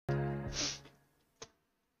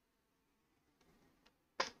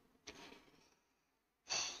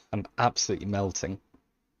I'm absolutely melting.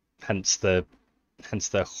 Hence the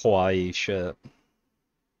Hawaii shirt.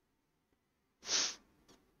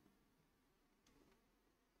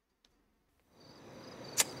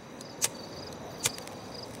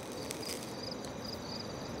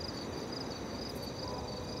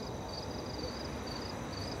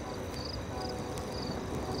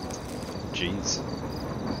 Jeez.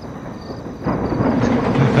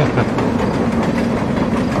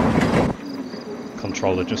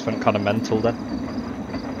 Controller just went kind of mental then.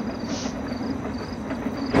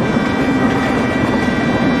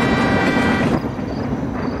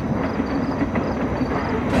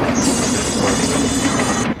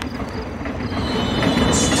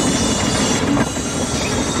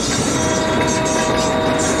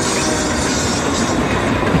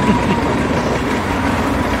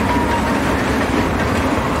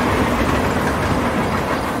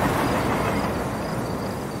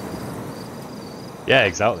 Yeah,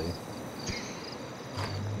 exactly.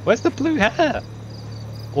 Where's the blue hair?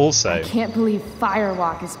 Also, I can't believe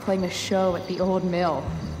Firewalk is playing a show at the old mill.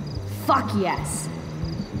 Fuck yes.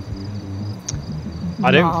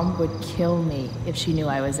 Mom would kill me if she knew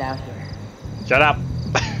I was out here. Shut up.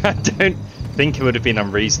 I don't think it would have been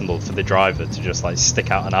unreasonable for the driver to just like stick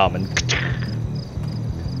out an arm and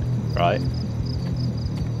right.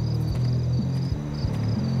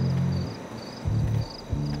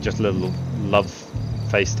 Just a little love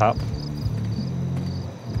face tap.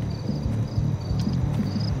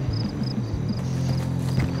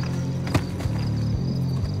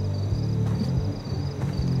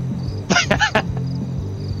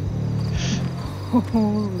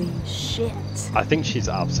 Holy shit. I think she's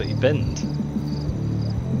absolutely binned.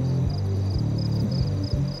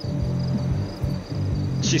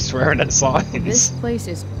 She's swearing at signs. This place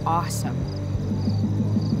is awesome.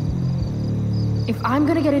 If I'm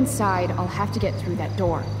gonna get inside, I'll have to get through that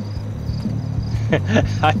door.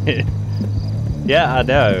 Yeah, I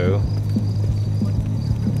know.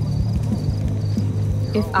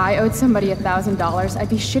 If I owed somebody $1,000, I'd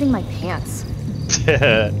be shitting my pants.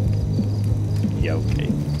 Yeah, okay.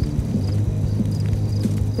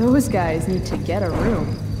 Those guys need to get a room.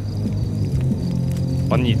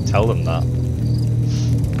 Why don't you tell them that?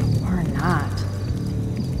 Or not.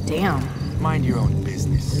 Damn. Mind your own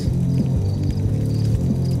business.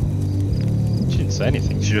 She didn't say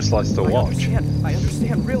anything. She just likes to watch. I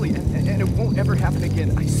understand, really, and it won't ever happen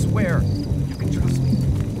again. I swear. You can trust me.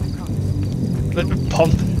 I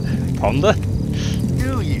promise. Ponder?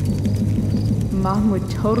 Do you? Mom would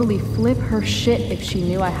totally flip her shit if she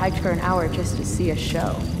knew I hiked for an hour just to see a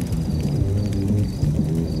show.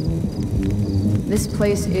 This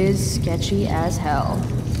place is sketchy as hell.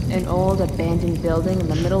 An old abandoned building in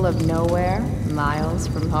the middle of nowhere, miles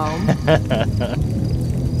from home.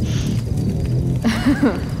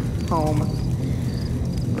 Home.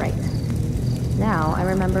 Right. Now I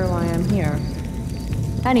remember why I'm here.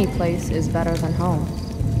 Any place is better than home.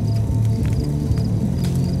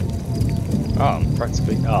 Oh, I'm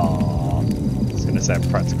practically. Oh, I was gonna say I'm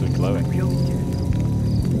practically glowing.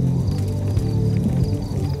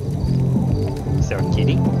 Is there a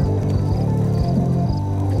kitty?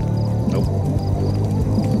 Nope.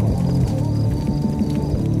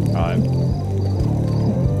 Alright.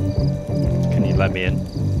 Can you let me in?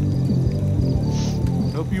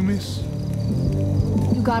 Help you, miss?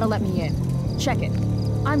 You gotta let me in. Check it.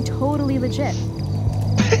 I'm totally legit.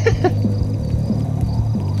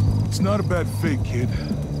 It's not a bad fake, kid,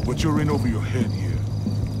 but you're in over your head here.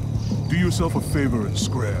 Do yourself a favor and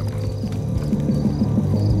scrap.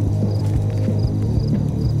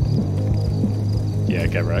 Yeah,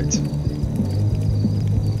 get wrecked.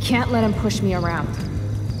 Can't let him push me around.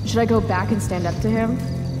 Should I go back and stand up to him?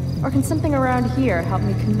 Or can something around here help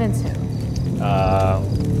me convince him?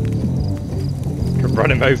 Could run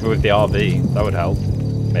him over with the RV. That would help.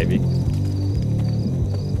 Maybe.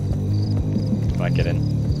 Can I get in?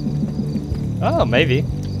 Oh, maybe.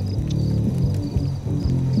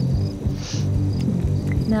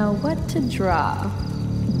 Now what to draw?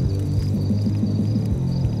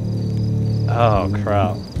 Oh,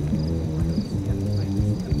 crap.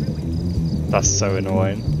 That's so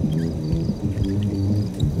annoying.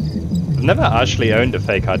 I've never actually owned a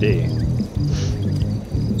fake ID.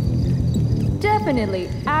 Definitely,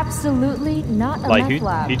 absolutely not a Like, meth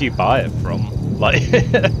lab. who do you buy it from? Like,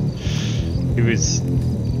 who is...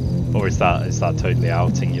 Or is that totally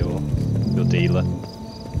outing your dealer?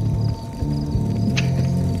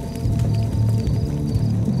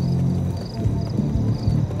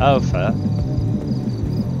 Oh, fair.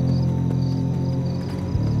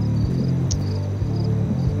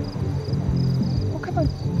 What can I...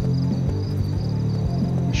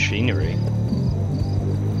 machinery.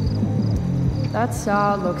 That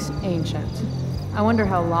saw looks ancient. I wonder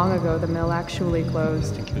how long ago the mill actually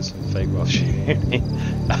closed. I think it was some fake machinery.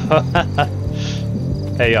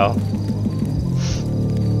 Hey y'all.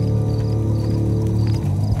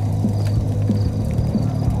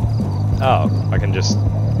 Oh, I can just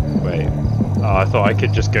wait. Oh, I thought I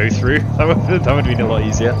could just go through. That would have been a lot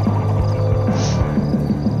easier.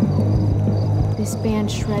 This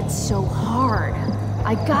band shreds so hard.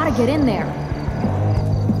 I gotta get in there.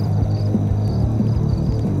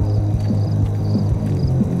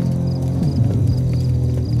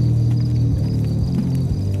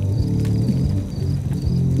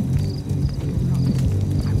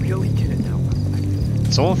 I really get it now.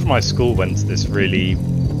 Someone from my school went to this really...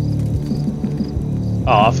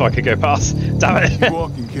 Oh, I thought I could go past. Damn it! Keep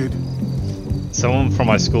walking, kid. Someone from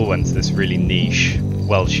my school went to this really niche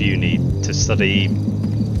Welsh uni to study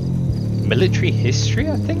military history,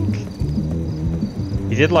 I think?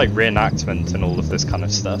 He did like reenactment and all of this kind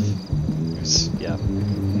of stuff. It was, yeah,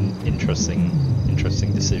 an interesting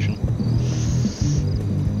decision.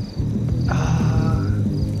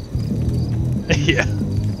 Yeah.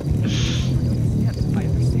 I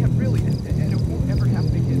understand, really, and it won't ever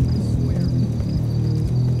happen again, I swear.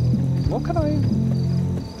 What can I...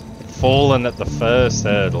 Fallen at the first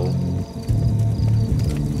hurdle.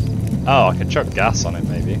 Oh, I can chuck gas on it,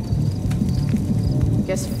 maybe.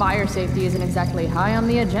 Guess fire safety isn't exactly high on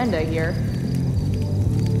the agenda here.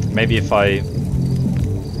 Maybe if I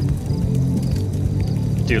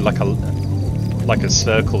do like a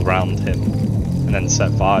circle round him and then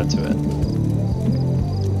set fire to it.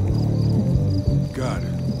 Got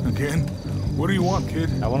it. Again? What do you want, kid?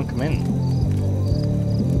 I want to come in.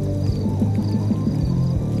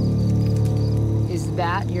 Is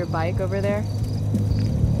that your bike over there?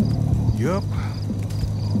 Yup.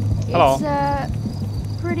 Hello. It's,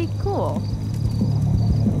 pretty cool.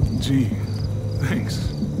 Gee, thanks.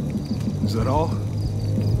 Is that all?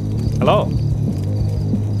 Hello.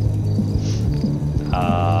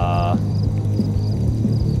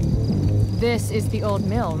 This is the old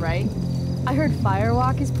mill, right? I heard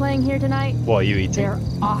Firewalk is playing here tonight. What are you eating? They're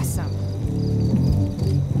awesome.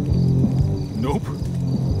 Nope.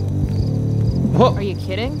 What? Are you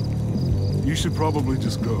kidding? You should probably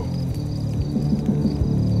just go.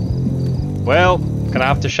 Well, can I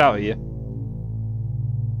have to shout at you?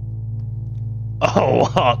 Oh,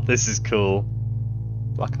 what? This is cool.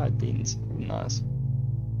 Black-eyed beans. Nice.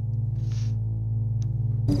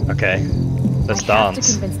 Okay, let's I have to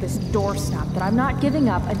dance. convince this doorstop that I'm not giving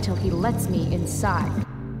up until he lets me inside.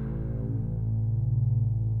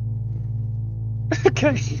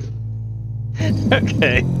 Okay.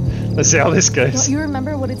 Okay. Let's see how this goes. Don't you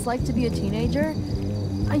remember what it's like to be a teenager?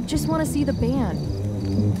 I just want to see the band.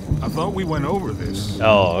 I thought we went over this.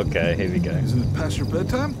 Oh, okay. Here we go. Isn't it past your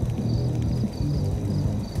bedtime?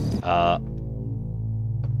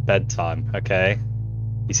 Bedtime. Okay.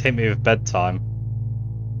 He's hit me with bedtime.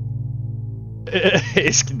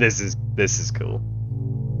 This is cool.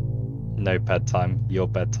 No bedtime. Your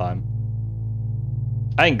bedtime.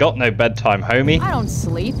 I ain't got no bedtime, homie. I don't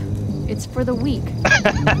sleep. It's for the weak.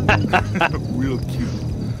 Real cute.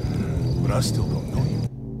 But I still don't know you.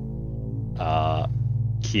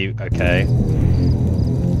 Cute. Okay.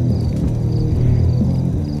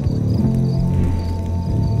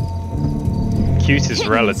 Cute is Kittens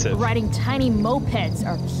relative. riding tiny mopeds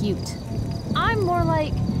are cute. I'm more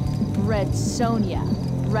like Red Sonia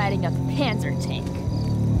riding a Panzer tank.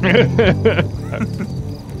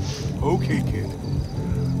 Okay, kid.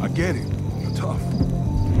 I get it. You're tough.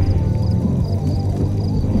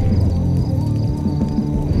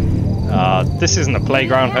 This isn't a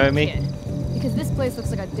playground, Yeah, homie. kid. Because this place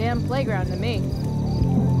looks like a damn playground to me.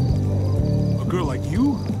 A girl like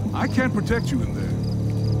you? I can't protect you in there.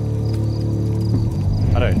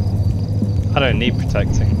 I don't need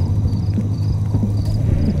protecting.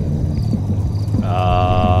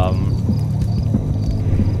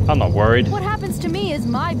 I'm not worried. What happens to me is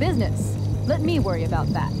my business. Let me worry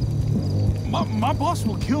about that. My boss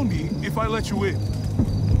will kill me if I let you in.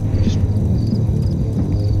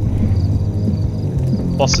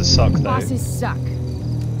 Bosses suck, though. Bosses suck.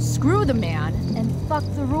 Screw the man and fuck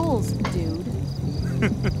the rules, dude.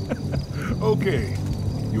 Okay.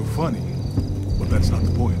 You're funny. But that's not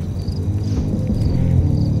the point.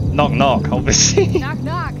 Knock knock, obviously. Knock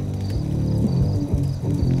knock.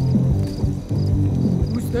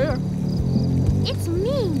 Who's there? It's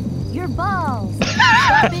me, your balls.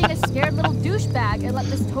 Stop being a scared little douchebag and let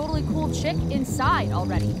this totally cool chick inside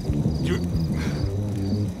already. You're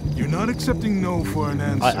not accepting no for an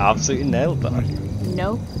answer. I absolutely nailed that.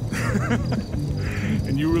 Nope.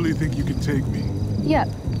 And you really think you can take me? Yep,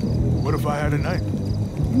 What if I had a knife?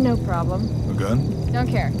 no problem. A gun? Don't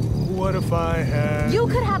care. What if I had... You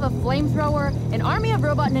could have a flamethrower, an army of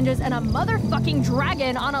robot ninjas, and a motherfucking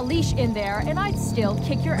dragon on a leash in there, and I'd still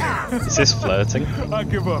kick your ass. Is this flirting? I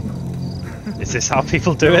give up. Is this how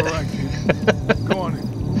people do it? All right, kid. Go on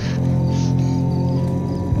in.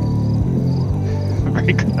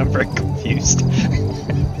 I'm very confused.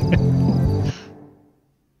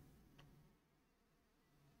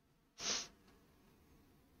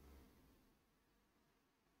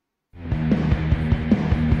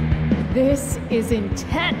 This is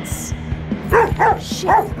intense.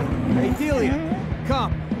 Shit. Hey, Delia,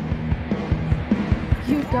 come.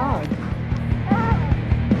 Cute dog.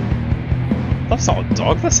 That's not a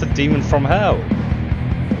dog, that's a demon from hell.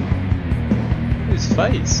 His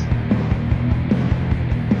face.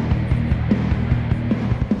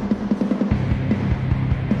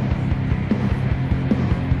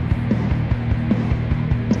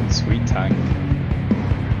 Sweet tank.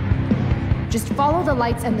 Just follow the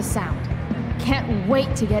lights and the sound. Can't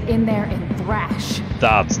wait to get in there and thrash.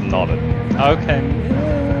 That's not it. Okay.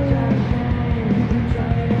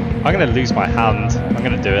 I'm gonna lose my hand. I'm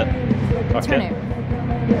gonna do it. Fuck Turn it.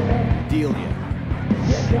 it. Delia.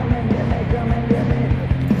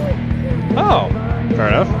 Oh, fair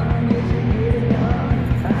enough.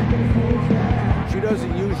 She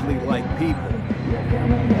doesn't usually like people.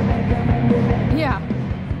 Yeah.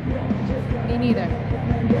 Me neither.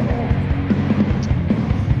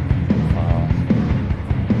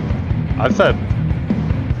 I've have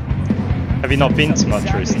you not been to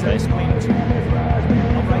much recently? It's not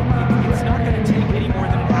going to take any more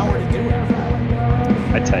than an hour to do it.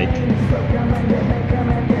 I take.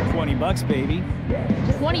 $20, baby.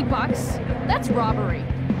 $20? That's robbery.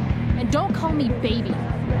 And don't call me baby.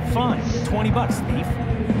 Fine. $20, thief.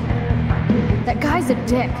 That guy's a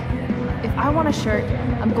dick. If I want a shirt,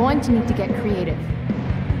 I'm going to need to get creative.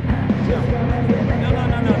 No.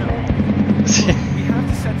 We have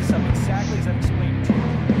to set this up exactly as I've explained to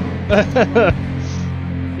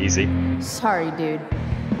you. Easy. Sorry, dude.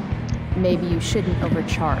 Maybe you shouldn't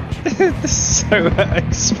overcharge. This is so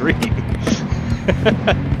extreme.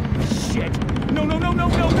 Shit. No.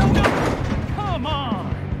 Come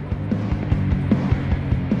on.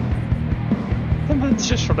 The man's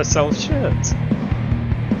just trying to sell shirts.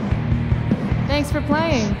 Thanks for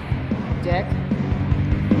playing, dick.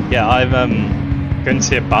 Yeah, I'm going to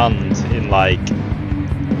see a band in like,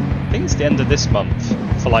 I think it's the end of this month,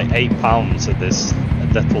 for like £8 at this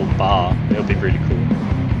little bar. It'll be really cool.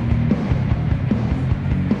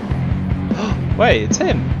 Wait, it's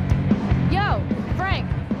him. Yo, Frank.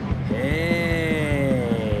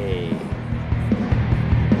 Hey.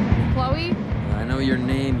 Chloe? I know your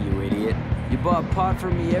name, you idiot. You bought pot for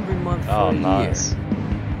me every month for Oh, a nice. year.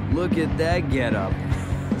 Look at that getup.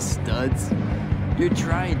 Studs. You're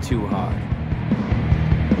trying too hard.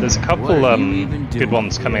 There's a couple What are you even good doing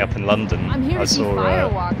ones coming here? up in London. I'm here I to see saw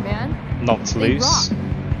Firewalk, man. Not to They Loose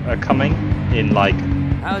coming in like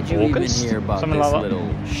How'd you August? even hear about Something this like that.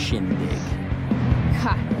 little shindig?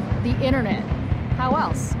 Ha, the internet. How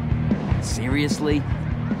else? Seriously?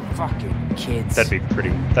 Fucking kids.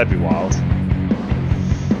 That'd be wild.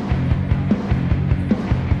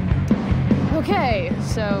 Okay,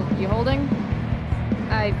 so you holding?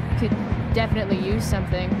 I could definitely use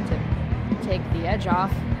something to take the edge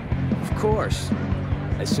off. Of course.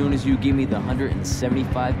 As soon as you give me the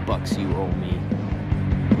 $175 you owe me.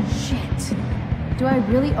 Shit. Do I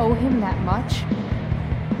really owe him that much?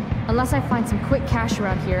 Unless I find some quick cash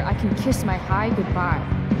around here, I can kiss my high goodbye.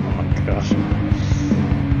 Oh my gosh.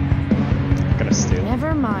 I'm gonna steal.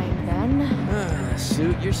 Never mind then.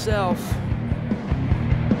 Suit yourself.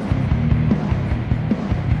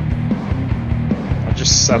 I'm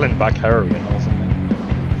just selling back heroin or something.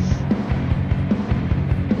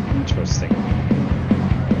 Interesting.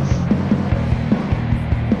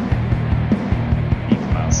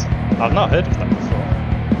 E-commerce. I've not heard of them before.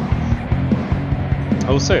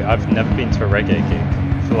 Also, I've never been to a reggae gig.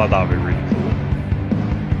 I feel like that would be really cool.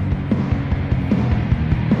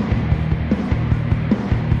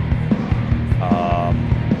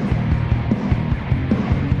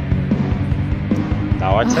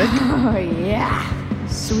 Now I take. Oh yeah.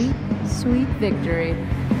 Sweet, sweet victory.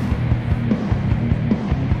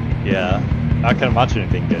 Yeah, I can imagine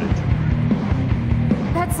it being good.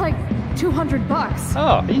 That's like $200.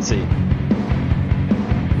 Oh, easy.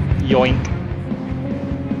 Yoink.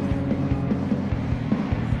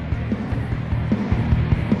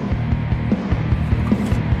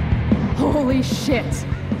 Holy shit.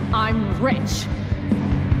 I'm rich.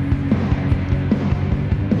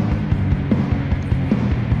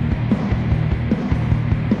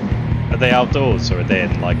 they outdoors or are they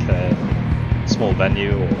in like a small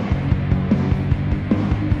venue or?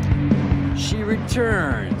 She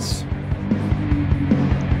returns.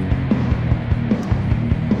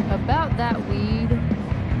 About that weed.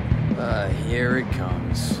 Here it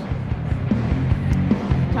comes.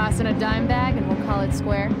 Toss in a dime bag and we'll call it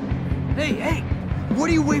square. Hey! What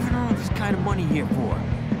are you waving around this kind of money here for?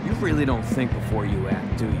 You really don't think before you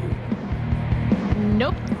act, do you?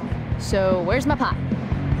 Nope. So where's my pot?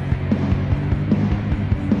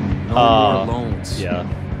 No more loans. Yeah.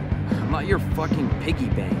 I'm not your fucking piggy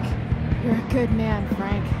bank. You're a good man,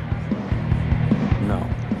 Frank. No.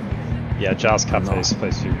 Yeah, Jazz Cafe is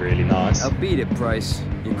supposed to be really nice. I'll beat it, Price.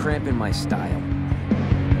 You're cramping my style.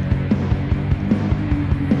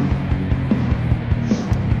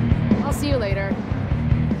 I'll see you later.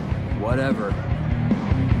 Whatever.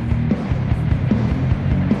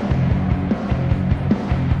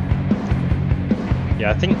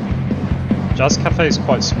 Yeah, I think Jazz Cafe is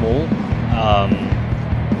quite small,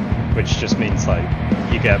 which just means like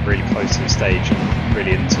you get really close to the stage and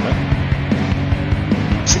really intimate.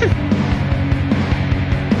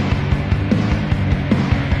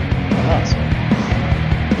 Oh, that's right.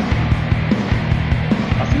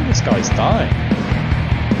 I think this guy's dying.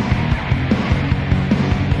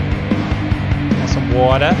 Got some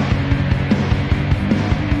water.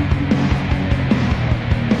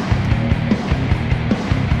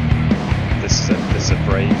 This is a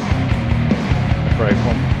brave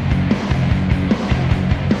one.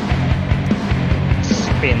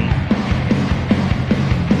 Spin.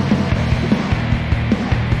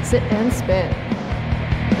 Sit and spit.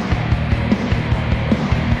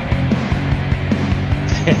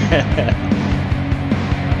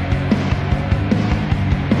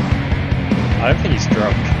 I don't think he's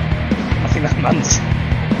drunk. I think that man's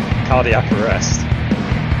cardiac arrest.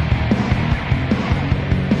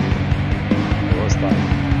 What was that?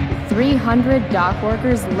 300 dock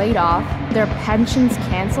workers laid off, their pensions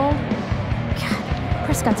canceled. God,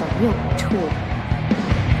 Prescott's a real tool.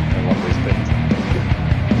 No wonder he's been.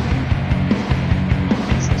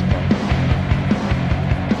 Business plan.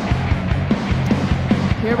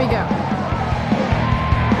 Here we go.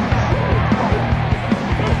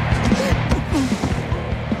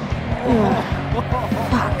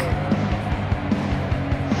 Fuck.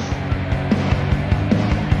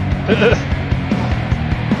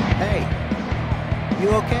 Hey, you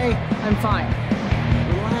okay? I'm fine.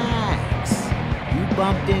 Relax. You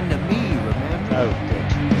bumped into me, remember? Oh, good.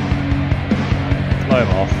 Blow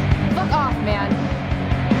him off. Fuck off, man.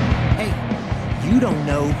 Hey, you don't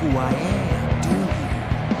know who I am, do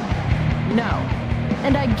you? No.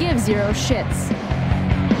 And I give zero shits.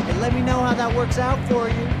 And let me know how that works out for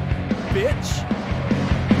you, bitch.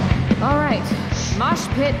 All right. Mosh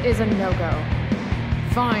pit is a no-go.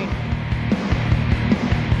 Fine.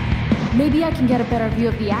 Maybe I can get a better view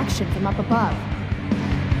of the action from up above.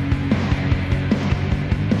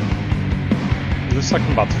 It looks like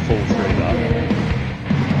I'm about to fall through that.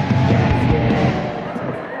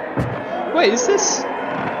 Wait, is this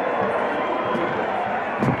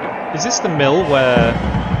the mill where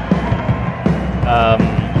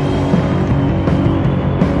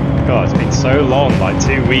God, it's been so long, like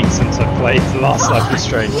 2 weeks since I played the last Life is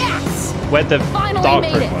Strange. Yes! Where the Finally dark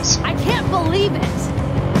made room it! was. I can't believe it!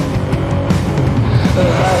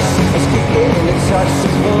 It's getting in touch,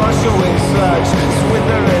 wash away sludge,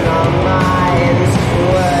 swithering our minds.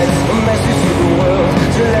 Words, a message to the world,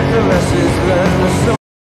 to let the masses learn the story.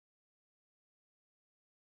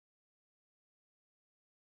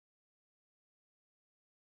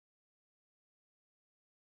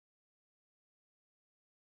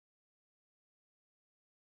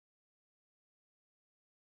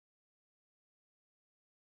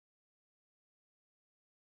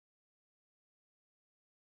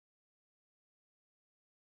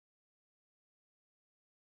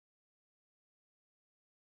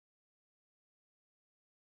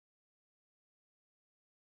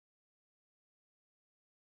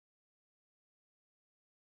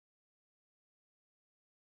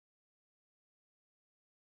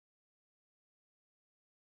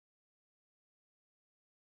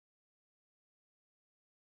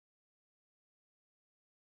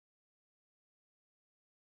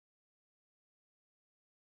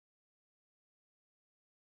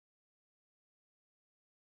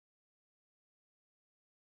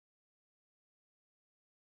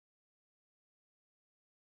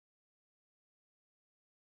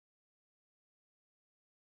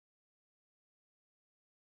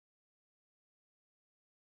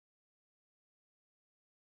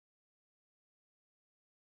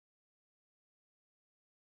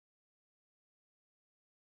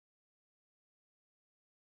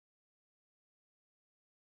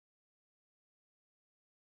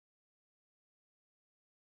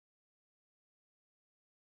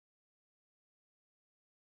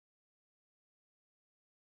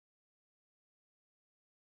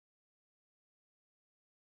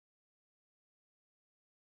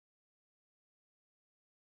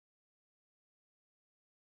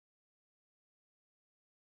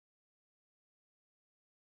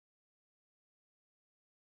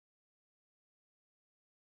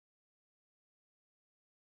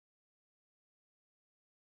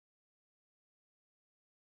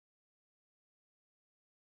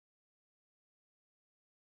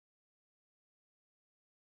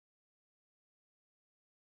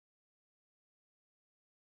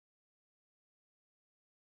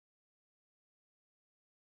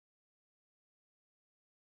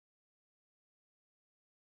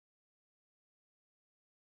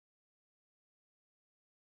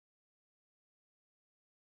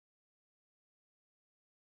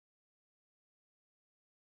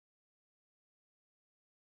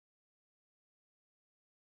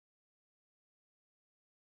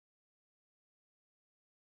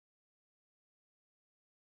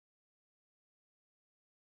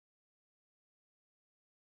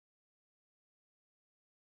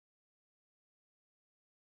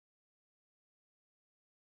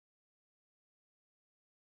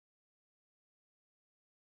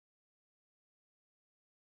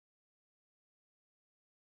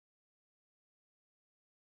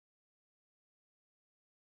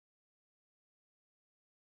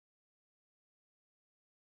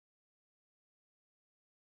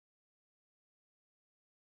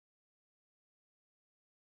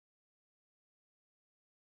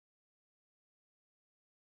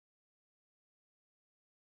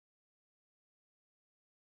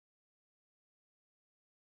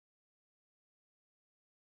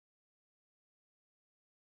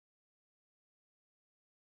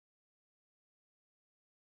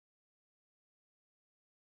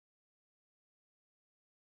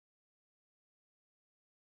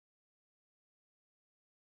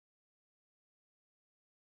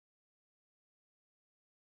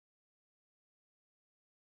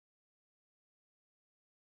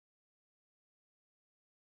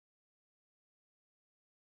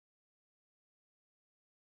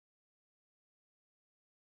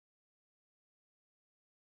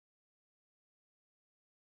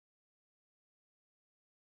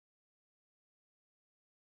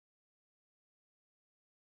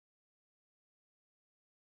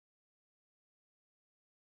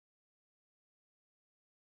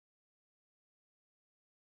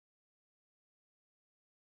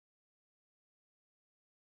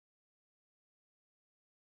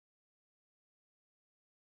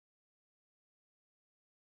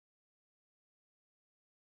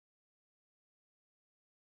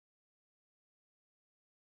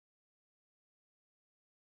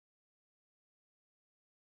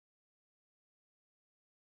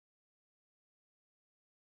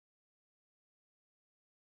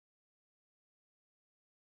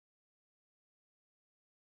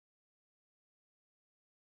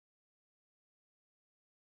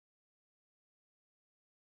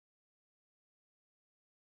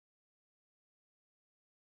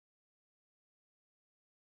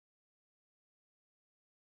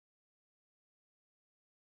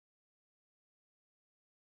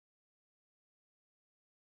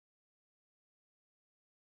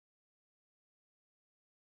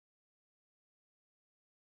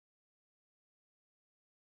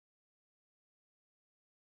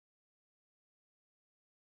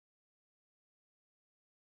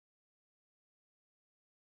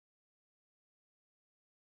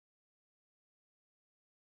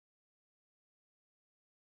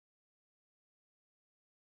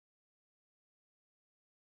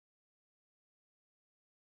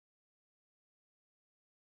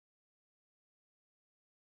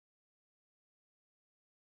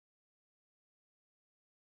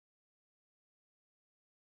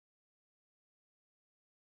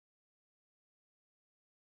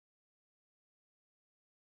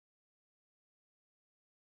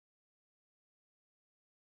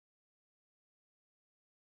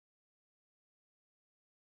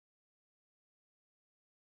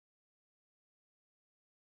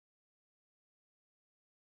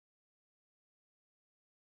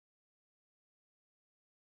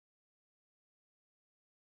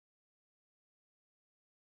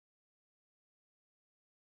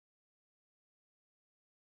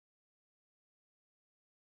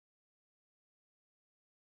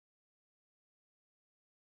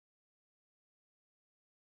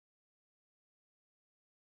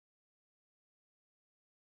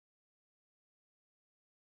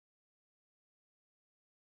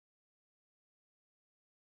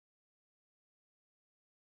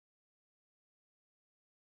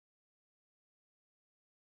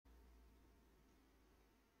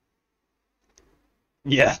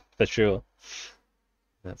 Yeah, for sure.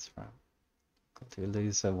 That's right. Got to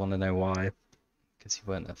lose. I want to know why. Because you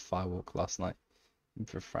weren't at Firewalk last night.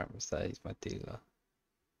 If Frank was there, he's my dealer.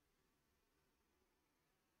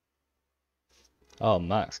 Oh,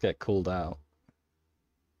 Max, get called out.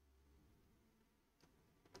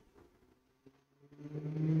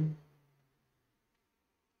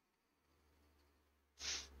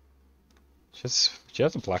 She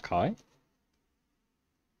has a black eye.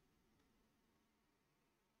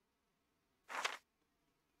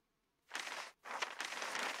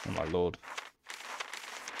 Oh my lord.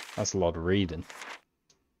 That's a lot of reading.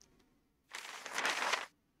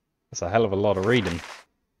 That's a hell of a lot of reading.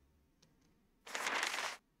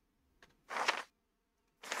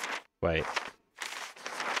 Wait.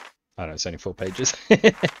 Oh no, it's only 4 pages.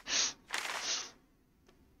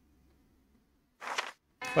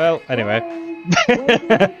 Well, anyway.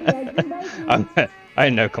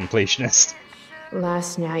 I'm no completionist.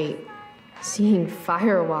 Last night, seeing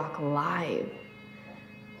Firewalk live.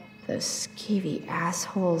 Those skeevy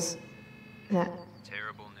assholes. That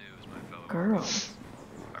terrible news, my fellow girl.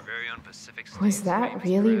 Our very own Pacific Was that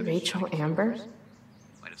really Rachel Amber?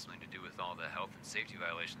 Might have something to do with all the health and safety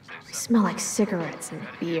violations they've I smell like cigarettes and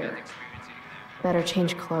beer. Better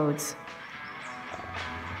change clothes.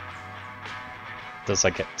 Does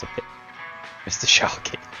I get to pick Mr.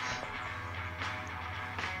 Sharky?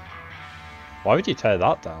 Why would you tear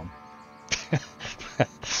that down?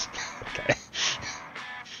 Okay.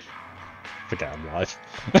 Forget I'm live.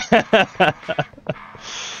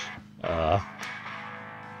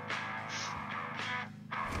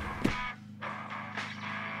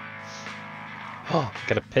 Oh,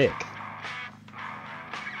 get a pick.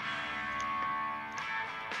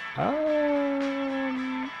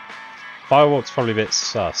 Firewalk's probably a bit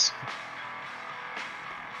sus.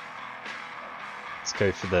 Let's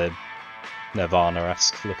go for the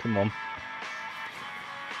Nirvana-esque looking one.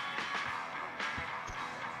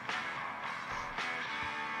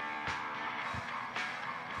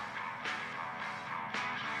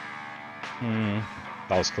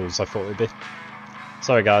 That was cool as I thought it would be.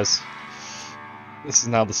 Sorry guys. This is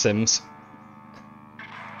now The Sims.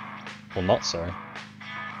 Well, not sorry.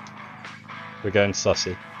 We're going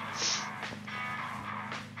sussy.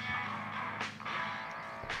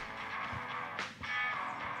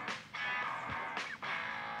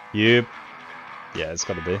 Yep. Yeah, it's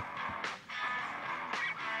gotta be.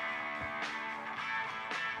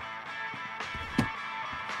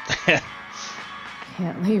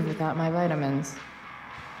 Can't leave without my vitamins.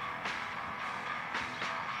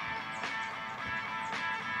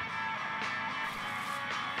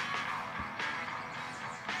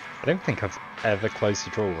 I don't think I've ever closed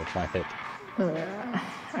the drawer with my hip.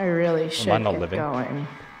 I really should Am I not get living? going.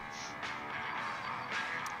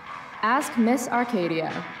 Ask Miss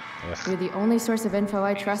Arcadia. Ugh. You're the only source of info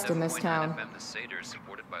I trust in this 87.9 town. FM, the Seder is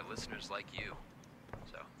supported by listeners like you.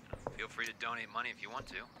 So, feel free to donate money if you want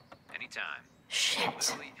to. Anytime.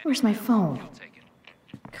 Shit. Where's my phone? You'll take it.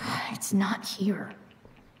 God, it's not here.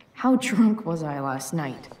 How drunk was I last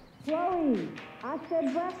night? Chloe, I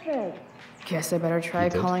said breakfast. Guess I better try You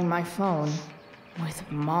did? calling my phone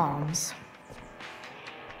with Mom's.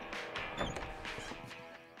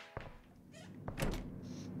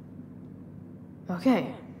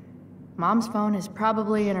 Okay. Mom's phone is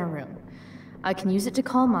probably in her room. I can use it to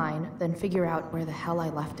call mine, then figure out where the hell I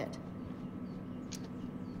left it.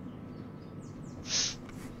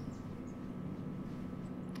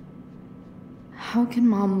 How can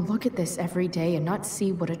Mom look at this every day and not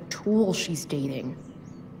see what a tool she's dating?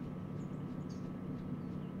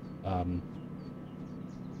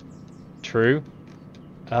 True.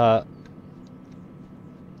 Can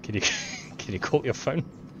you can you call your phone?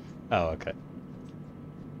 Oh, okay.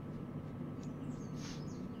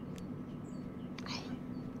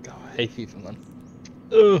 God, I hate you, man.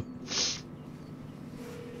 Ugh.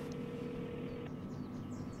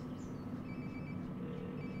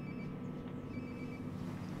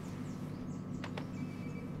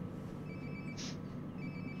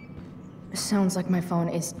 Sounds like my phone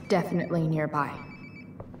is definitely nearby.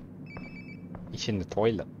 It's in the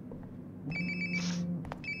toilet.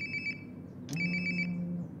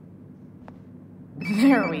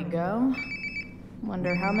 There we go.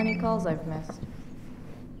 Wonder how many calls I've missed.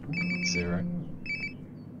 0.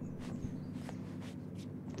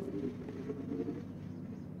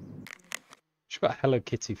 She's got a Hello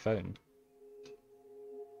Kitty phone.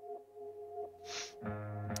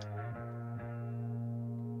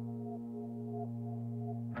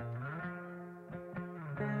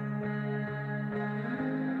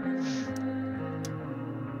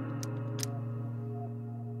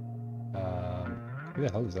 Who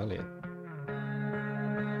the hell is Elliot?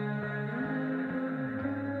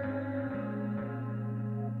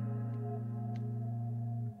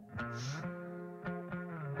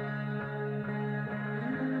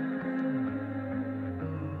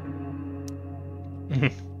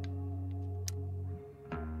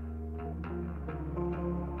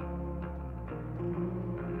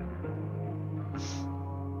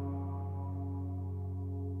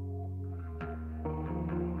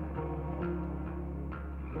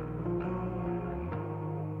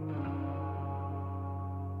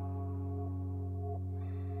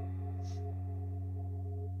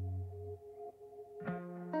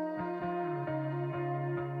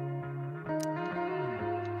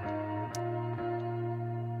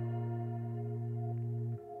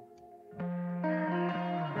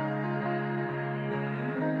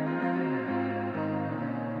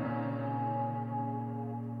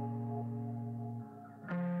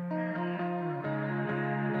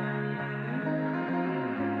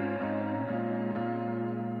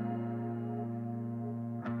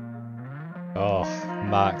 Oh,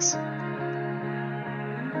 Max.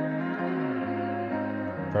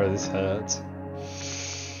 Bro, this hurts.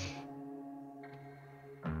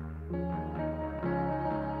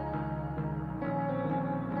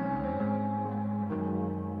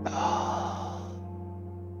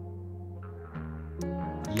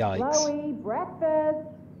 Yikes. Chloe, breakfast.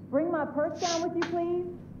 Bring my purse down with you, please.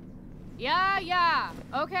 Yeah,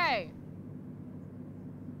 okay.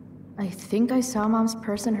 I think I saw Mom's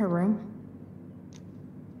purse in her room.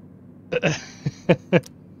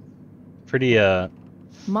 Pretty,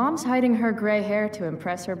 Mom's hiding her gray hair to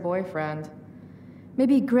impress her boyfriend.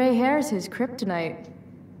 Maybe gray hair's his kryptonite.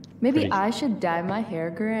 Maybe I should dye my hair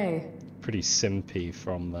gray. Pretty simpy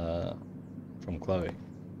from Chloe.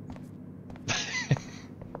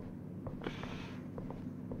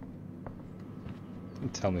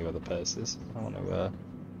 Tell me where the purse is. I want to,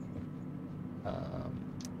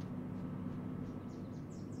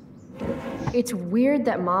 It's weird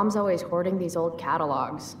that Mom's always hoarding these old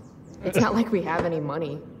catalogs. It's not like we have any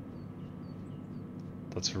money.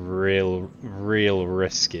 That's real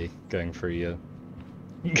risky going through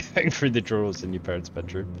the drawers in your parents'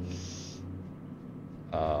 bedroom.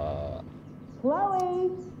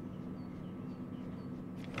 Chloe!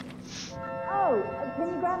 Oh, can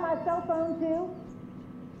you grab my cell phone too?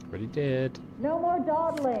 Already did. No more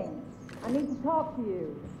dawdling. I need to talk to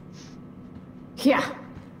you. Yeah,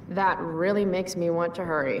 that really makes me want to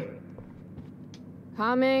hurry.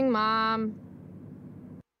 Coming, Mom.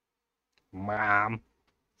 Mom.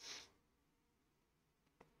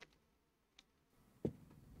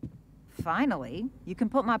 Finally, you can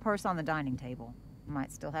put my purse on the dining table.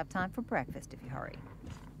 Might still have time for breakfast if you hurry.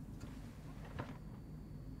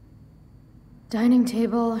 Dining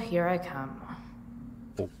table, here I come.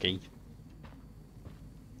 Okay.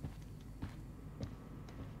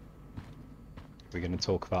 We're going to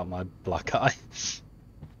talk about my black eye.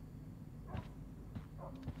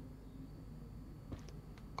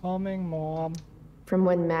 Coming, Mom. From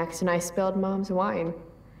when Max and I spilled Mom's wine.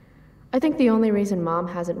 I think the only reason Mom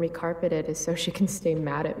hasn't recarpeted is so she can stay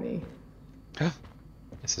mad at me.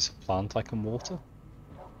 Is this a plant I can water?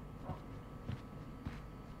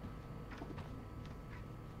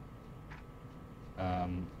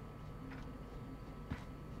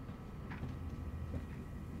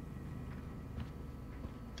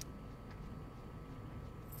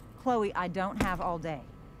 Chloe, I don't have all day.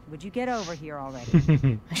 Would you get over here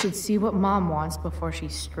already? I should see what Mom wants before she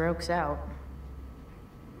strokes out.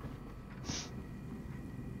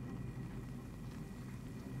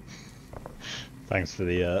 Thanks for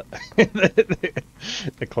the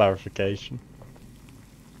the clarification.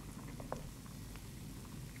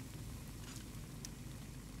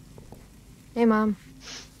 Hey, Mom.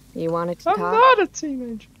 You wanted to talk? I'm not a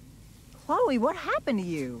teenager. Chloe, what happened to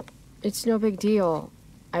you? It's no big deal.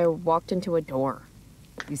 I walked into a door.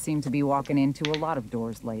 You seem to be walking into a lot of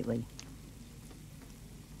doors lately.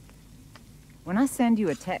 When I send you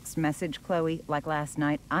a text message, Chloe, like last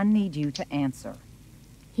night, I need you to answer.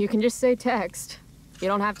 You can just say text. You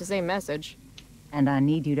don't have to say message. And I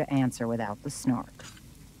need you to answer without the snark.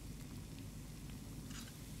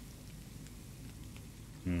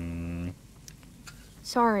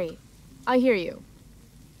 Sorry. I hear you.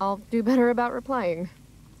 I'll do better about replying.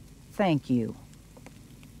 Thank you.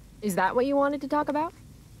 Is that what you wanted to talk about?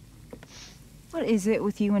 What is it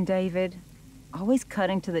with you and David? Always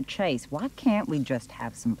cutting to the chase. Why can't we just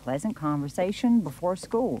have some pleasant conversation before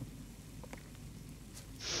school?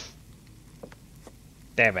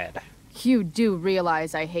 David. You do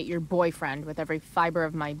realize I hate your boyfriend with every fiber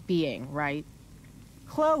of my being, right?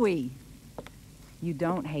 Chloe! You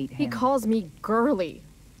don't hate him. He calls me girly.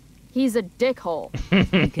 He's a dickhole.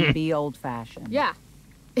 You can be old-fashioned. Yeah,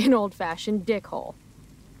 an old-fashioned dickhole.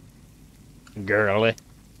 Girly.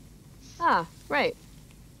 Ah, right.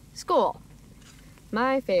 School.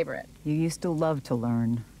 My favorite. You used to love to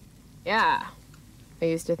learn. Yeah. I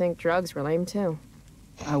used to think drugs were lame, too.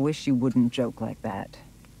 I wish you wouldn't joke like that.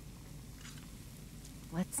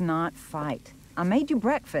 Let's not fight. I made you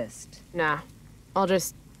breakfast. Nah. I'll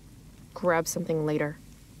just grab something later.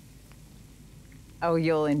 Oh,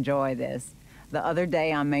 you'll enjoy this. The other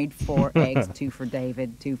day I made 4 eggs, 2 for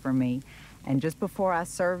David, 2 for me. And just before I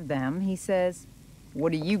served them, he says,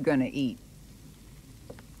 "What are you gonna eat?"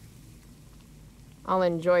 I'll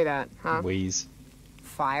enjoy that, huh? Wheeze.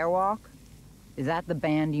 Firewalk? Is that the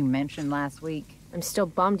band you mentioned last week? I'm still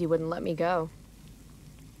bummed you wouldn't let me go.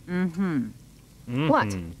 Mm-hmm.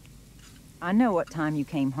 What? I know what time you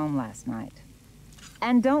came home last night.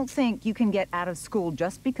 And don't think you can get out of school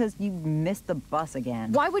just because you missed the bus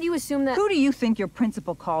again. Why would you assume that— Who do you think your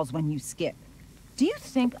principal calls when you skip? Do you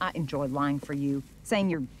think I enjoy lying for you? Saying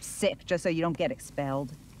you're sick just so you don't get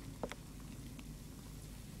expelled?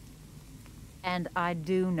 And I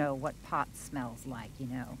do know what pot smells like, you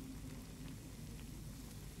know.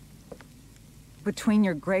 Between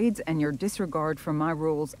your grades and your disregard for my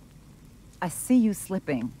rules, I see you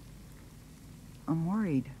slipping. I'm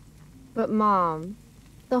worried. But Mom,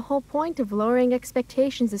 the whole point of lowering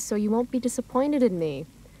expectations is so you won't be disappointed in me.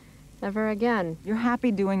 Never again. You're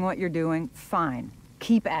happy doing what you're doing? Fine.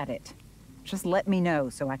 Keep at it. Just let me know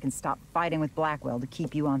so I can stop fighting with Blackwell to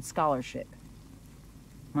keep you on scholarship.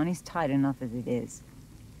 Money's tight enough as it is.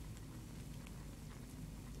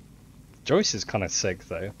 Joyce is kind of sick,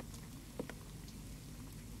 though.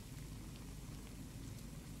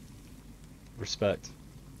 Respect.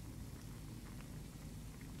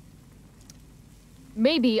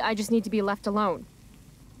 Maybe I just need to be left alone.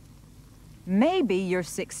 Maybe you're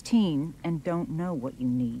 16 and don't know what you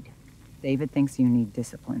need. David thinks you need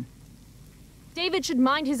discipline. David should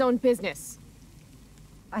mind his own business.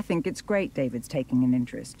 I think it's great David's taking an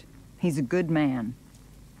interest. He's a good man.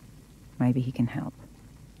 Maybe he can help.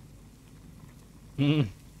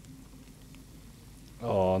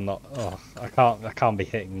 Oh, not. Oh, I can't be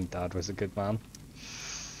hitting Dad was a good man.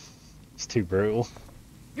 It's too brutal.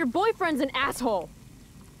 Your boyfriend's an asshole.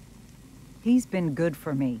 He's been good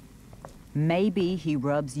for me. Maybe he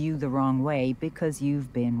rubs you the wrong way because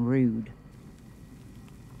you've been rude.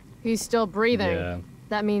 He's still breathing. Yeah.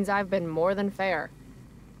 That means I've been more than fair.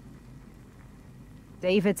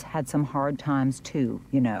 David's had some hard times too,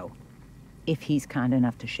 you know. If he's kind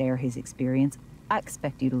enough to share his experience, I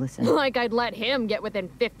expect you to listen. Like I'd let him get within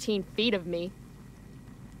 15 feet of me.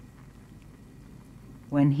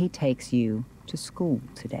 When he takes you to school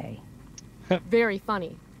today. Very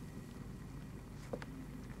funny.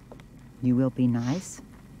 You will be nice,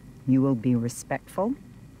 you will be respectful,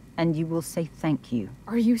 and you will say thank you.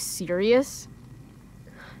 Are you serious?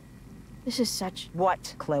 This is such...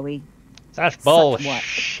 What, Chloe? That's Such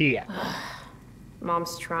bullshit.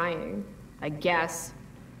 Mom's trying, I guess.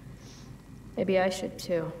 Maybe I should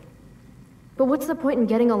too. But what's the point in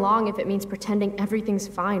getting along if it means pretending everything's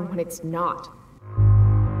fine when it's not?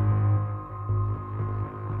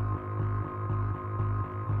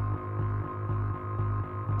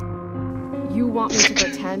 You want me to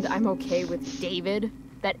pretend I'm okay with David?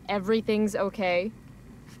 That everything's okay?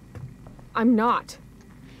 I'm not.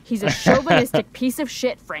 He's a chauvinistic piece of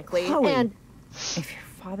shit, frankly, Chloe, and... if your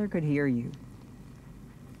father could hear you.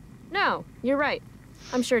 No, you're right.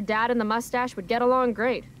 I'm sure Dad and the mustache would get along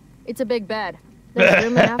great. It's a big bed. There's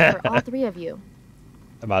room enough for all 3 of you.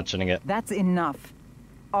 Imagining it. That's enough.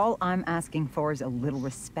 All I'm asking for is a little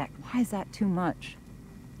respect. Why is that too much?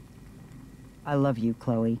 I love you,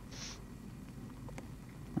 Chloe.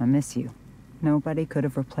 I miss you. Nobody could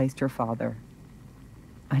have replaced your father.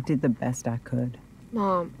 I did the best I could.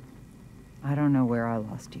 Mom. I don't know where I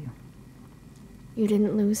lost you. You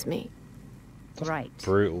didn't lose me. Right.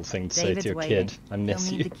 Brutal thing to say to your kid. I miss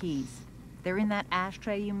He'll you. need the keys. They're in that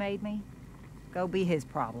ashtray you made me. Go be his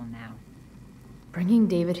problem now. Bringing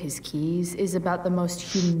David his keys is about the most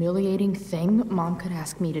humiliating thing Mom could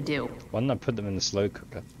ask me to do. Why didn't I put them in the slow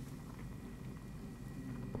cooker?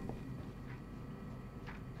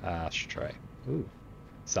 Ashtray. Ooh.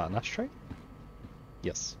 Is that an ashtray?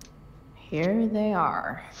 Yes. Here they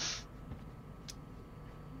are.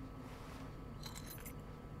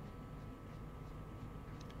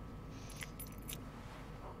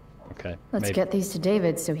 Okay. Let's get these to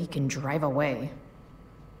David so he can drive away.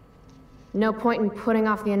 No point in putting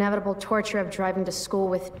off the inevitable torture of driving to school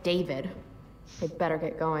with David. I'd better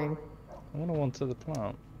get going. I want to water the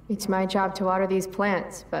plant. It's my job to water these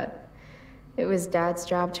plants, but it was Dad's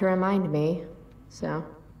job to remind me, so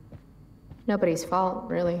nobody's fault,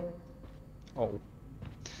 really. Oh.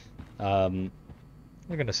 I'm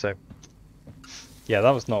gonna say, yeah, that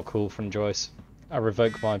was not cool from Joyce. I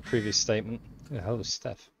revoke my previous statement. Who the hell is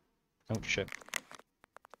Steph? Oh shit.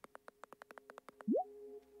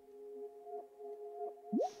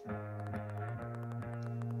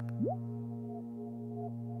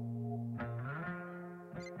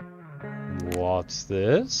 What's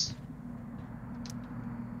this?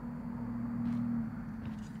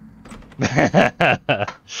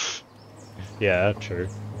 Yeah, true.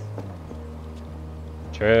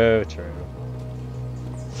 True.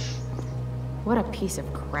 What a piece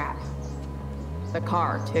of crap. The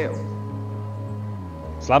car, too.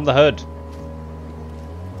 Slam the hood.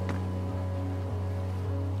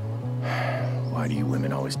 Why do you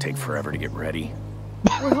women always take forever to get ready?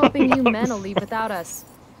 We're hoping you men will leave without us.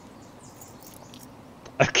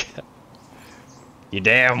 Okay. You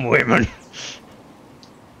damn women.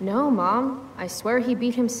 No, Mom. I swear he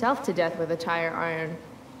beat himself to death with a tire iron.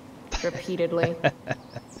 Repeatedly.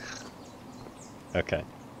 Okay.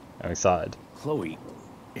 I'm excited. Chloe,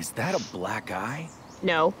 is that a black eye?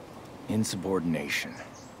 No. Insubordination.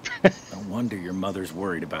 No wonder your mother's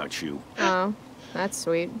worried about you. Oh, that's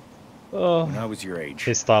sweet. Oh, when I was your age,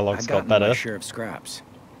 his dialogue's got better. My share of scraps.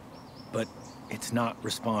 But it's not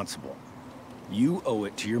responsible. You owe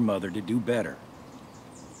it to your mother to do better.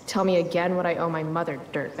 Tell me again what I owe my mother,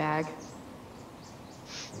 dirtbag.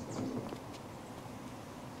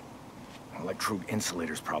 Electrode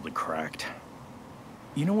insulator's probably cracked.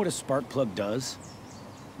 You know what a spark plug does?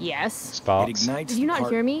 Yes. Sparks. It ignites. Did you not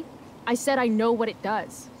hear me? I said I know what it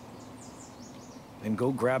does. Then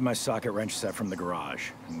go grab my socket wrench set from the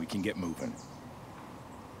garage, and we can get moving.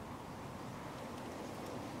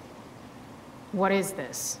 What is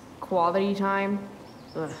this? Quality time?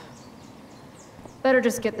 Ugh. Better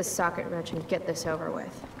just get the socket wrench and get this over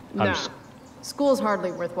with. No. School's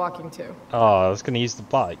hardly worth walking to. Oh, I was gonna use the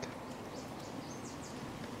bike.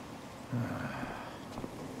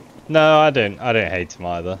 No, I don't hate him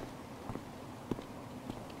either.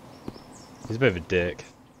 He's a bit of a dick,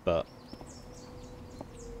 but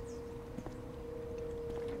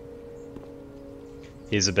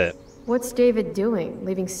he's a bit. What's David doing,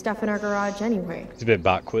 leaving stuff in our garage anyway? He's a bit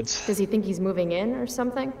backwards. Does he think he's moving in or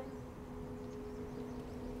something?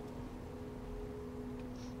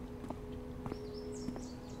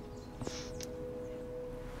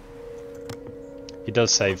 He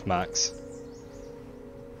does save Max.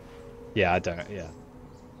 Yeah, I don't, yeah.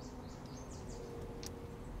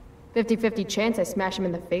 50-50 chance I smash him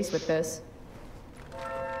in the face with this.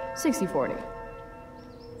 60-40.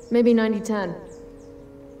 Maybe 90-10.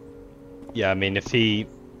 Yeah, I mean, if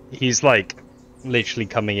he's like literally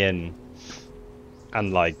coming in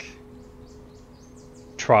and like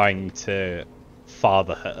trying to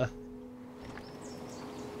father her.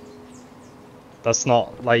 That's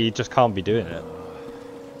not, like, you just can't be doing it.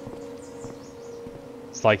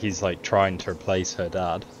 It's like he's like trying to replace her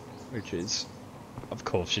dad, which is, of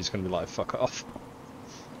course, she's gonna be like, fuck off.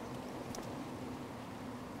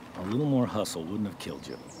 A little more hustle wouldn't have killed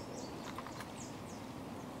you.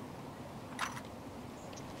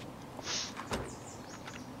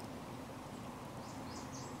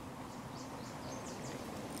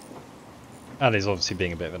 And he's obviously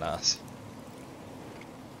being a bit of an ass.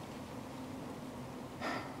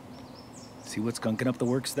 See what's gunking up the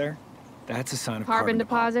works there? That's a sign of carbon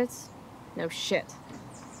deposits? No shit.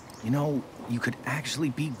 You know, you could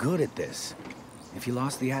actually be good at this if you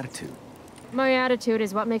lost the attitude. My attitude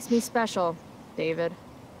is what makes me special, David.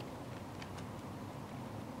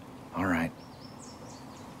 All right.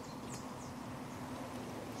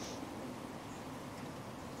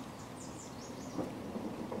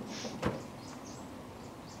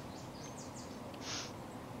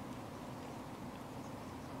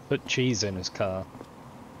 Put cheese in his car.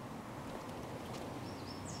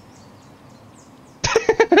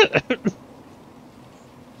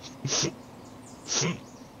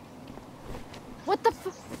 What the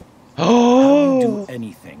f- How you do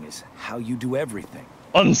anything is how you do everything.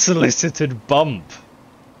 Unsolicited bump.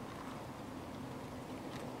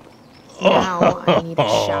 Now I need a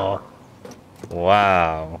shower.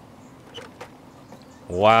 Wow.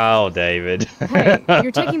 Wow, David. Hey,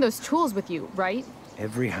 you're taking those tools with you, right?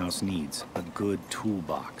 Every house needs a good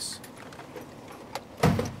toolbox.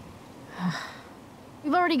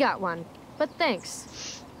 We've already got one, but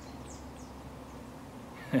thanks.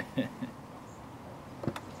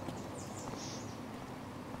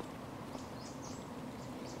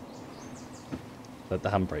 Let the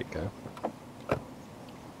handbrake go.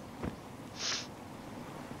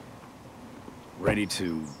 Ready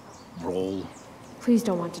to roll? Please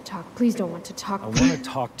don't want to talk. Please don't want to talk. I want to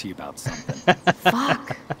talk to you about something.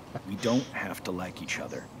 Fuck. We don't have to like each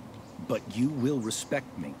other, but you will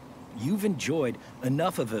respect me. You've enjoyed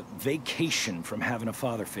enough of a vacation from having a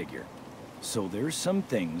father figure. So there's some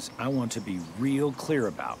things I want to be real clear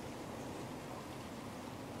about.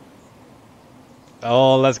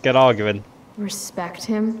 Oh, let's get arguing. Respect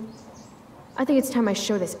him? I think it's time I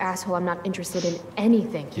show this asshole I'm not interested in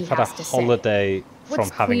anything he You've had a has to say. holiday from What's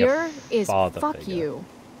having clear a is father fuck figure. you.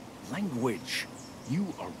 Language.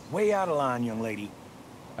 You are way out of line, young lady.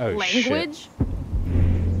 Oh, Language?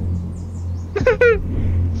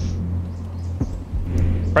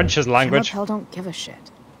 French is language. Hell don't give a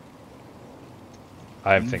shit.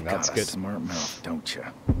 I think that's got good. A smart mouth, don't you?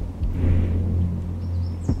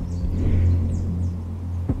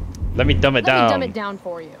 Let me dumb it down. Let me dumb it down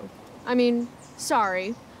for you. I mean,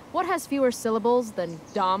 sorry. What has fewer syllables than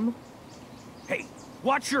dumb? Hey,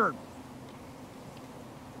 watch your...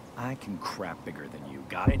 I can crap bigger than you,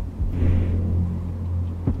 got it?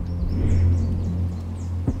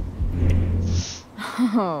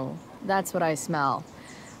 Oh, that's what I smell.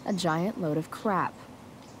 A giant load of crap.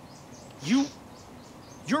 Your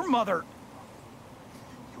mother...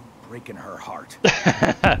 You're breaking her heart.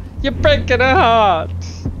 You're breaking her heart!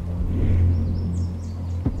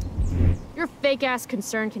 Your fake-ass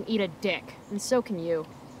concern can eat a dick, and so can you.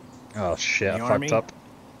 Oh shit, The I Army? fucked up.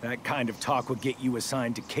 That kind of talk would get you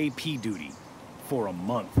assigned to KP duty for a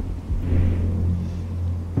month.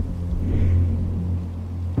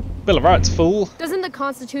 Bill of Rights, fool. Doesn't the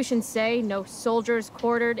Constitution say no soldiers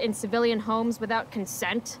quartered in civilian homes without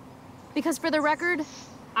consent? Because for the record,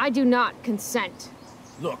 I do not consent.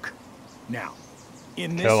 Look, now,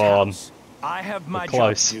 in this Come on. house, I have my We're job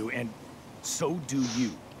close. to do, and so do you.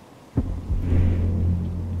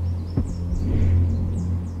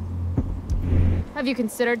 Have you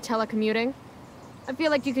considered telecommuting? I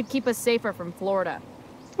feel like you could keep us safer from Florida.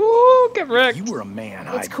 Ooh, get wrecked. If you were a man,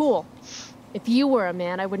 It's cool. If you were a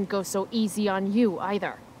man, I wouldn't go so easy on you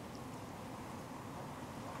either.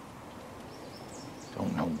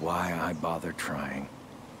 Don't know why I bother trying.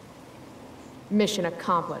 Mission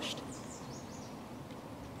accomplished.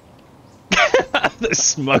 The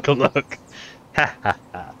smug look. Ha ha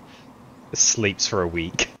ha. Sleeps for a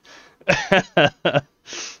week.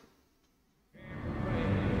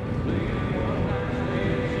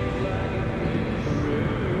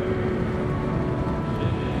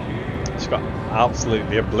 She got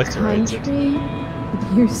absolutely obliterated. Country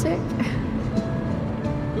music?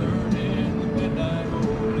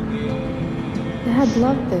 Dad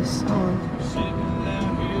loved this song.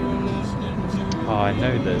 Oh, I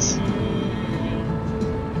know this.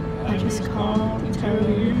 I just called to tell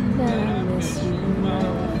you that I miss you.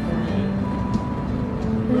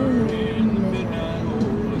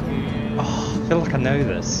 Oh, I feel like I know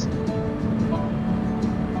this.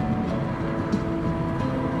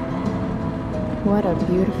 What a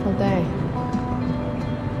beautiful day.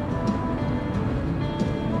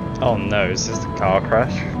 Oh no, is this the car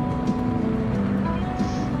crash?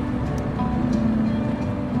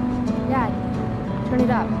 Dad, turn it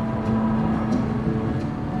up.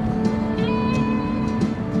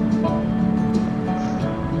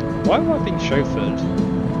 Why am I being chauffeured?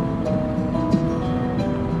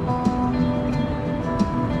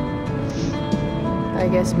 I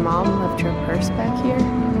guess Mom left her purse back here.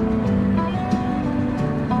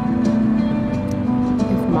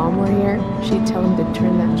 If Mom were here, she'd tell him to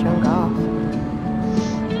turn that junk off.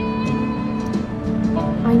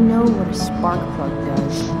 I know what a spark plug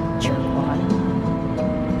does, jerkwad.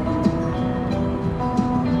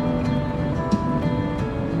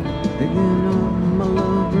 Picking up my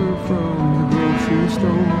lover from the grocery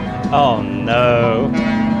store. Oh no.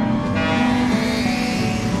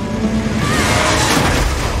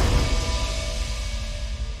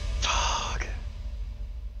 Fuck.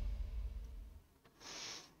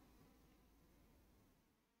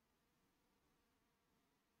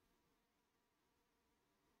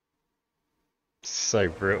 So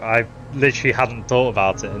brutal. I literally hadn't thought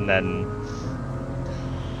about it and then...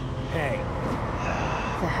 Hey,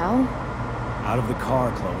 The hell? out of the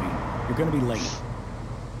car, Chloe. You're gonna be late.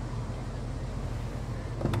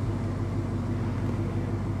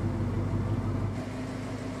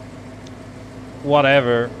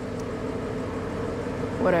 Whatever.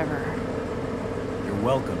 Whatever. You're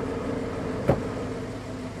welcome.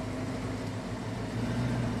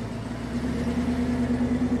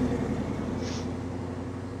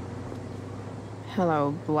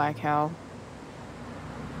 Hello, Black Hell.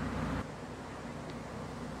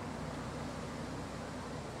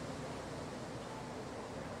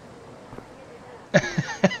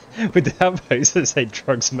 With that post that say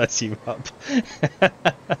drugs mess you up.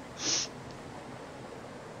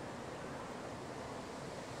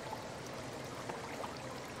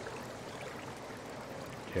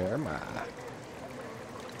 Jeremiah.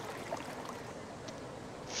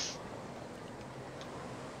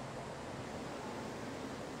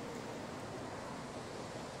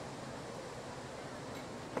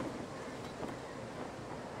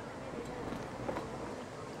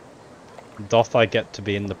 Doth I get to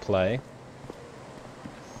be in the play?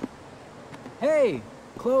 Hey,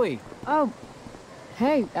 Chloe. Oh,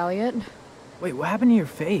 hey, Elliot. Wait, what happened to your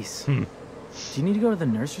face? Hmm. Do you need to go to the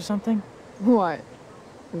nurse or something? What?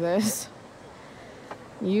 This?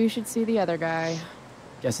 You should see the other guy.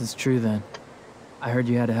 Guess it's true then. I heard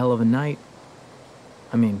you had a hell of a night.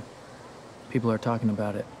 I mean, people are talking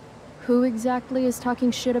about it. Who exactly is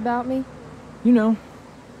talking shit about me? You know,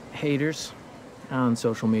 haters on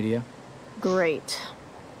social media. Great.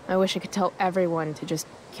 I wish I could tell everyone to just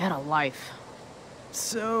get a life.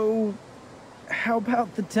 So, how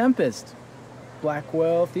about The Tempest?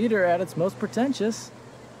 Blackwell Theater at its most pretentious.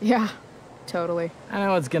 Yeah, totally. I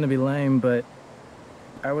know it's gonna be lame, but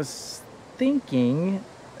I was thinking,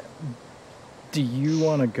 do you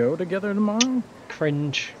want to go together tomorrow?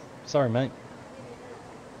 Cringe. Sorry, mate.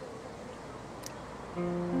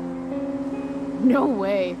 No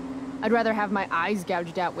way. I'd rather have my eyes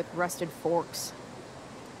gouged out with rusted forks.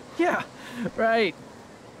 Yeah, right.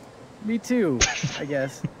 Me too, I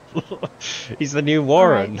guess. He's the new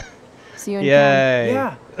Warren. Right. See you in Yay.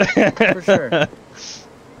 Yeah, for sure.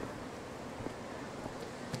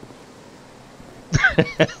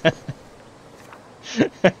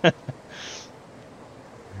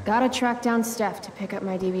 Gotta track down Steph to pick up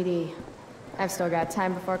my DVD. I've still got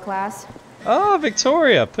time before class. Oh,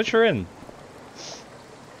 Victoria, push her in.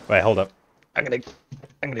 Wait, hold up. I'm gonna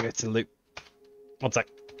go to the loop. One sec.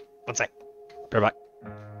 Be right back.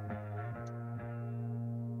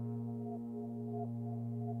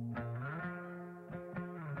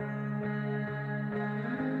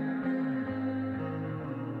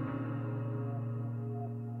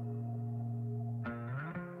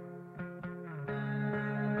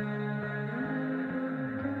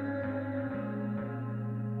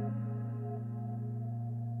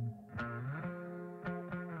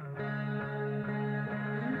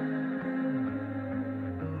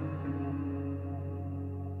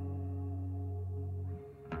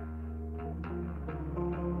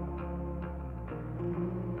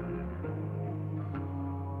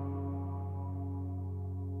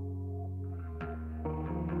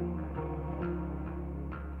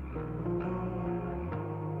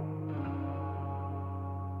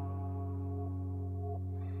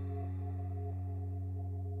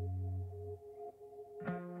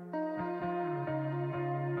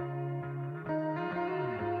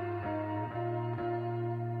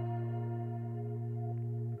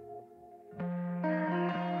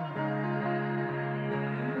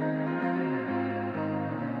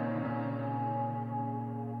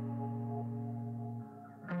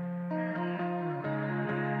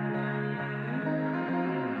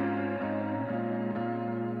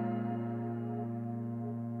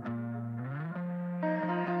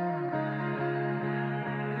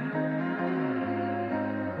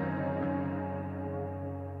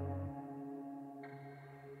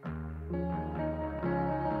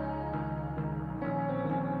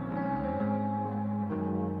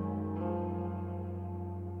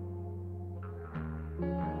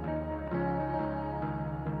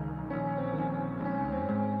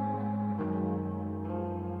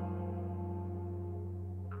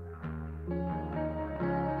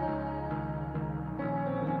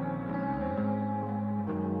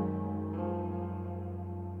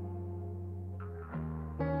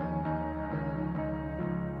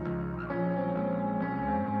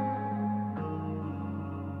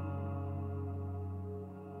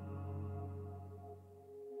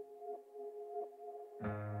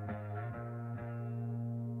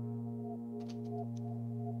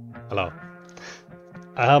 Hello.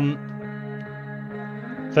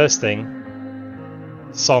 First thing,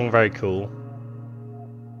 song very cool.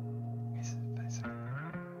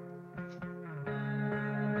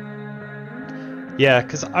 Yeah,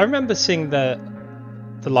 because I remember seeing the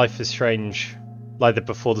Life is Strange, like the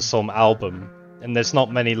Before the Storm album, and there's not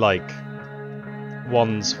many like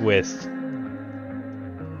ones with.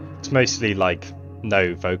 It's mostly like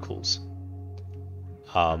no vocals.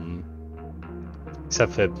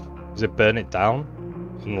 Except for, was it Burn It Down?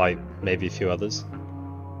 And like maybe a few others.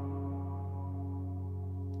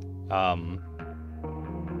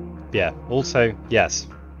 Yeah, also, yes,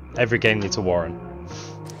 every game needs a Warren.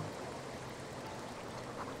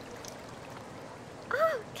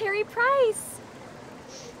 face.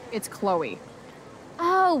 It's Chloe.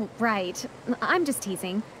 Oh, right. I'm just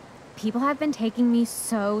teasing. People have been taking me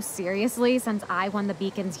so seriously since I won the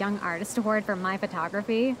Beacon's Young Artist Award for my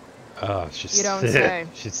photography. Oh, she's You don't say.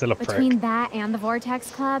 She's still a prick. Between that and the Vortex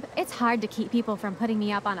Club, it's hard to keep people from putting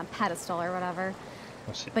me up on a pedestal or whatever.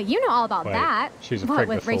 But you know all about Wait, that. she was a What prick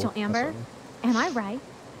with before, Rachel that's Amber? what Am I right?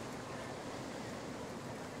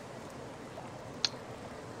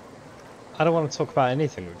 I don't want to talk about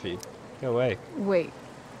anything with you. Go away. Wait.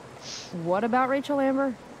 What about Rachel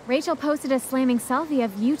Amber? Rachel posted a slamming selfie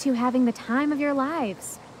of you two having the time of your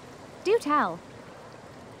lives. Do tell.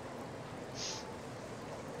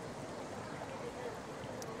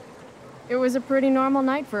 It was a pretty normal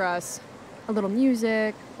night for us. A little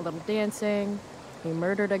music, a little dancing. We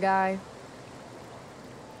murdered a guy.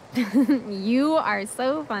 You are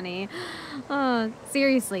so funny. Oh,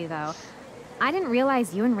 seriously, though. I didn't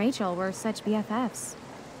realize you and Rachel were such BFFs.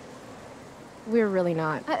 We're really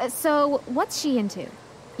not. So, what's she into?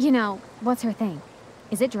 You know, what's her thing?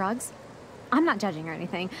 Is it drugs? I'm not judging or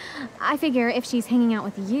anything. I figure if she's hanging out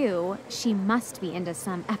with you, she must be into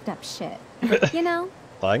some effed up shit. You know?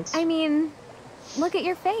 Thanks. I mean, look at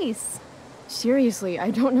your face. Seriously,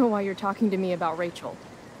 I don't know why you're talking to me about Rachel.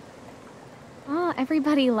 Oh,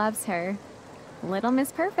 everybody loves her. Little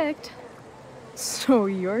Miss Perfect. So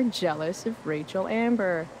you're jealous of Rachel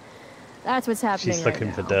Amber. That's what's happening She's right looking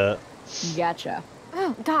now. for dirt. Gotcha.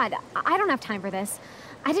 Oh, God, I don't have time for this.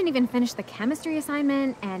 I didn't even finish the chemistry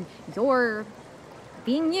assignment, and you're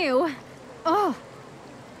being you. Oh.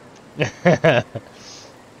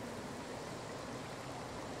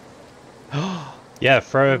 Yeah,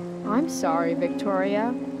 throw. I'm sorry,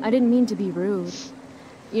 Victoria. I didn't mean to be rude.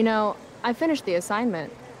 You know, I finished the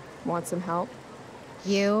assignment. Want some help?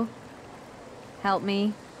 You? Help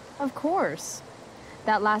me? Of course.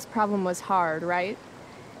 That last problem was hard, right?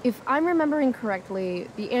 If I'm remembering correctly,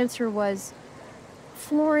 the answer was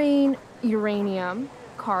fluorine, uranium,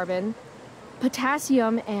 carbon,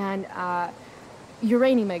 potassium, and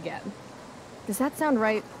uranium again. Does that sound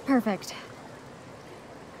right? Perfect.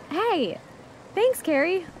 Hey, thanks,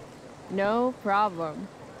 Carrie. No problem.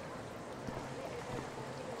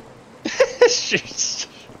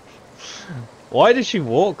 Why does she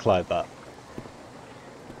walk like that?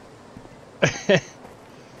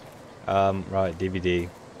 Right, DVD.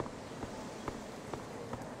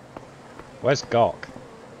 Where's Gok?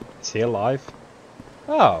 Is he alive?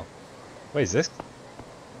 Oh. Wait, is this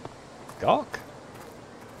Gok?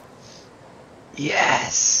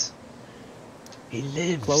 Yes! He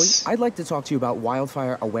lives. Chloe, I'd like to talk to you about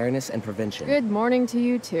wildfire awareness and prevention. Good morning to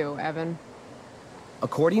you too, Evan.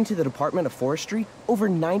 According to the Department of Forestry, over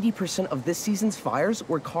 90% of this season's fires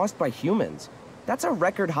were caused by humans. That's a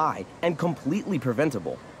record high and completely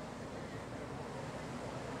preventable.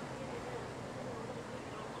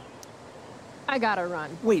 I gotta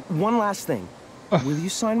run. Wait, one last thing. Will you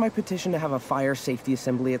sign my petition to have a fire safety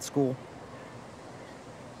assembly at school?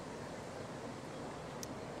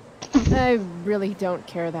 I really don't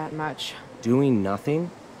care that much. Doing nothing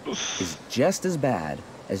is just as bad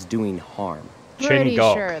as doing harm. Pretty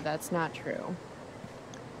sure that's not true.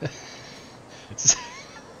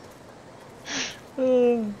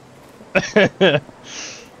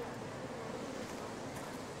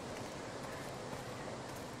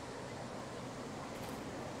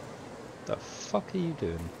 The fuck are you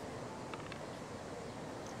doing?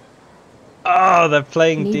 Oh, they're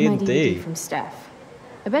playing Need my D&D. DVD from Steph.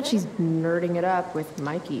 I bet she's nerding it up with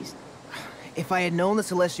Mikey's. If I had known the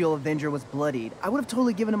Celestial Avenger was bloodied, I would have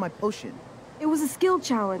totally given him my potion. It was a skill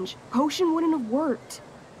challenge. Potion wouldn't have worked.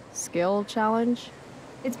 Skill challenge?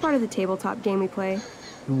 It's part of the tabletop game we play.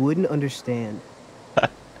 You wouldn't understand.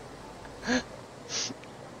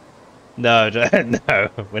 No, no,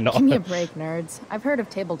 we're not. Give me a break, nerds. I've heard of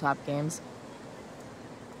tabletop games.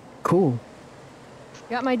 Cool.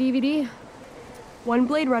 Got my DVD? One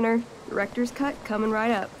Blade Runner, director's cut, coming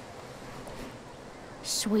right up.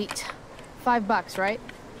 Sweet. $5, right?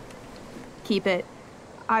 Keep it.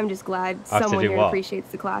 I'm just glad I have to someone do here what?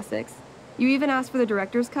 appreciates the classics. You even asked for the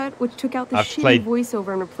director's cut, which took out the I've shitty played-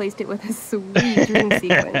 voiceover and replaced it with a sweet dream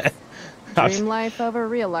sequence. Dream life over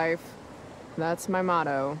real life. That's my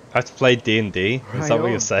motto. I have to play D&D? Is that what Right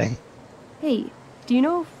you're on. saying? Hey, do you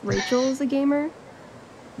know if Rachel is a gamer?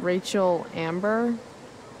 Rachel Amber?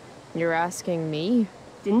 You're asking me?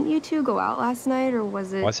 Didn't you two go out last night, or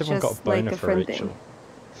was it Why's everyone just got a boner like a for friend Rachel? thing?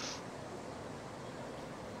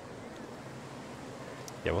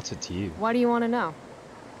 Yeah, what's it to you? Why do you want to know?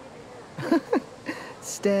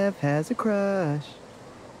 Steph has a crush.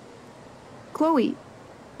 Chloe,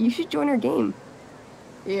 you should join our game.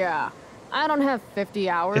 Yeah, I don't have 50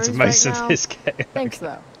 hours It's most right of now. this game. Thanks,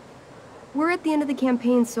 though. We're at the end of the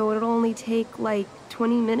campaign, so it'll only take, like,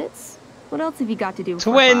 20 minutes? What else have you got to do for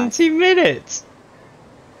 20 minutes!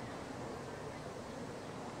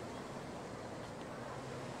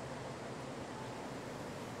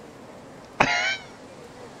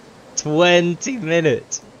 "20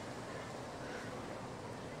 minutes."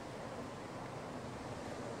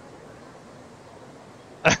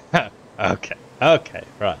 Okay, okay,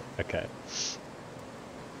 right, okay.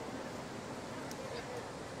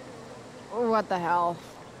 What the hell?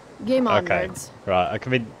 Game on, Okay, nerds. right. I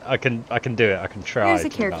can do it. I can try. Here's to a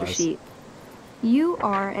be character nice. sheet. You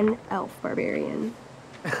are an elf barbarian.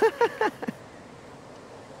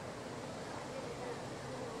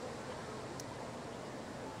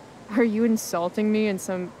 Are you insulting me in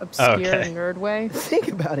some obscure nerd way? Think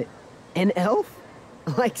about it. An elf?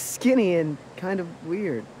 Like skinny and kind of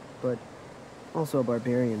weird, but also a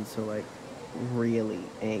barbarian, so like really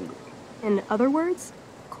angry. In other words,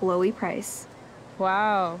 Chloe Price.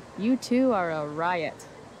 Wow, you two are a riot.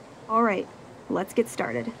 All right, let's get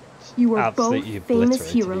started. You are Absolutely both famous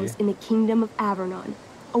obliterated heroes you. in the kingdom of Avernon,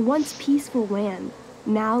 a once peaceful land,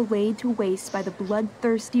 now laid to waste by the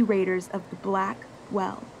bloodthirsty raiders of the Black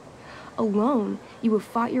Well. Alone, you have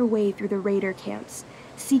fought your way through the raider camps,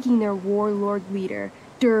 seeking their warlord leader,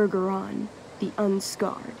 Durgaron, the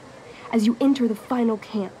Unscarred. As you enter the final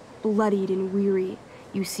camp, bloodied and weary,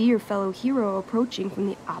 you see your fellow hero approaching from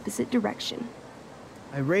the opposite direction.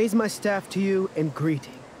 I raise my staff to you in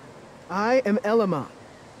greeting. I am Elamon,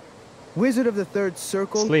 Wizard of the Third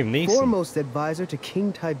Circle, Liam Neeson. foremost advisor to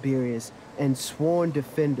King Tiberius, and sworn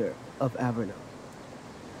defender of Avernon.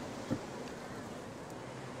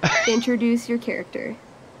 Introduce your character.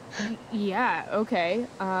 Yeah, okay.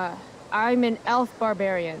 I'm an elf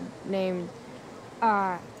barbarian named,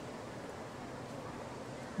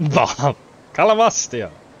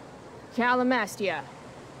 Calamastia. Calamastia.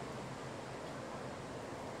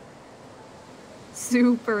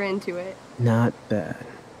 Super into it. Not bad.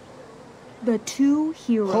 The two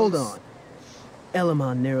heroes. Hold on.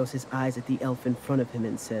 Elamon narrows his eyes at the elf in front of him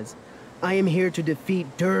and says, I am here to defeat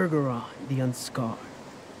Durgaron, the Unscarred.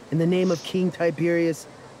 In the name of King Tiberius,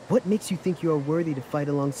 what makes you think you are worthy to fight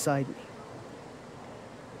alongside me?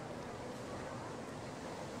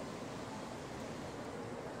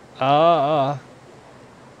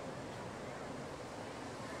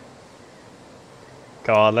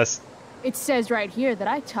 Go on, let's... It says right here that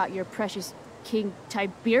I taught your precious King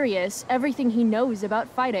Tiberius everything he knows about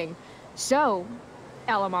fighting. So,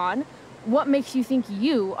 Elamon, what makes you think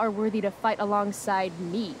you are worthy to fight alongside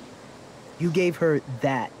me? You gave her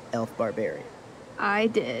that elf barbarian. I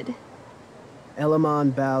did.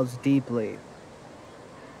 Elamon bows deeply.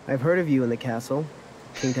 I've heard of you in the castle.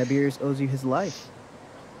 King Tiberius owes you his life.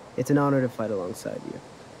 It's an honor to fight alongside you.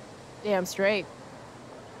 Damn straight.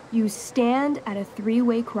 You stand at a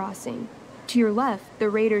three-way crossing. To your left, the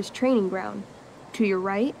raiders' training ground. To your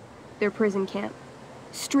right, their prison camp.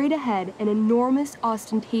 Straight ahead, an enormous,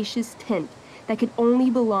 ostentatious tent that could only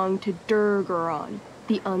belong to Durgaron,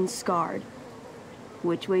 the Unscarred.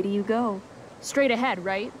 Which way do you go? Straight ahead,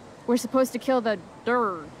 right? We're supposed to kill the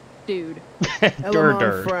dude.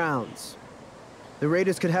 Elamon frowns. The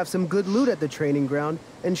raiders could have some good loot at the training ground,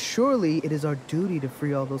 and surely it is our duty to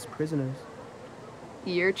free all those prisoners.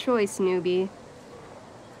 Your choice, newbie.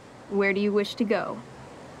 Where do you wish to go?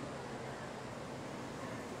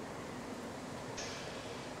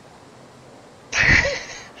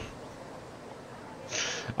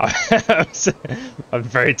 I'm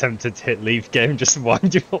very tempted to hit leave game just to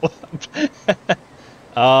wind you all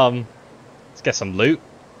up. Let's get some loot.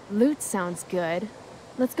 Loot sounds good.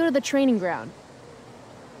 Let's go to the training ground.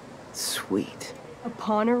 Sweet.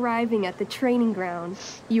 Upon arriving at the training ground,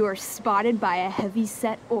 you are spotted by a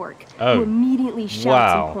heavy-set orc Oh, who immediately shouts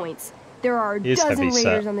wow. and points. There are a He is dozen heavy-set.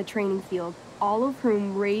 raiders on the training field, all of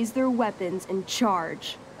whom raise their weapons and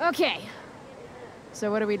charge. Okay.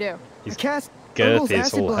 So what do we do? He's cast girthy Urgel's as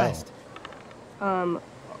acid all hell. blast.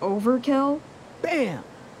 Overkill? Bam!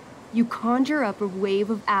 You conjure up a wave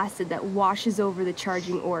of acid that washes over the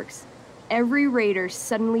charging orcs. Every raider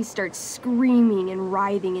suddenly starts screaming and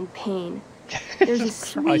writhing in pain. There's a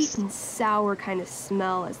sweet Christ. and sour kind of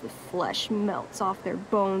smell as the flesh melts off their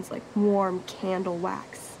bones like warm candle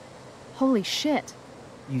wax. Holy shit.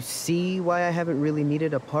 You see why I haven't really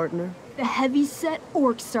needed a partner? The heavy-set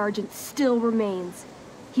orc sergeant still remains.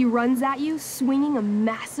 He runs at you, swinging a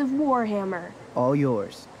massive warhammer. All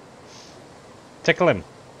yours. Tickle him.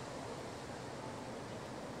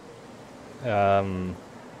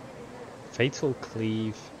 Fatal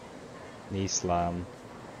cleave, knee slam,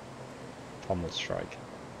 pommel strike.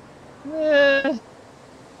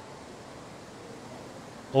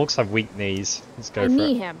 Orcs have weak knees. Let's go I for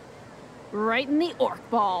knee it. him. Right in the orc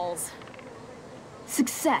balls.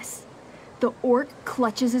 Success. The orc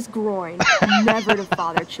clutches his groin, never to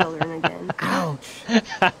father children again. Ouch.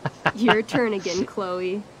 Your turn again,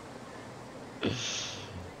 Chloe.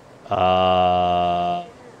 Yeah,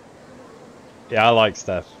 I like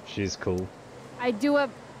Steph. She's cool. I do a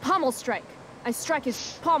pommel strike. I strike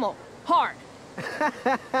his pommel hard.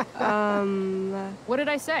 What did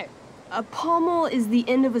I say? A pommel is the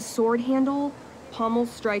end of a sword handle. Pommel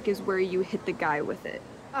strike is where you hit the guy with it.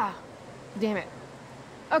 Ah, damn it.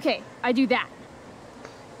 Okay, I do that.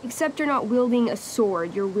 Except you're not wielding a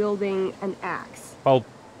sword, you're wielding an axe. Well,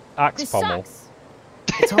 axe This pommel. sucks.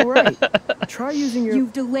 It's alright. Try using your...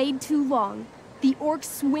 You've delayed too long. The orc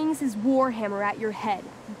swings his warhammer at your head,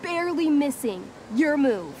 barely missing. Your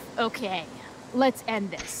move. Okay, let's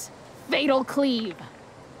end this. Fatal cleave.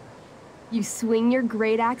 You swing your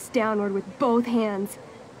great axe downward with both hands.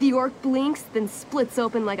 The orc blinks, then splits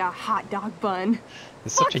open like a hot dog bun.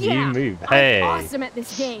 It's such a yeah. new move. Hey. I'm awesome at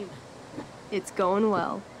this game. It's going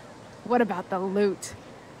well. What about the loot?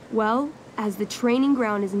 Well, as the training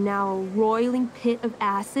ground is now a roiling pit of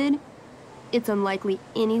acid, it's unlikely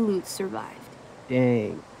any loot survived.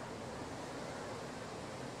 Dang.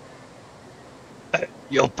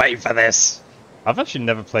 You'll pay for this. I've actually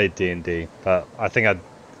never played D&D, but I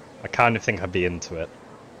kind of think I'd be into it.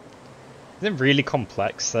 Isn't it really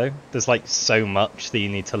complex though? There's like so much that you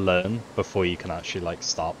need to learn before you can actually like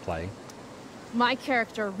start playing. My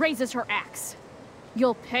character raises her axe.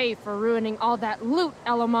 You'll pay for ruining all that loot,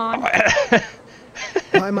 Elamon.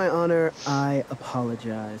 By my honor, I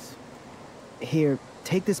apologize. Here,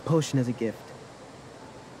 take this potion as a gift.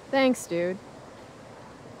 Thanks, dude.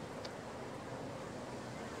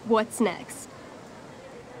 What's next?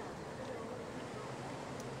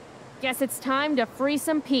 Guess it's time to free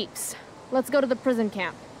some peeps. Let's go to the prison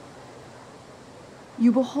camp.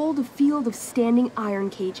 You behold a field of standing iron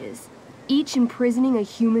cages, each imprisoning a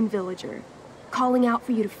human villager, calling out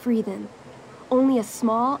for you to free them. Only a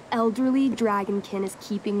small, elderly dragonkin is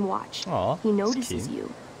keeping watch. Aw, he notices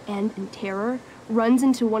you, and in terror, runs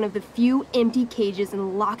into one of the few empty cages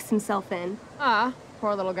and locks himself in. Ah,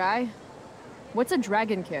 poor little guy. What's a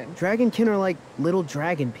dragonkin? Dragonkin are like little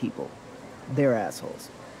dragon people. They're assholes.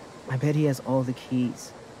 I bet he has all the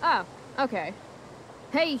keys. Oh, okay.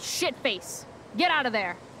 Hey, shitface! Get out of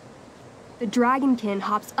there! The dragonkin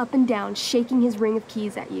hops up and down, shaking his ring of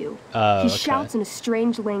keys at you. Oh, He okay. shouts in a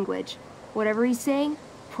strange language. Whatever he's saying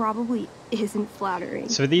probably isn't flattering.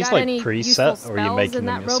 So are these Got like any preset, useful or are you spells making in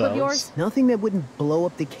them that robe of yourselves? yours? Nothing that wouldn't blow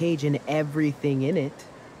up the cage and everything in it.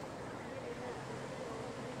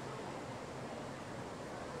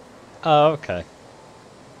 Oh, okay.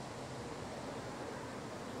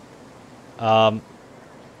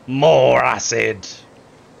 More acid.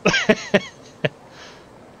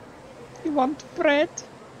 You want bread?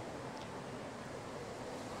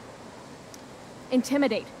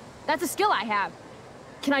 Intimidate. That's a skill I have.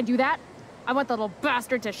 Can I do that? I want the little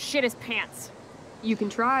bastard to shit his pants. You can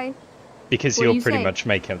try. Because What do you're you pretty say? much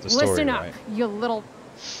making up the story, Listen up, right? you little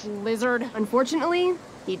lizard. Unfortunately,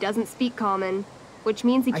 he doesn't speak common, which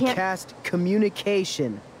means he I can't. cast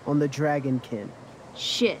communication on the dragonkin.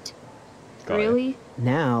 Shit. Got it. Really?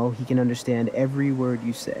 Now he can understand every word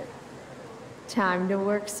you say. Time to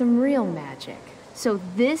work some real magic. So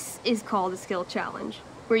this is called a skill challenge,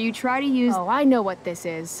 where you try to use. Oh, I know what this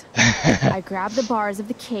is. I grab the bars of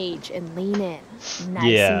the cage and lean in,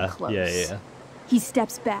 nice and close. Yeah. He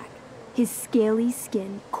steps back, his scaly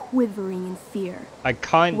skin quivering in fear.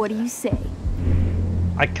 What do you say?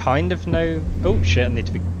 I kind of know. Oh shit! I need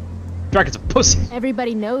to be. Dragons are pussy.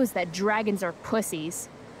 Everybody knows that dragons are pussies.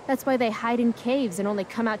 That's why they hide in caves and only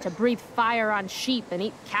come out to breathe fire on sheep and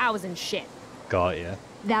eat cows and shit. Got ya.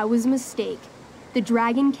 That was a mistake. The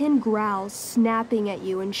dragonkin growls, snapping at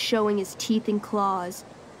you and showing his teeth and claws.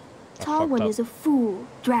 Tall fucked one up. is a fool.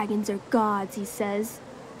 Dragons are gods, he says.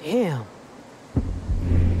 Damn.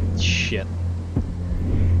 Shit.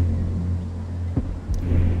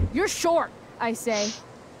 You're short, I say.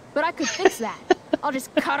 But I could fix that. I'll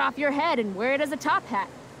just cut off your head and wear it as a top hat.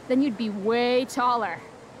 Then you'd be way taller.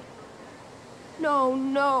 No,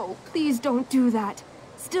 no, please don't do that.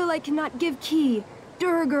 Still, I cannot give key.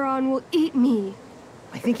 Durgaron will eat me.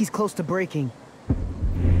 I think he's close to breaking.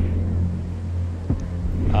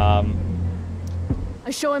 I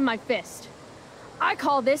show him my fist. I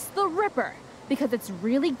call this the Ripper, because it's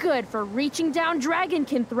really good for reaching down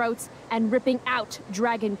dragonkin throats and ripping out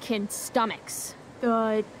dragonkin stomachs.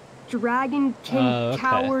 The dragonkin Oh, okay.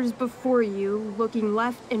 cowers before you, looking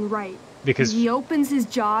left and right. Because he opens his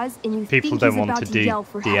jaws and you people think don't he's want about to to do yell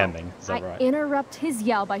for help. DMing. Is that I right? interrupt his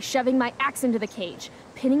yell by shoving my axe into the cage,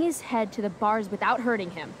 pinning his head to the bars without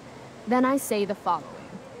hurting him. Then I say the following.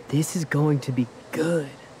 This is going to be good.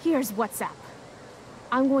 Here's what's up.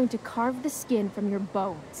 I'm going to carve the skin from your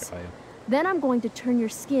bones. Oh, yeah. Then I'm going to turn your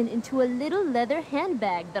skin into a little leather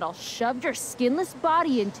handbag that I'll shove your skinless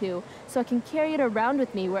body into so I can carry it around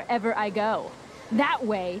with me wherever I go. That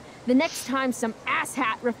way, the next time some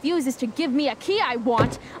asshat refuses to give me a key I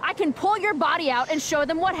want, I can pull your body out and show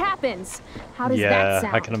them what happens. How does that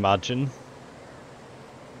sound? I can imagine.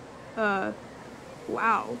 Wow.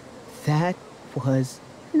 That was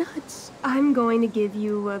nuts. I'm going to give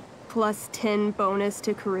you a +10 bonus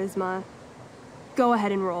to charisma. Go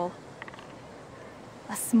ahead and roll.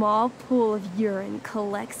 A small pool of urine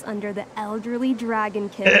collects under the elderly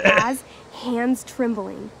dragonkin as, hands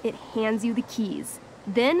trembling, it hands you the keys.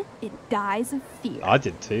 Then it dies of fear. I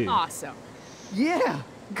did too. Awesome. Yeah.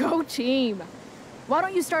 Go team. Why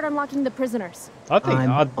don't you start unlocking the prisoners? I think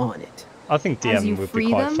I'm on it. I think As you DM would free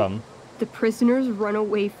be quite them, fun. the prisoners run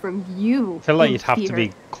away from you. I feel like in you'd have to fear.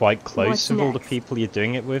 be quite close What's with all the next? people you're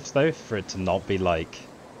doing it with, though, for it to not be like,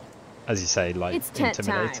 as you say, like It's tent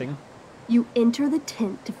intimidating. time. You enter the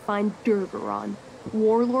tent to find Durgaron,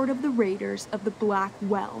 warlord of the Raiders of the Black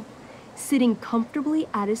Well, sitting comfortably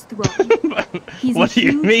at his throne. He's What a do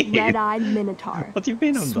you huge mean? red-eyed minotaur, What do you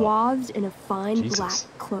mean I'm not? swathed in a fine Jesus.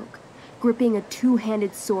 black cloak, gripping a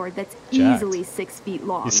two-handed sword that's Jacked. easily 6 feet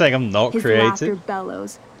long. You're saying I'm not His creative? laughter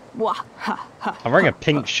bellows. Wah ha ha. I'm wearing a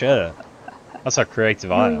pink shirt. That's how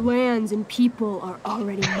creative I Your am. lands and people are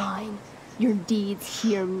already mine. Your deeds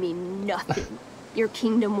here mean nothing. Your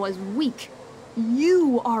kingdom was weak.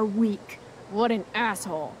 You are weak. What an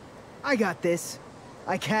asshole. I got this.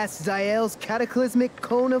 I cast Zael's cataclysmic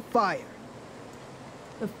cone of fire.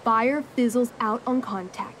 The fire fizzles out on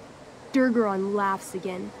contact. Durgaron laughs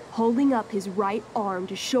again, holding up his right arm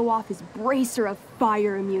to show off his bracer of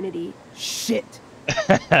fire immunity. Shit.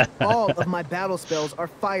 All of my battle spells are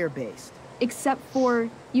fire-based. Except for,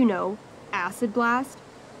 you know, Acid Blast,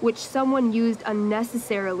 which someone used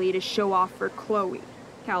unnecessarily to show off for Chloe.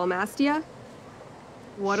 Calamastia?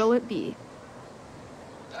 What'll it be?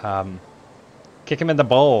 Kick him in the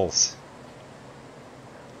balls.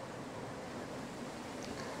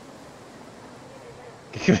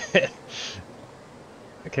 Kick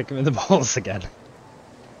him in the balls again.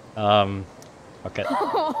 Okay.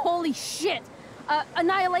 Holy shit!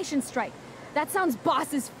 Annihilation Strike. That sounds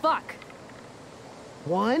boss as fuck.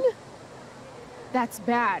 One? That's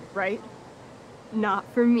bad, right? Not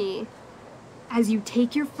for me. As you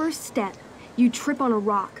take your first step, you trip on a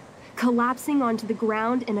rock, collapsing onto the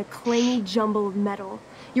ground in a clangy jumble of metal.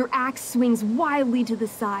 Your axe swings wildly to the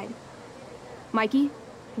side. Mikey,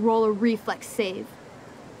 roll a reflex save.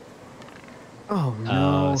 Oh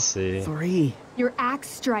no. I see. 3. Your axe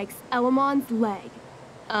strikes Elamon's leg.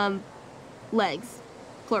 Legs.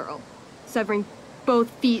 Plural. Severing both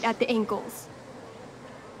feet at the ankles.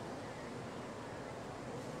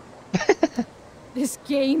 This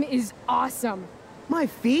game is awesome. My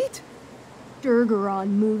feet? Durgaron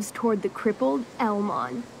moves toward the crippled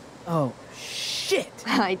Elmon. Oh, shit.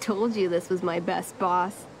 I told you this was my best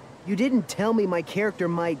boss. You didn't tell me my character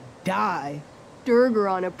might die.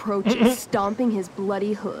 Durgaron approaches, stomping his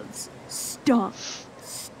bloody hooves. Stomp,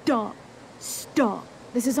 stomp, stomp.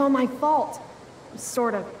 This is all my fault.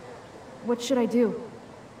 Sort of. What should I do?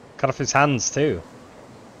 Cut off his hands too.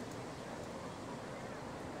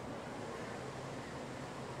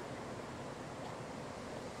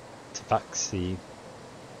 Tabaxi.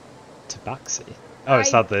 Tabaxi. Oh,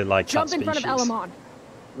 is that the like Jump cat in front of species? Elamon.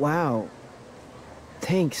 Wow.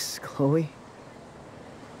 Thanks, Chloe.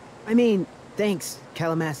 I mean, thanks,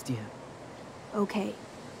 Calamastia. Okay.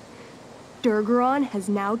 Durgaron has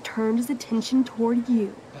now turned his attention toward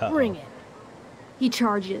you. Bring it. He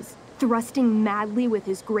charges, thrusting madly with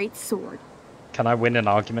his great sword. Can I win an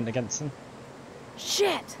argument against him?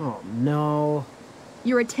 Shit! Oh no.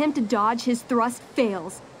 Your attempt to dodge his thrust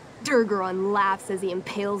fails. Durgaron laughs as he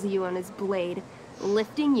impales you on his blade,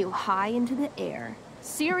 lifting you high into the air.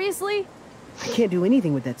 Seriously? I can't do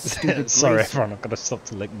anything with that stupid Sorry, brace. everyone. I've got to stop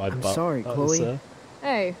to lick my I'm butt. sorry, That was, Chloe.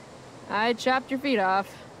 Hey, I chopped your feet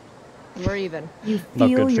off. We're even. You Not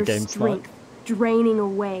feel good for your game smart. strength draining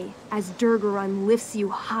away as Durgaron lifts you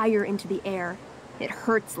higher into the air. It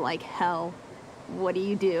hurts like hell. What do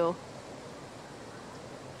you do?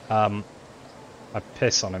 I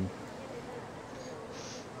piss on him.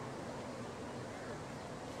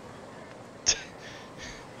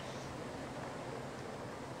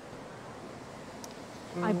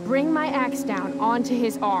 I bring my axe down onto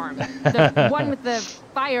his arm. The one with the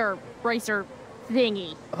fire bracer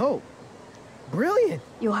thingy. Oh, brilliant.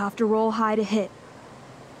 You'll have to roll high to hit.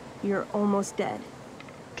 You're almost dead.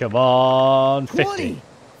 Come on, 50. 20.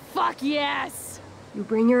 Fuck yes! You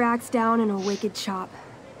bring your axe down in a wicked chop,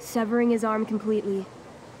 severing his arm completely.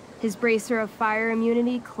 His bracer of fire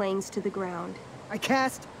immunity clings to the ground. I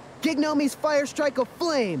cast Gignomi's Fire Strike of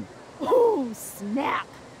Flame. Ooh, snap!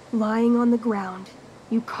 Lying on the ground,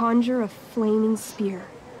 you conjure a flaming spear,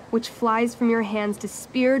 which flies from your hands to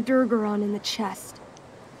spear Durgaron in the chest,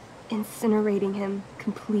 incinerating him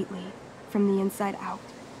completely from the inside out.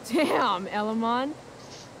 Damn, Elamon.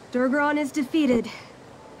 Durgaron is defeated,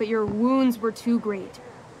 but your wounds were too great.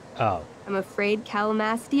 Oh. I'm afraid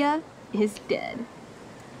Calamastia is dead.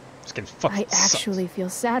 It's getting fucking I actually feel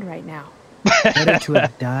sad right now. Better to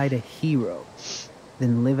have died a hero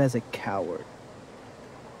than live as a coward.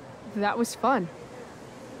 That was fun.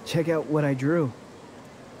 Check out what I drew.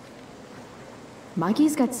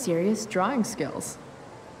 Mikey's got serious drawing skills.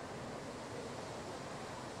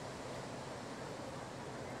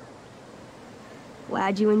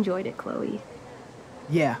 Glad you enjoyed it, Chloe.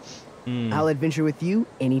 Yeah, I'll adventure with you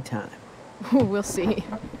anytime. We'll see.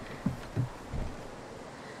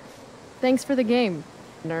 Thanks for the game,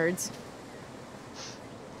 nerds.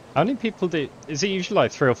 How many people do... Is it usually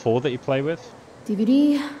like 3 or 4 that you play with?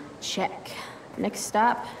 DVD, check. Next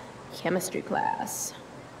stop, chemistry class.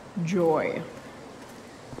 Joy.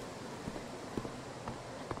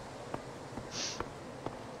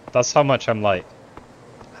 That's how much I'm like...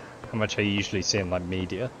 How much I usually see in like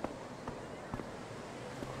media.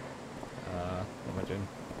 What am I doing?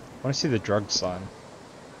 I want to see the drug sign.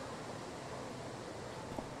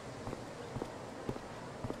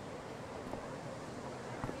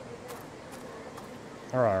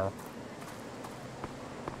 Alright.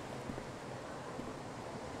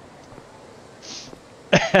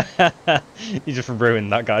 You just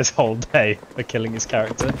ruined that guy's whole day by killing his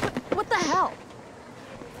character. What the hell?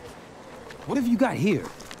 What have you got here?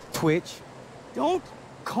 Twitch? Don't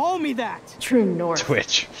call me that! True north.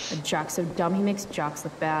 Twitch. A jock so dumb he makes jocks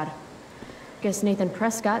look bad. Guess Nathan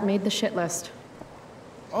Prescott made the shit list.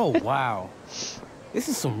 Oh, wow. This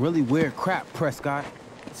is some really weird crap, Prescott.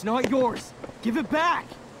 It's not yours. Give it back!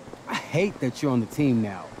 I hate that you're on the team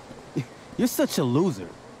now. You're such a loser.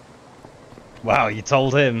 Wow, you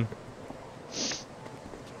told him.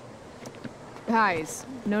 Guys,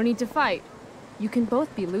 no need to fight. You can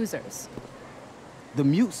both be losers. The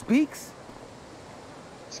mute speaks?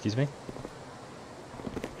 Excuse me?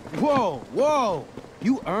 Whoa, whoa!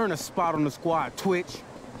 You earn a spot on the squad, Twitch.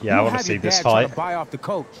 Yeah, I want to see this fight. To buy off the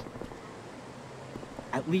coach.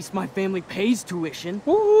 At least my family pays tuition.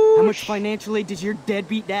 How much financial aid does your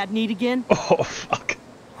deadbeat dad need again? Oh, fuck.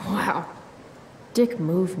 Wow. Dick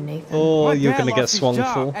move, Nathan. Oh, you're gonna get swung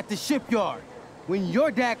full. for. At the shipyard, when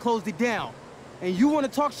your dad closed it down, and you want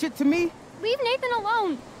to talk shit to me? Leave Nathan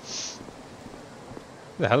alone.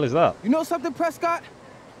 The hell is that? You know something, Prescott?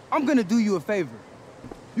 I'm gonna do you a favor.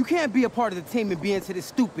 You can't be a part of the team and be into this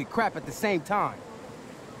stupid crap at the same time.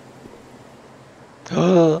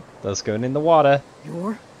 That's going in the water.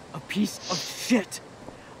 You're a piece of shit.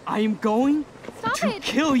 I am going to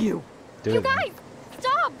kill you. Do You it. guys,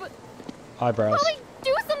 stop! Eyebrows. Chloe,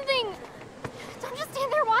 do something! Don't just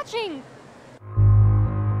stand there watching.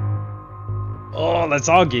 Oh, let's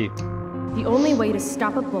argue. The only way to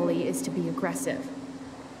stop a bully is to be aggressive.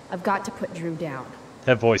 I've got to put Drew down.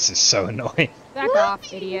 Her voice is so annoying. Back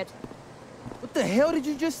off, idiot. What the hell did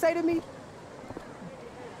you just say to me?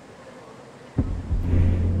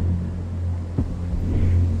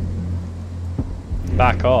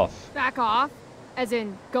 Back off. Back off? As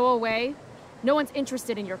in, go away? No one's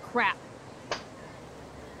interested in your crap.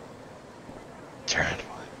 Turn.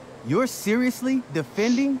 You're seriously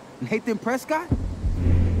defending Nathan Prescott?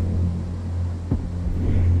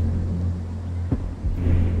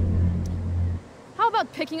 How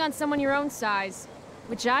about picking on someone your own size?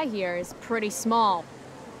 Which I hear is pretty small.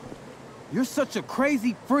 You're such a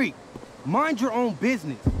crazy freak. Mind your own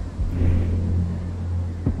business.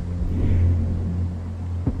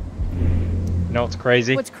 You know what's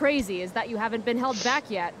crazy? What's crazy is that you haven't been held back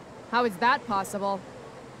yet. How is that possible?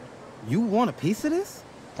 You want a piece of this?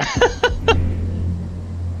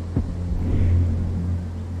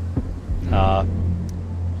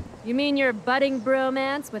 You mean your budding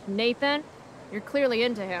bromance with Nathan? You're clearly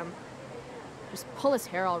into him. Just pull his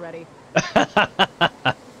hair already.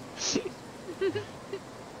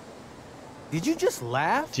 Did you just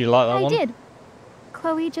laugh? Do you like that I one? did.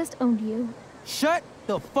 Chloe just owned you. Shut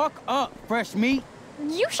the fuck up, fresh meat.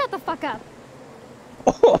 You shut the fuck up.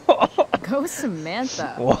 Go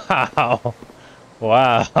Samantha. Wow.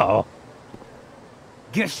 Wow.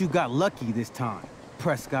 Guess you got lucky this time,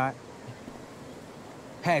 Prescott.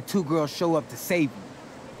 Had 2 girls show up to save you.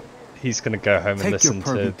 He's gonna go home and Take listen your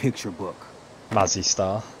pervy to picture book. Mazzy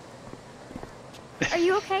Star. Are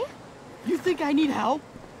you okay? You think I need help?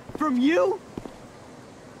 From you?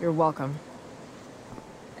 You're welcome.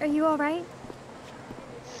 Are you alright?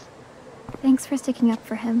 Thanks for sticking up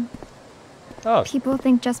for him. Oh. People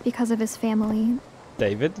think just because of his family.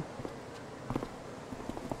 David?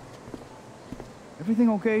 Everything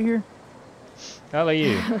okay here? How are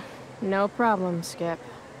you? No problem, Skip.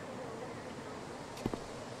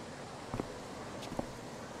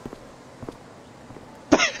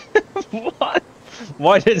 What?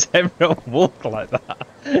 Why does everyone walk like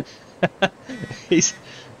that?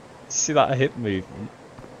 See that hip movement?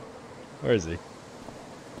 Where is he?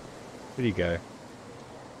 Where'd he go?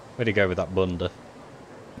 Where'd he go with that blunder?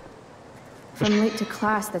 If I'm late to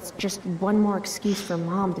class, that's just one more excuse for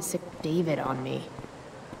Mom to sick David on me.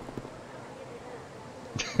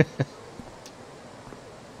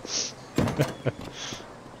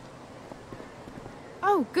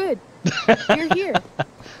 Oh, good. You're here.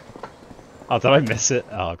 Oh, did I miss it?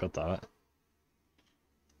 Oh, god damn it.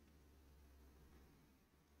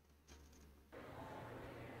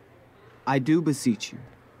 I do beseech you,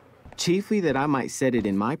 chiefly that I might set it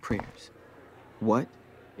in my prayers. What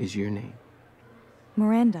is your name?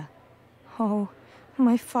 Miranda. Oh,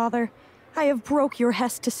 my father, I have broke your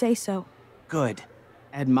hest to say so. Good.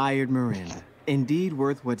 Admired Miranda, indeed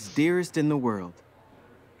worth what's dearest in the world.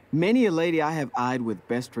 Many a lady I have eyed with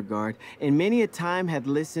best regard, and many a time have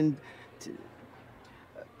listened to...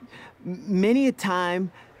 Many a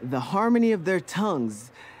time the harmony of their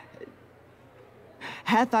tongues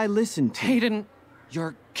hath I listened to. Hayden,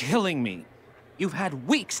 you're killing me. You've had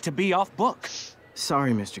weeks to be off book.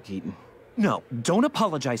 Sorry, Mr. Keaton. No, don't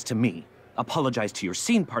apologize to me. Apologize to your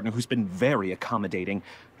scene partner who's been very accommodating,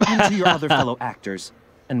 and to your other fellow actors,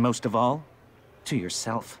 and most of all, to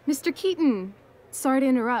yourself. Mr. Keaton, sorry to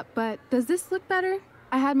interrupt, but does this look better?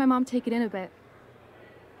 I had my mom take it in a bit.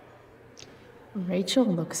 Rachel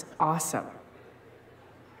looks awesome.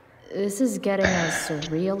 This is getting as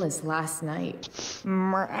surreal as last night.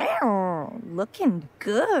 Looking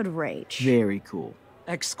good, Rach. Very cool.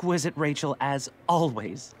 Exquisite, Rachel, as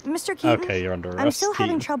always. Mr. Keaton, Okay, you're under arrest. I'm still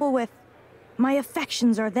having trouble with... My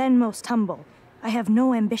affections are then most humble. I have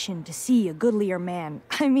no ambition to see a goodlier man.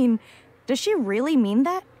 I mean, does she really mean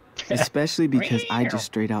that? Especially because I just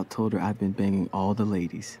straight out told her I've been banging all the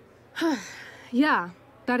ladies. Yeah,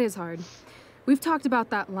 that is hard. We've talked about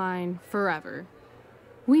that line forever.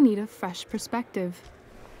 We need a fresh perspective.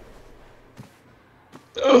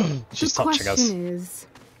 She's the touching us. question is,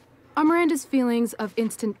 are Miranda's feelings of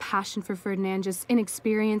instant passion for Ferdinand just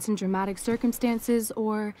inexperience in dramatic circumstances,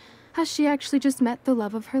 or has she actually just met the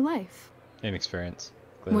love of her life? Inexperience.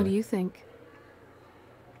 What do you think?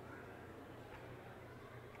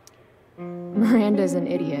 Miranda's an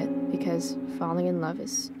idiot because falling in love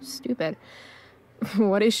is stupid.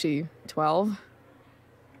 What is she, 12?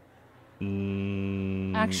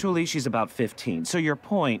 Actually, she's about 15, so your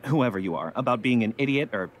point, whoever you are, about being an idiot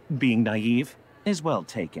or being naive, is well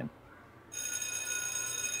taken.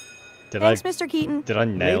 Thanks, Mr. Keaton. Did I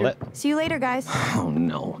nail it? See you later, guys. Oh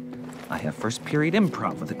no. I have first period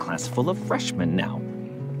improv with a class full of freshmen now.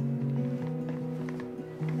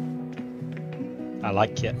 I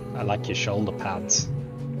like it. I like your shoulder pads.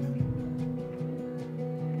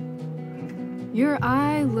 Your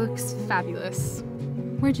eye looks fabulous.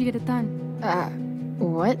 Where'd you get it done?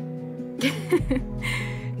 What?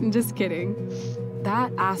 Just kidding.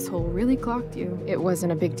 That asshole really clocked you. It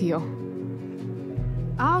wasn't a big deal.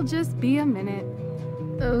 I'll just be a minute.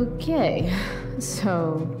 Okay,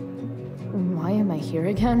 so why am I here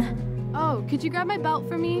again? Oh, could you grab my belt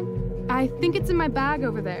for me? I think it's in my bag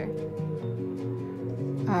over there.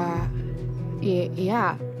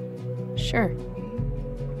 Yeah, sure.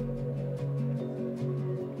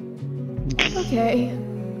 Okay,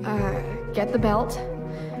 get the belt.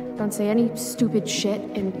 Don't say any stupid shit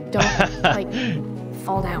and don't, like,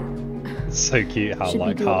 fall down. So cute how, Should be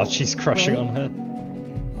like, doable, hard she's crushing right? on her.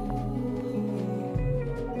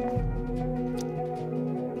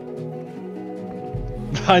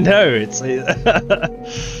 I know, it's... I'm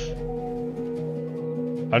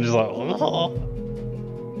just like, oh.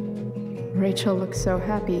 Rachel looks so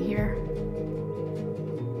happy here.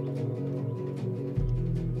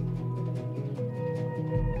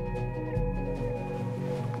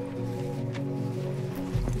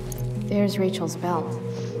 There's Rachel's belt.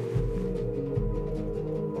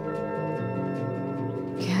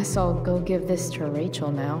 Guess I'll go give this to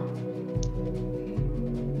Rachel now.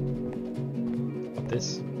 What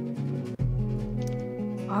this?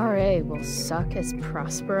 RA will suck as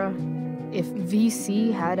Prospera. If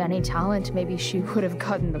VC had any talent, maybe she would have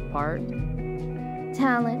gotten the part.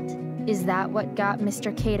 Talent? Is that what got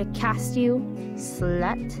Mr. K to cast you?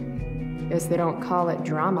 Slut? Guess they don't call it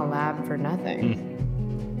Drama Lab for nothing.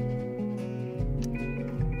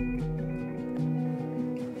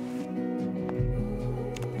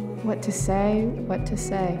 What to say, what to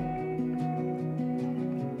say.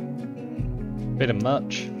 Bit of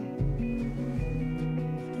much.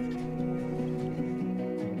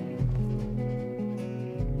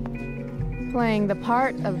 Playing the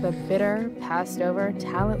part of the bitter, passed-over,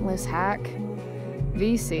 talentless hack,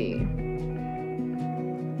 VC.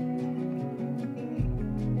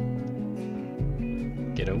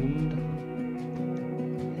 Get owned.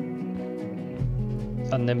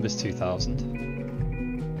 That Nimbus 2000.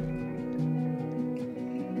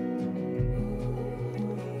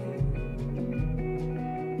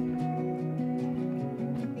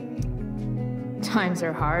 Times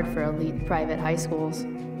are hard for elite private high schools.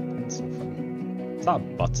 Is that a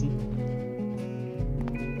button?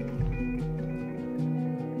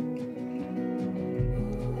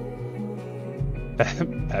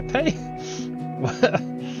 Pepe?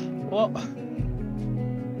 What?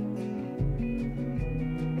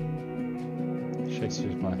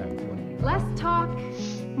 Shakespeare's my home. Less talk,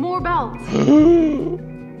 more belts.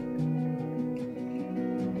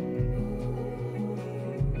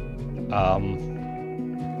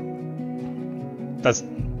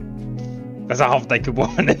 There's a half-naked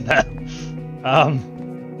woman in there.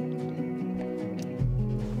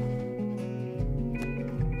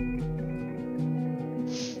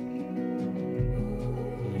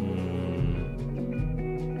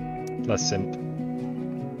 Less simp.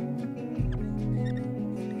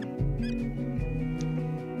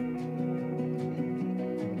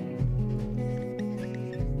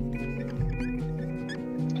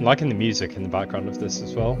 I'm liking the music in the background of this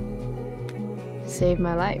as well. Save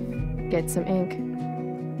my life. Get some ink.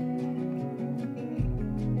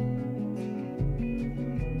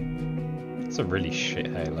 It's a really shit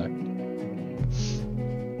Halo.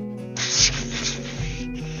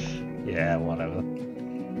 Yeah, whatever.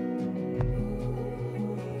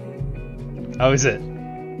 Oh, is it?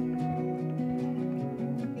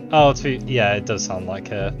 Oh, yeah, it does sound like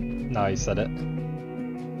her. Now you said it.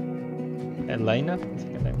 Elena? I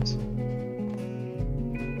think her name was.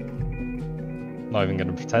 Not even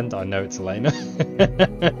gonna pretend I know it's Elena.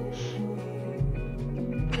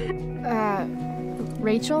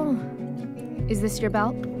 Rachel? Is this your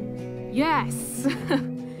belt? Yes!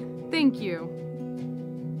 Thank you.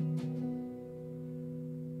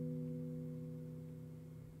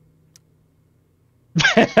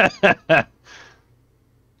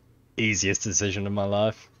 Easiest decision of my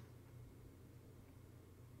life.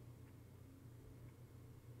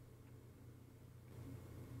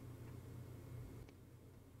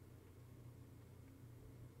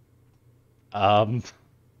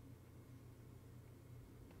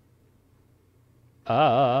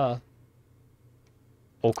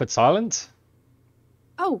 Awkward silence?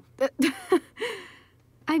 Oh,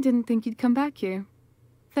 I didn't think you'd come back here.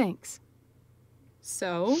 Thanks.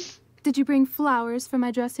 So, did you bring flowers for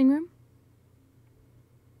my dressing room?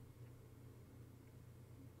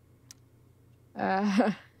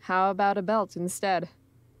 How about a belt instead?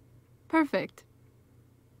 Perfect.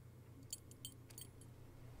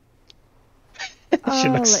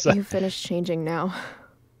 I'll let you finish changing now.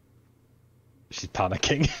 She's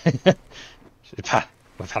panicking.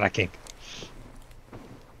 We're panicking.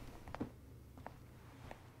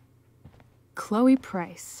 Chloe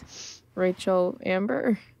Price. Rachel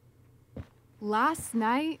Amber. Last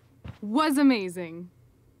night was amazing.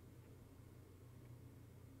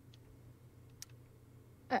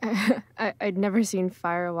 I'd never seen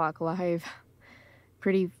Firewalk live.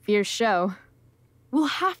 Pretty fierce show. We'll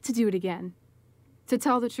have to do it again. To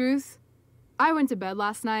tell the truth, I went to bed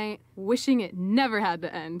last night wishing it never had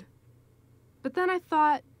to end. But then I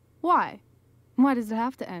thought, why? Why does it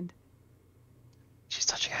have to end? She's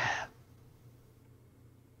touching her hair.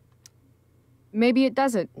 Maybe it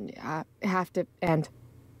doesn't have to end.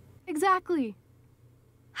 Exactly.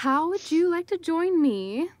 How would you like to join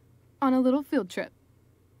me on a little field trip?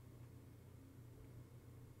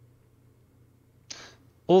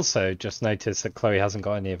 Also, just noticed that Chloe hasn't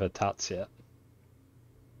got any of her tats yet.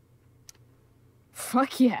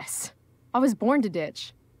 Fuck yes. I was born to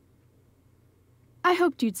ditch. I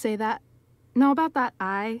hoped you'd say that. Now about that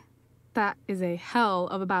eye, that is a hell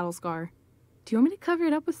of a battle scar. Do you want me to cover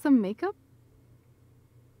it up with some makeup?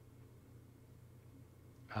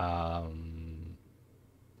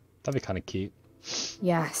 That'd be kind of cute.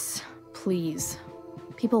 Yes, please.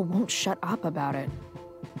 People won't shut up about it.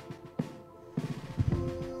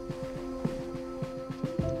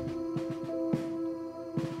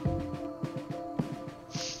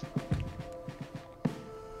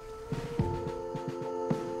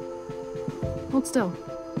 Hold still.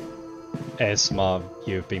 ASMR,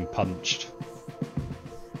 you've been punched.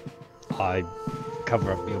 I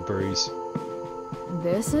cover up your bruise.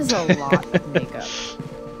 This is a lot of makeup.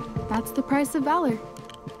 That's the price of valor.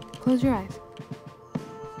 Close your eyes.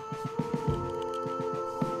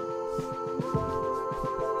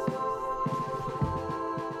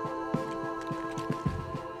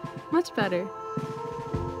 Much better.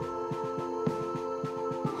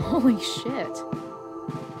 Holy shit.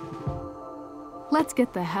 Let's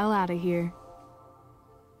get the hell out of here.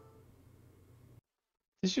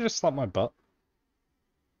 Did you just slap my butt?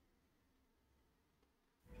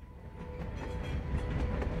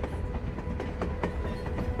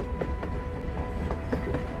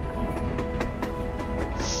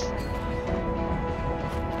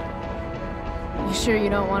 You sure you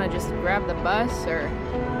don't want to just grab the bus, or...?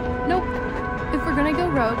 Nope. If we're gonna go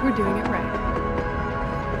rogue, we're doing it right.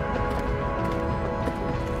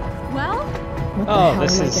 Well? What the hell am I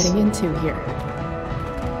getting into here?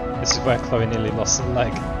 This is where Chloe nearly lost a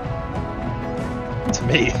leg. To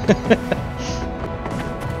me.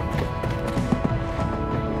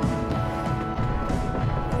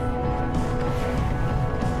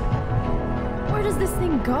 Where does this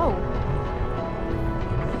thing go?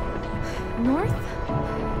 North?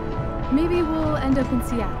 Maybe we'll end up in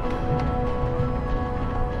Seattle.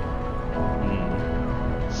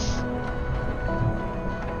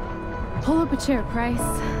 Pull up a chair, Price.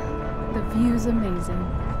 The view's amazing.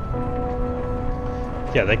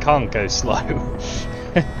 Yeah, they can't go slow.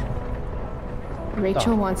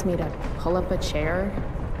 Rachel wants me to pull up a chair.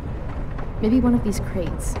 Maybe one of these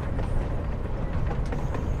crates.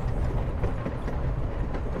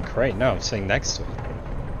 Great, no, I'm sitting next to it.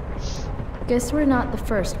 Guess we're not the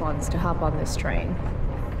first ones to hop on this train.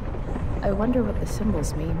 I wonder what the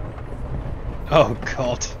symbols mean. Oh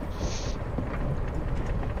god.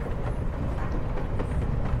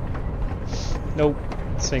 Nope,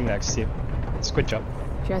 sitting next to you. Squid jump.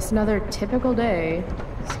 Just another typical day,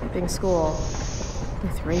 skipping school,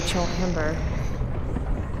 with Rachel Amber.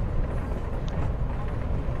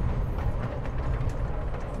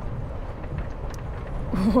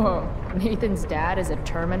 Whoa, Nathan's dad is a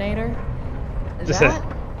Terminator? That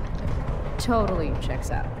totally checks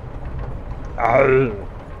out.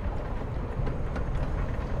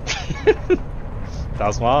 That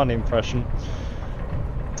was my own impression.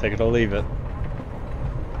 Take it or leave it.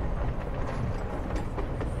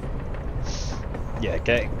 Yeah,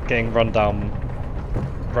 getting run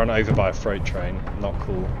over by a freight train, not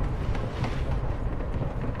cool.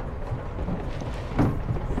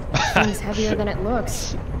 Thing's heavier than it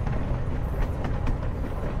looks.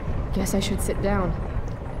 Guess I should sit down.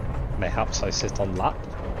 Mayhaps I sit on lap.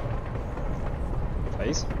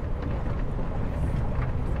 Please.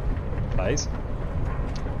 Please.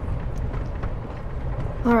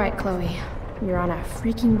 Alright, Chloe. You're on a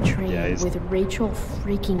freaking train with Rachel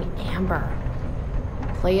freaking Amber.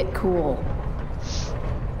 Play it cool.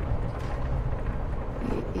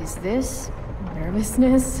 Is this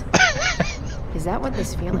nervousness? Is that what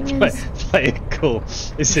this feeling is? Play it cool.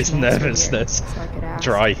 Is this nervousness?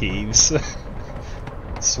 Dry heaves.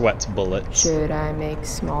 Sweat bullets. Should I make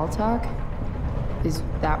small talk? Is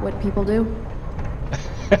that what people do?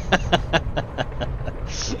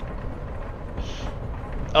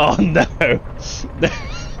 Oh no!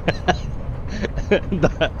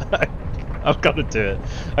 I've got to do it.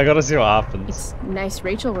 I got to see what happens. It's nice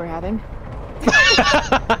Rachel we're having.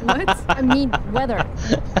 What? I mean, weather.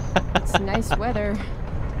 It's nice weather.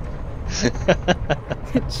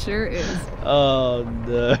 It sure is. Oh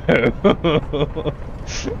no.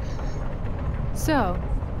 So,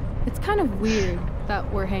 it's kind of weird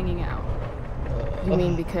that we're hanging out. You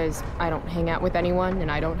mean because I don't hang out with anyone and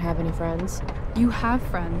I don't have any friends? You have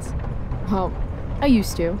friends. Well, I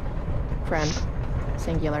used to. Friend.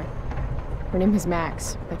 Singular. Her name is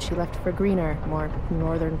Max, but she left for greener, more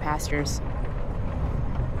northern pastures.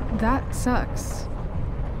 That sucks.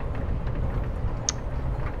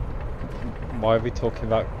 Why are we talking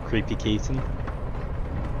about Creepy Keaton?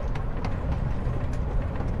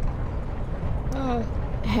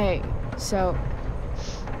 Hey, so...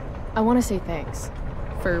 I want to say thanks.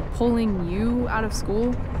 For pulling you out of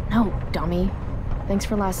school? No, dummy. Thanks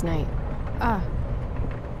for last night.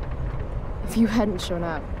 If you hadn't shown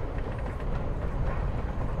up...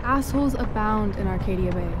 Assholes abound in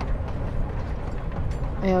Arcadia Bay.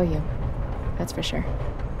 I owe you. That's for sure.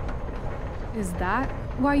 Is that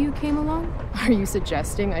why you came along? Are you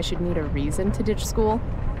suggesting I should need a reason to ditch school?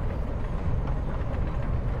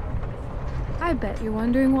 I bet you're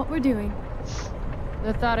wondering what we're doing.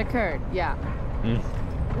 The thought occurred, yeah.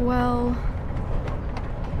 Well,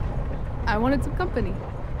 I wanted some company.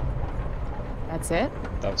 That's it?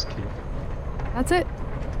 That was cute. That's it.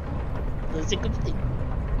 That's a good thing.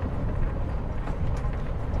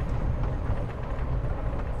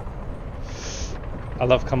 I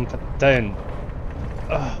love company. Don't.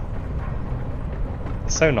 Ugh.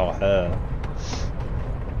 It's so not her.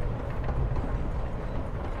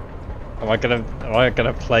 Am I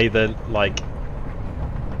gonna play the like?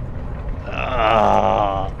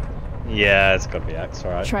 Yeah, it's gotta be X,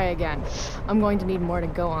 right? Try again. I'm going to need more to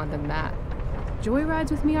go on than that.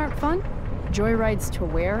 Joyrides with me aren't fun? Joyrides to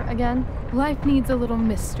where again? Life needs a little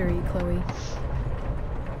mystery, Chloe.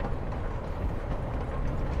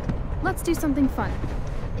 Let's do something fun.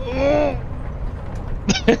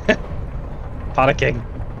 Panicking.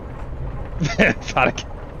 Panicking.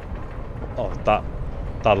 Oh,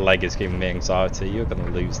 that leg is giving me anxiety. You're gonna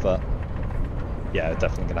lose that. Yeah,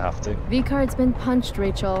 definitely gonna have to. V-card's been punched,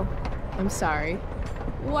 Rachel. I'm sorry.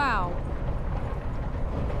 Wow.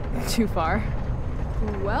 Too far.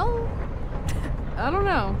 Well, I don't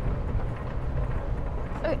know.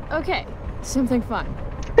 Okay, something fun.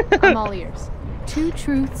 I'm all ears. 2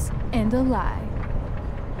 truths and a lie.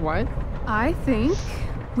 What? I think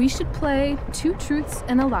we should play 2 truths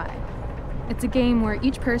and a lie. It's a game where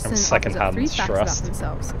each person offers up 3 facts about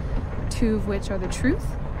themselves, 2 of which are the truth,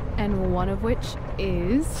 and 1 of which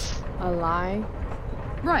is a lie.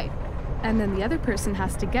 Right. And then the other person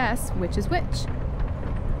has to guess which is which.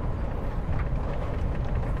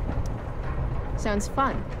 Sounds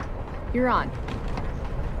fun. You're on.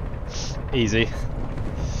 Easy.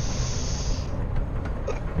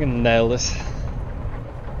 I'm gonna nail this.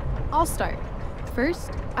 I'll start.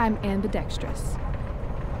 First, I'm ambidextrous.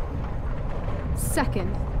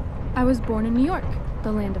 Second, I was born in New York,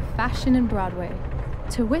 the land of fashion and Broadway,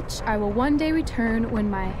 to which I will one day return when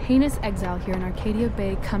my heinous exile here in Arcadia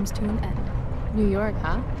Bay comes to an end. New York,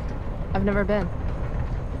 huh? I've never been.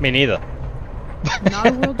 Me neither. Not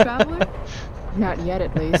a world traveler? Not yet,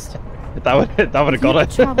 at least. That would have got it. If you could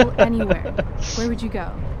travel anywhere, where would you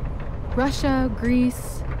go? Russia,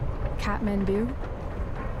 Greece, Kathmandu?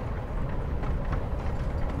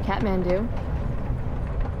 Kathmandu?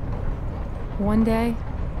 One day,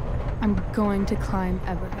 I'm going to climb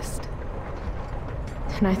Everest.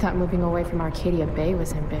 And I thought moving away from Arcadia Bay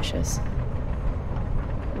was ambitious.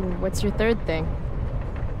 What's your third thing?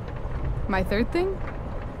 My third thing?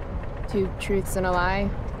 2 truths and a lie.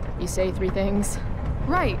 You say 3 things.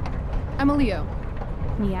 Right. I'm a Leo.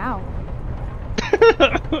 Meow.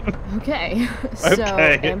 Okay. So,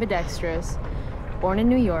 ambidextrous, born in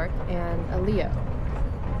New York, and a Leo.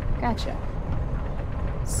 Gotcha.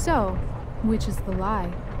 So, which is the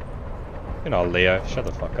lie? You're not Leo. Shut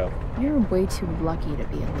the fuck up. You're way too lucky to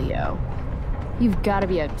be a Leo. You've got to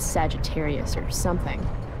be a Sagittarius or something.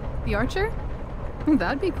 The Archer?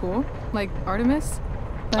 That'd be cool. Like Artemis.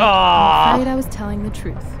 But I'm afraid I was telling the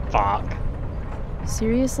truth. Fuck.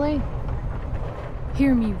 Seriously?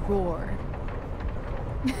 Hear me roar.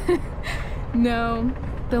 No,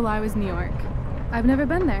 the lie was New York. I've never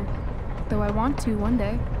been there, though I want to one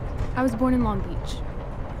day. I was born in Long Beach.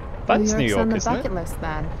 That's New York's on the isn't bucket it? list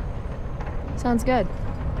then. Sounds good.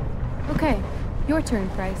 Okay, your turn,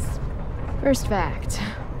 Price. First fact.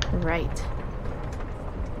 Right.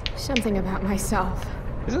 Something about myself.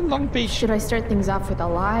 Isn't Long Beach? Should I start things off with a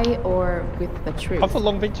lie or with the truth? I thought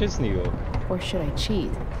Long Beach is New York. Or should I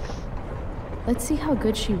cheat? Let's see how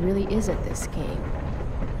good she really is at this game.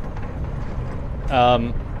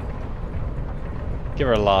 Give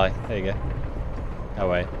her a lie. There you go. Oh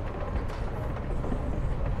wait.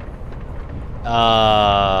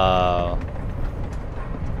 Oh.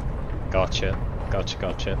 Gotcha.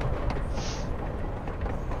 Gotcha.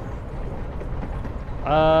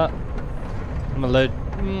 I'm allergic.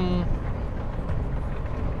 I'm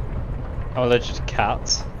allergic to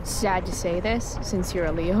cats. Sad to say this, since you're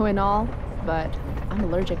a Leo and all, but I'm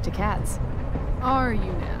allergic to cats. Are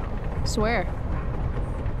you now? Swear.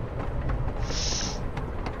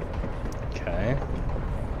 Okay.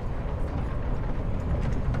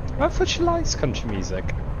 I thought she likes country music.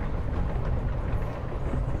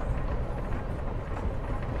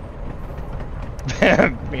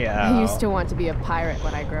 Meow. I used to want to be a pirate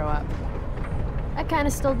when I grow up. I kind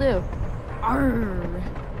of still do. Arr.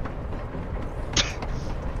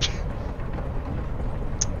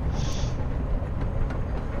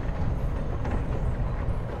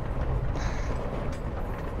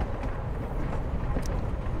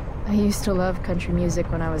 I used to love country music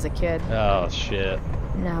when I was a kid. Oh, shit.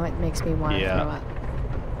 Now it makes me want to Yeah. throw up.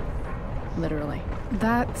 Literally.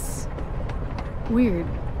 That's weird.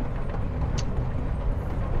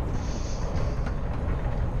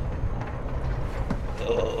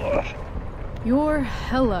 Ugh. You're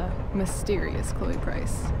hella mysterious, Chloe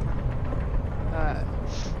Price.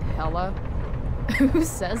 Hella? Who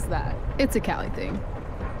says that? It's a Cali thing.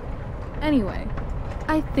 Anyway,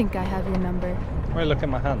 I think I have your number. Wait, look at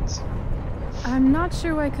my hands. I'm not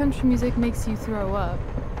sure why country music makes you throw up.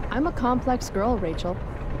 I'm a complex girl, Rachel.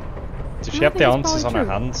 Does she have the answers on her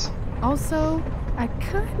hands? Also, I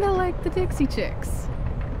kinda like the Dixie Chicks.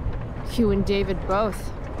 You and David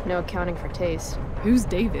both. No accounting for taste. Who's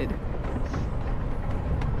David?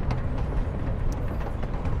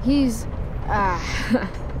 He's,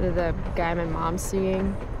 the guy my mom's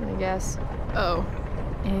seeing, I guess. Oh,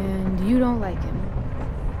 and you don't like him?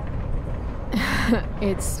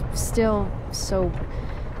 It's still so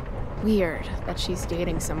weird that she's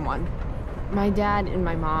dating someone. My dad and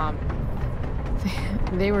my mom,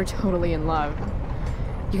 they were totally in love.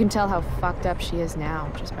 You can tell how fucked up she is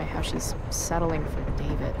now just by how she's settling for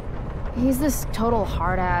David. He's this total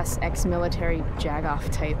hard-ass ex-military jagoff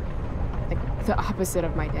type. Like, the opposite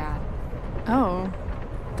of my dad. Oh,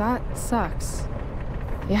 that sucks.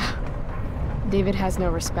 Yeah. David has no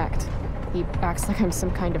respect. He acts like I'm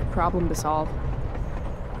some kind of problem to solve.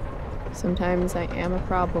 Sometimes I am a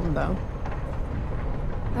problem, though.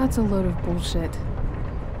 That's a load of bullshit.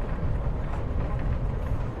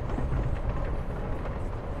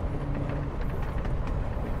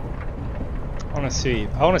 I want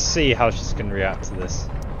to see how she's going to react to this.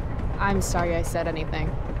 I'm sorry I said anything.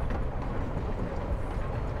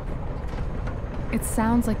 It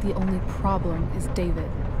sounds like the only problem is David.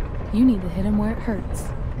 You need to hit him where it hurts.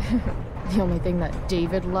 The only thing that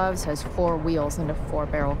David loves has 4 wheels and a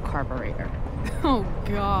 4-barrel carburetor. Oh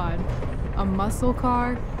god. A muscle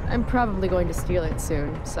car? I'm probably going to steal it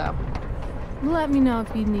soon, so... Let me know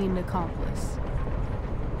if you need an accomplice.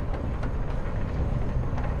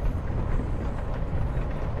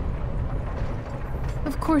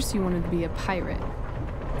 Of course you wanted to be a pirate.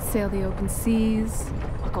 Sail the open seas.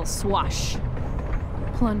 Buckle swash.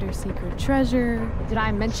 Plunder secret treasure. Did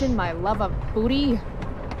I mention my love of booty?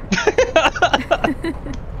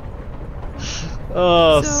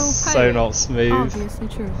 Oh, so not smooth. Obviously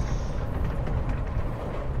true.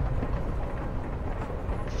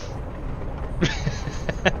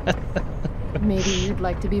 Maybe you'd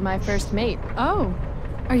like to be my first mate. Oh,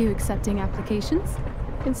 are you accepting applications?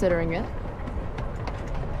 Considering it.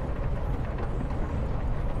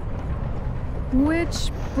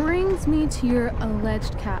 Which brings me to your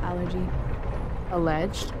alleged cat allergy.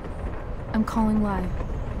 Alleged? I'm calling lie.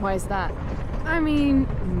 Why is that? I mean,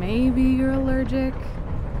 maybe you're allergic,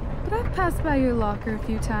 but I've passed by your locker a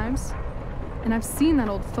few times, and I've seen that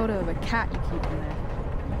old photo of a cat you keep in there.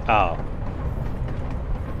 Oh.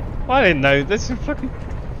 Well, I didn't know. This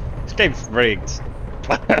game's rigged.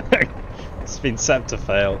 It's been set to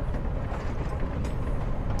fail.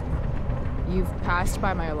 You've passed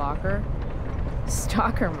by my locker?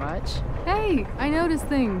 Stalker much? Hey, I notice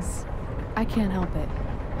things. I can't help it.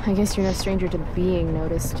 I guess you're no stranger to being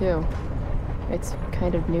noticed, too. It's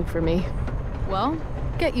kind of new for me. Well,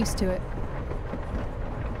 get used to it.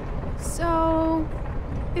 So,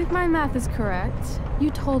 if my math is correct, you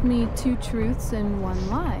told me 2 truths and 1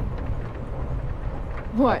 lie.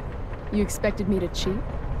 What? You expected me to cheat?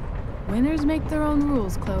 Winners make their own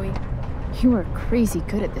rules, Chloe. You are crazy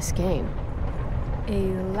good at this game. A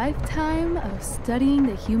lifetime of studying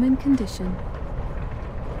the human condition.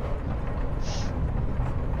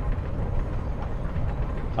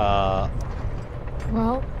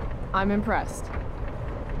 Well, I'm impressed.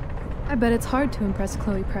 I bet it's hard to impress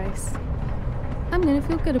Chloe Price. I'm gonna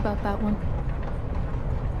feel good about that one.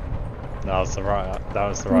 That was the right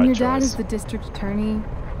choice. When your dad is the district attorney,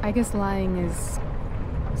 I guess lying is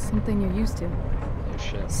something you're used to. Oh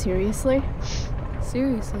shit. Seriously?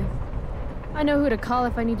 Seriously. I know who to call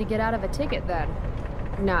if I need to get out of a ticket then.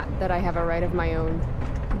 Not that I have a right of my own.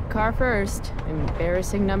 Car first,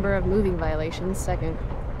 embarrassing number of moving violations second.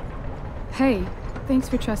 Hey, thanks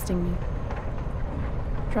for trusting me.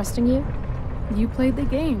 Trusting you? You played the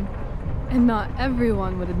game. And not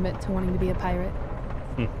everyone would admit to wanting to be a pirate.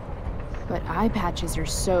 But eye patches are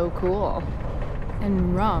so cool.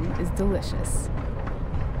 And rum is delicious.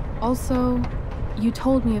 Also, you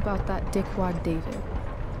told me about that dickwad David.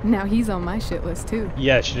 Now he's on my shit list too.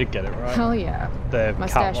 Yeah, she did get it right. Hell yeah. The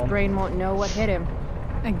mustache brain won't know what hit him.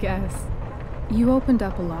 I guess. You opened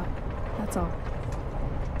up a lot. That's all.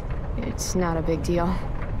 It's not a big deal.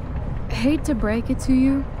 Hate to break it to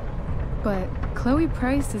you, but Chloe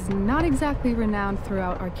Price is not exactly renowned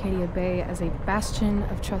throughout Arcadia Bay as a bastion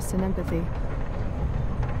of trust and empathy.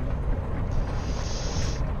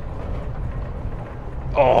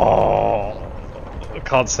 Oh, I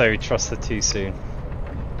can't say we trust her too soon.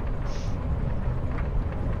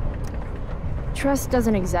 Trust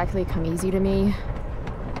doesn't exactly come easy to me.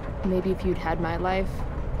 Maybe if you'd had my life,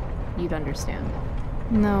 you'd understand.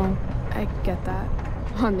 No, I get that.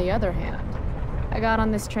 On the other hand, I got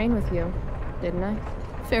on this train with you, didn't I?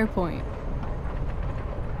 Fair point.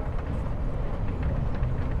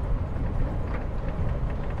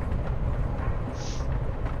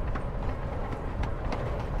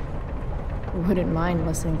 Wouldn't mind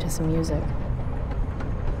listening to some music.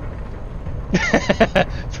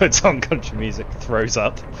 Puts on country music, throws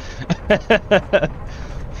up.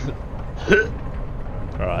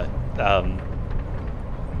 Alright,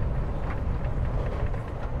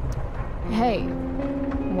 Hey,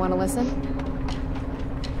 wanna listen?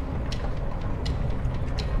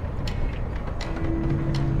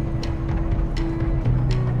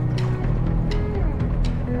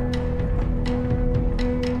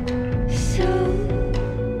 So,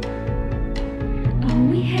 are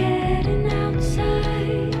we heading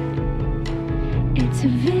outside? It's a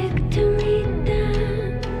victory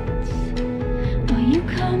dance. Are you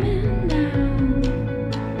coming down?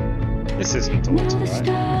 this isn't Now autumn, the right?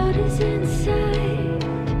 start is in sight.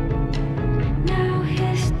 Now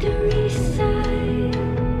history sighs.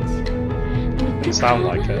 Doesn't sound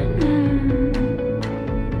like it.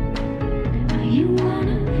 Are you one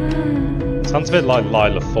of us? Sounds a bit like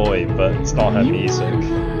Lila Foy, but it's not her music.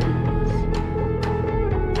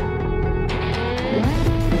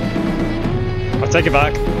 I take it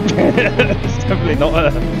back. It's definitely not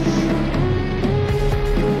her.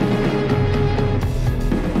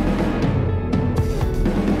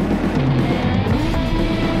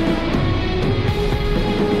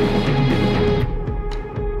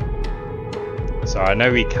 So I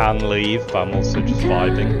know we can leave, but I'm also just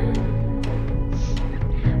vibing.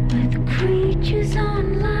 Creatures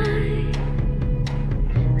online.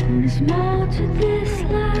 There's more to this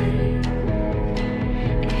life.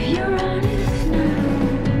 If you're honest now,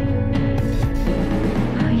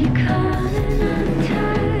 are you coming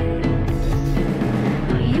untied?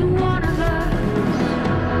 Are you one of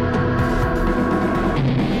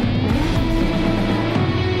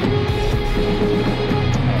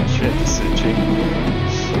Oh shit, this is itchy.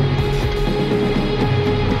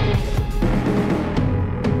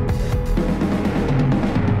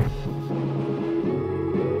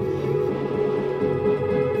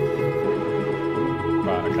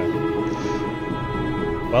 Right, okay.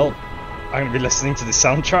 Well, I'm gonna be listening to the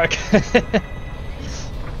soundtrack.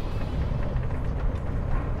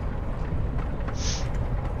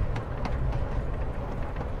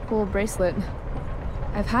 Cool bracelet.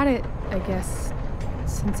 I've had it, I guess,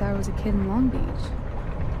 since I was a kid in Long Beach.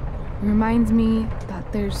 It reminds me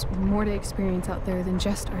that there's more to experience out there than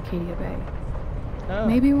just Arcadia Bay. Oh.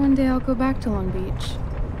 Maybe one day I'll go back to Long Beach.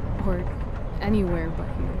 Or anywhere but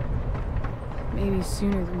here. Maybe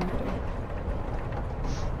sooner than later.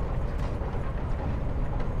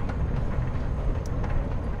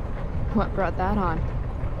 What brought that on?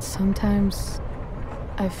 Sometimes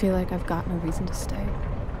I feel like I've got no reason to stay.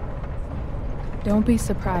 Don't be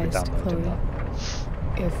surprised, Chloe,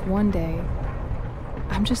 if one day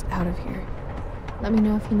I'm just out of here. Let me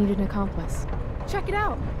know if you need an accomplice. Check it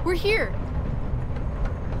out! We're here!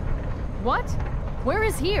 What? Where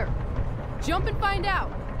is here? Jump and find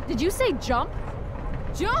out! Did you say jump?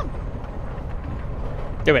 Jump!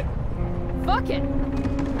 Do it. Fuck it!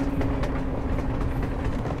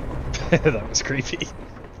 That was creepy.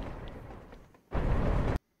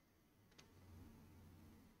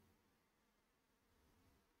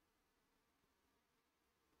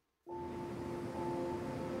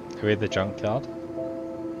 Are we at the junkyard?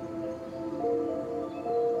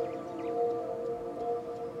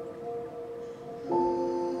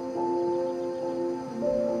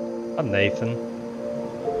 I'm Nathan.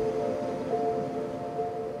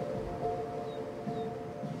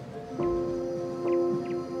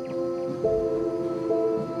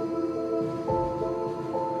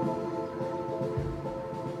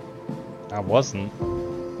 I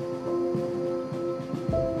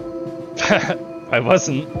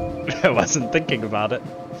wasn't. I wasn't thinking about it.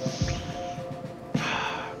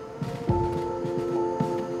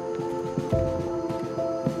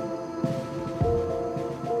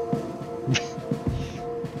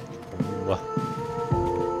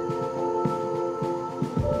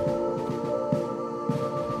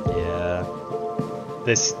 Yeah.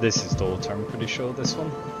 This is daughter, I'm pretty sure, this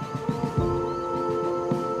one.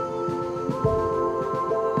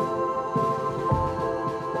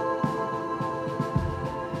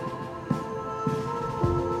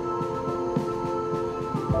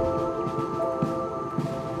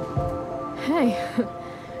 Hi.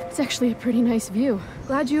 It's actually a pretty nice view.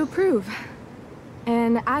 Glad you approve.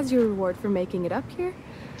 And as your reward for making it up here,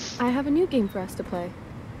 I have a new game for us to play.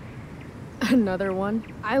 Another one?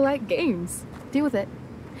 I like games. Deal with it.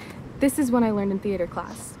 This is one I learned in theater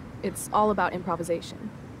class. It's all about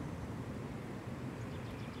improvisation.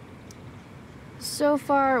 So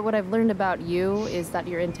far, what I've learned about you is that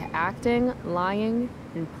you're into acting, lying,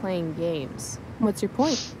 and playing games. What's your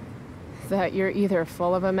point? That you're either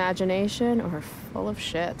full of imagination or full of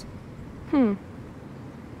shit.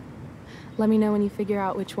 Let me know when you figure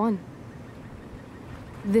out which one.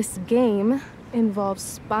 This game involves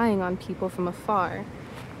spying on people from afar.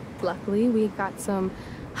 Luckily, we got some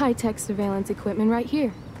high-tech surveillance equipment right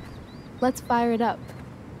here. Let's fire it up.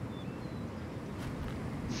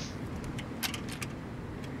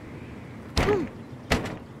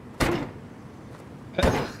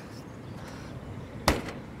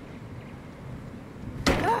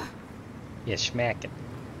 Yeah, smack it.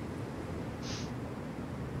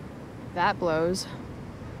 That blows.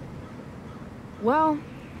 Well,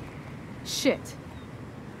 shit.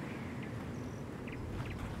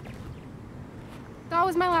 That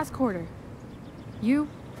was my last quarter. You?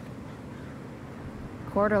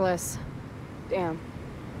 Quarterless. Damn.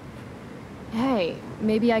 Hey,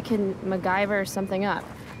 maybe I can MacGyver something up.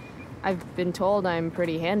 I've been told I'm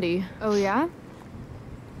pretty handy. Oh yeah?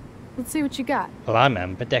 Let's see what you got. Well, I'm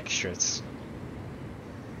ambidextrous.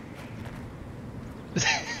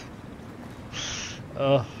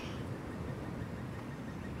 Oh.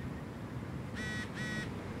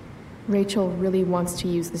 Rachel really wants to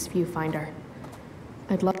use this viewfinder.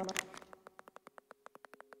 I'd love...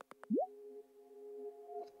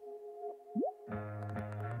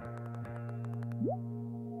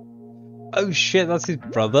 Oh shit, that's his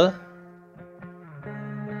brother?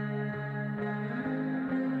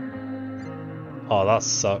 Oh, that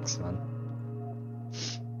sucks, man.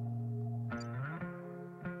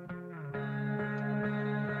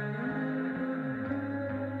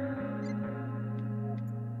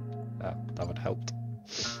 That would help.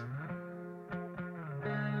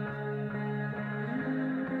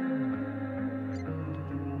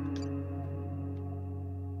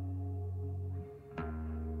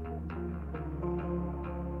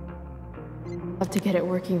 Love to get it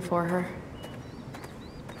working for her.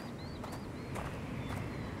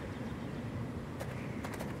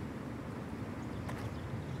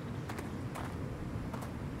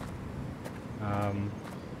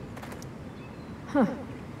 Huh.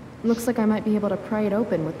 Looks like I might be able to pry it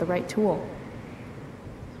open with the right tool.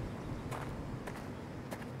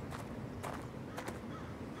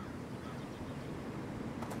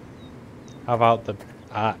 How about the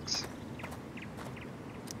axe?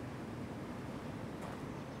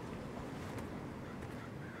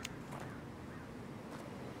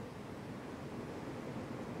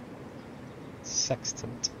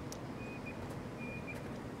 Sextant.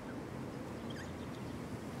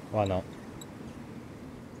 Why not?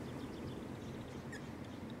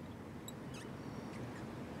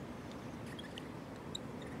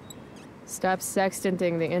 Stop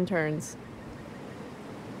sextanting the interns.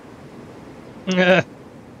 I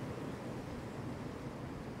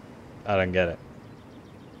don't get it.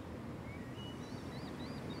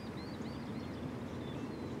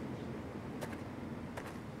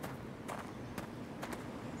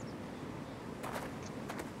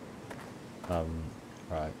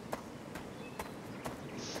 Right.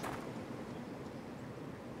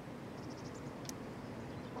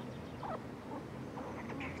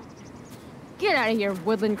 Get out of here,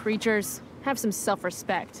 woodland creatures. Have some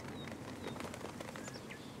self-respect.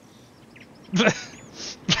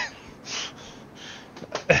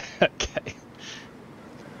 Okay.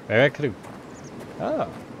 Maybe I could have... Oh.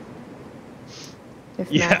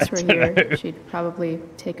 If Yeah, Max were I don't here, know. she'd probably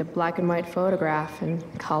take a black and white photograph and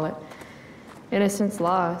call it Innocence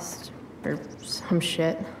Lost, or some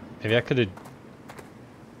shit. Maybe I could have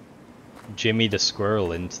Jimmy the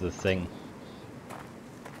squirrel into the thing.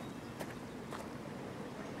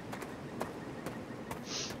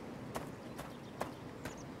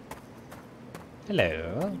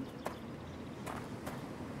 Hello.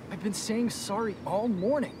 I've been saying sorry all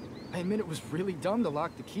morning. I admit it was really dumb to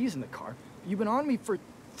lock the keys in the car. You've been on me for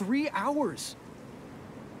 3 hours.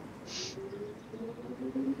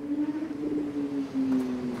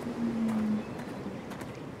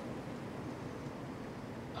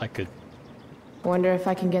 I could... Wonder if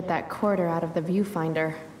I can get that quarter out of the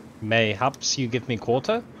viewfinder. Mayhaps you give me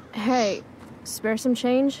quarter? Hey, spare some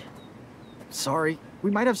change? Sorry. We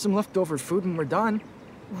might have some leftover food when we're done.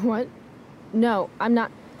 What? No, I'm not...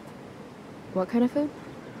 What kind of food?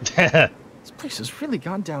 This place has really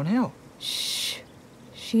gone downhill. Shh.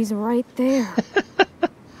 She's right there.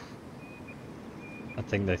 I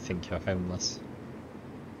think they think you're homeless.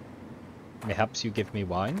 Perhaps you give me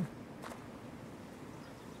wine?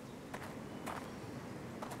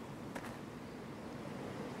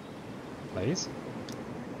 Please?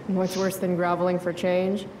 What's worse than groveling for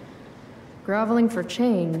change? Groveling for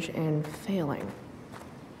change and failing.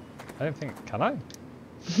 I don't think... Can I?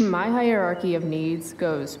 My hierarchy of needs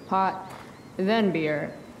goes pot, then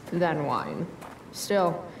beer, then wine.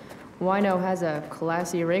 Still, wino has a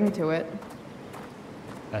classy ring to it.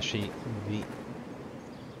 Actually, we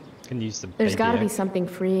can use the There's gotta be egg. something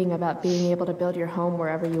freeing about being able to build your home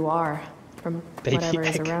wherever you are, from Baby whatever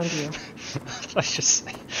is egg. around you. I just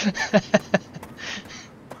say.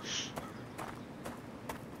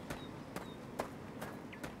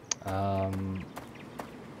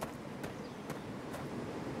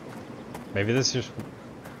 Maybe there's just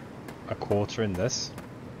a quarter in this.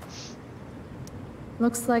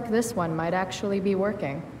 Looks like this one might actually be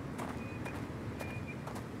working.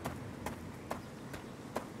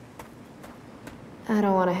 I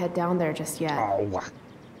don't want to head down there just yet. Oh.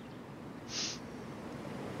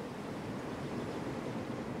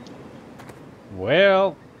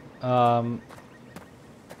 Well, I'm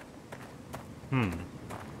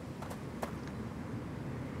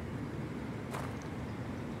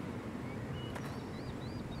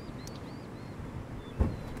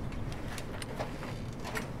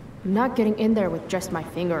not getting in there with just my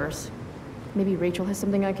fingers. Maybe Rachel has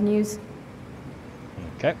something I can use?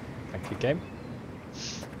 Okay, thank you, game.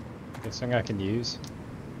 There's something I can use.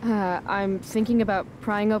 I'm thinking about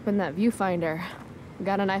prying open that viewfinder.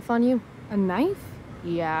 Got a knife on you? A knife?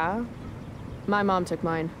 Yeah. My mom took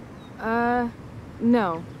mine.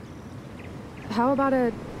 No. How about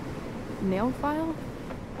a nail file?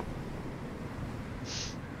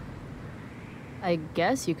 I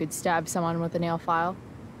guess you could stab someone with a nail file.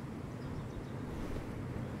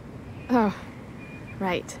 Oh,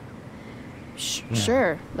 right.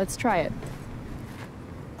 Sure, let's try it.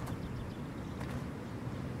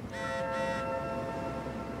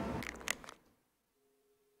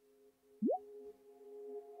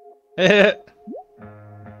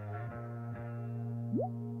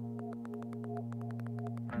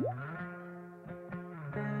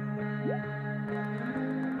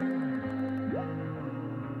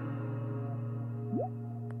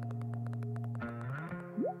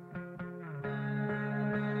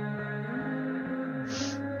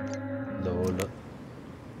 Lol.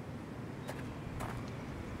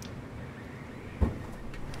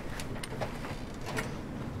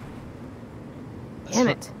 Damn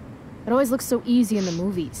it. It always looks so easy in the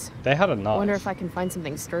movies. They had a knife. I wonder if I can find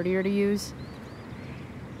something sturdier to use.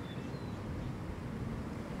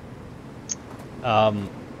 Could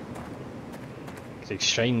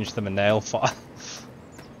exchange them a nail file.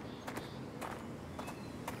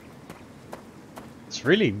 It's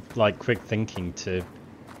really like quick thinking to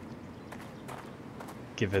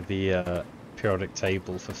give her the periodic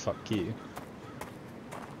table for fuck you.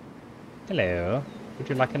 Hello, would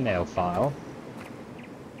you like a nail file?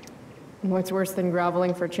 What's worse than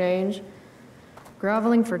groveling for change?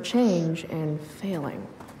 Groveling for change and failing.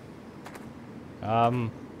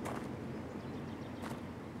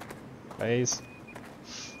 Please.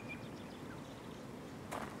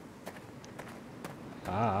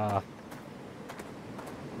 Ah.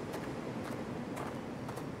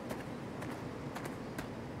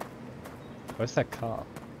 Where's that car?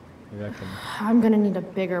 Maybe I can... I'm gonna need a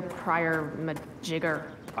bigger prior majigger.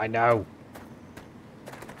 I know.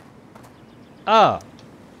 Ah.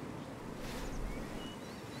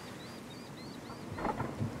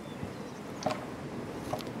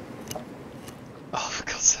 Oh, for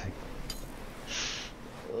God's sake.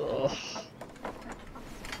 Ugh.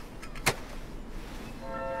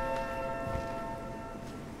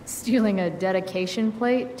 Stealing a dedication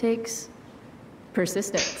plate takes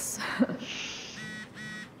persistence.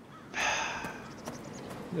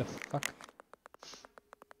 Who the fuck?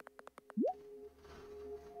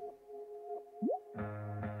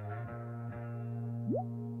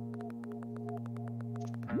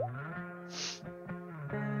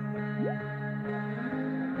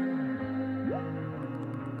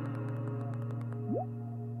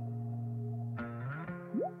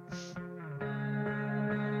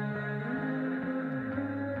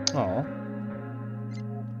 Oh.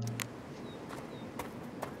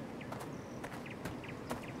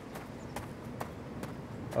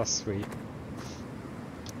 That's sweet.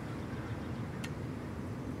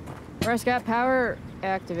 Press got power,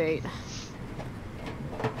 activate.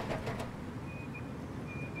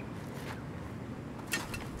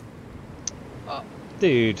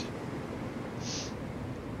 Dude.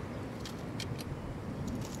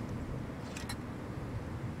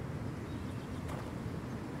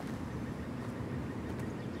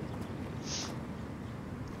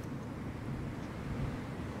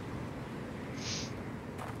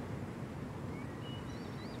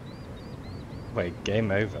 Wait, game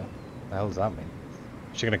over? What the hell does that mean?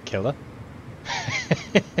 Is she gonna kill her?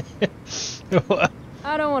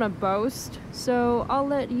 I don't want to boast, so I'll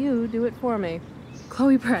let you do it for me.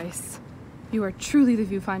 Chloe Price, you are truly the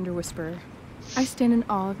viewfinder whisperer. I stand in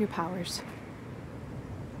awe of your powers.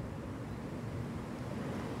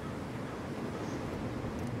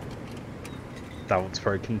 That one's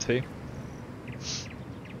broken too.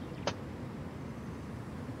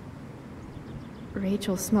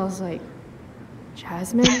 Rachel smells like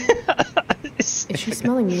jasmine. Is she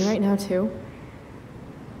smelling me right now too?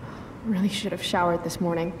 Really should have showered this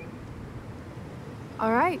morning.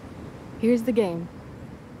 All right, here's the game.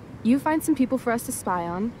 You find some people for us to spy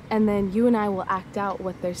on, and then you and I will act out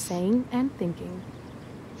what they're saying and thinking.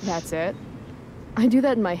 That's it? I do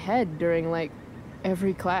that in my head during, like,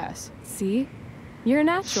 every class. See? You're a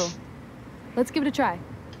natural. Let's give it a try.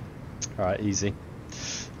 Alright, easy.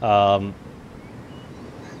 I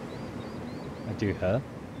do her.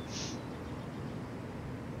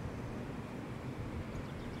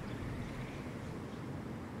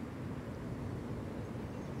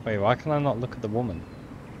 Wait, why can I not look at the woman?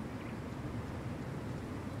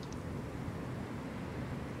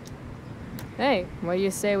 Hey, what do you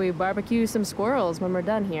say we barbecue some squirrels when we're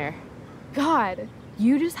done here? God,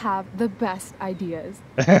 you just have the best ideas.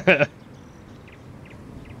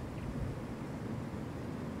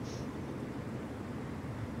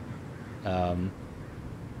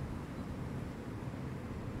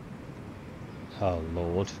 Oh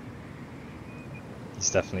Lord. He's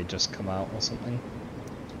definitely just come out or something.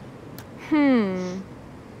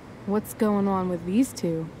 What's going on with these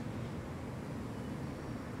two?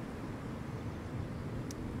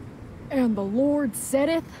 And the Lord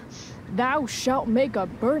saith, Thou shalt make a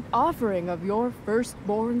burnt offering of your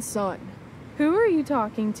firstborn son. Who are you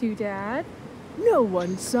talking to, Dad? No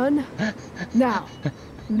one, son. Now,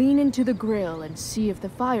 lean into the grill and see if the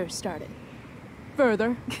fire started.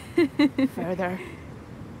 Further. Further.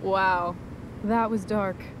 Wow, that was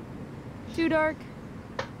dark. Too dark?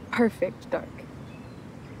 Perfect dark.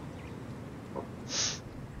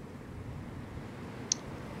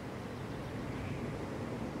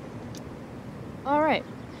 All right.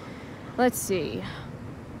 Let's see.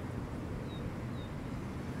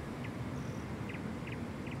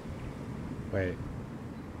 Wait.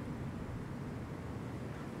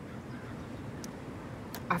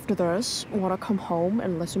 After this, want to come home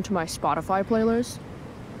and listen to my Spotify playlist?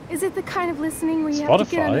 Is it the kind of listening where you have to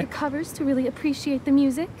get under the covers to really appreciate the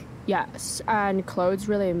music? Yes, and clothes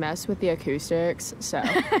really mess with the acoustics, so...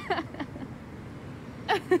 I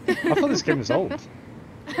thought this game was old.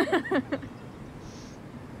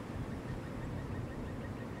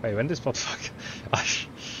 Wait, when does Spotify...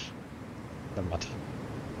 Never mind.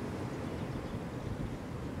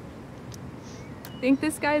 Think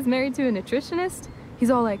this guy's married to a nutritionist? He's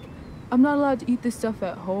all like, I'm not allowed to eat this stuff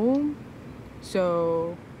at home,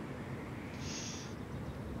 so...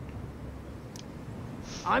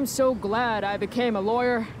 I'm so glad I became a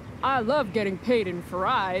lawyer. I love getting paid in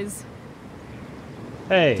fries.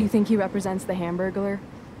 Hey. Do you think he represents the Hamburglar?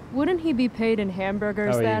 Wouldn't he be paid in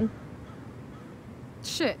hamburgers then?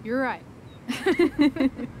 Shit, you're right. I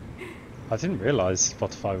didn't realize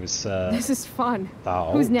Spotify was This is fun. that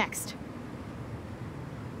old. Who's next?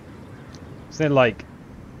 Isn't it like...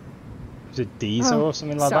 Was it Diesel or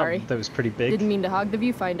something like sorry. that? That was pretty big. Didn't mean to hog the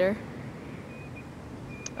viewfinder.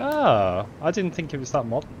 Oh, I didn't think it was that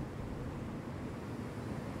modern.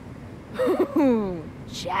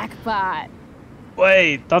 Jackpot.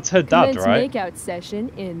 Wait, that's her dad, Commence right? makeout session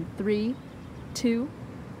in 3, 2,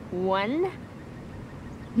 1.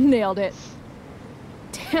 Nailed it.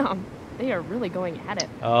 Damn, they are really going at it.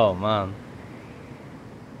 Oh, man.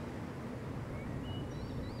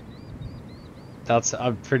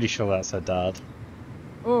 I'm pretty sure that's her dad.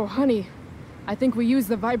 Oh, honey, I think we used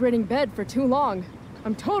the vibrating bed for too long.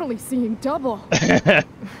 I'm totally seeing double.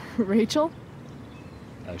 Rachel?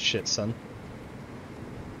 Oh, shit, son.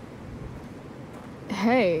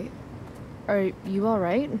 Hey, are you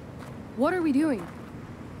alright? What are we doing?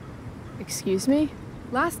 Excuse me?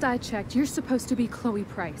 Last I checked, you're supposed to be Chloe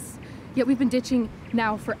Price. Yet we've been ditching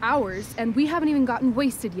now for hours, and we haven't even gotten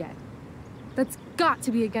wasted yet. That's got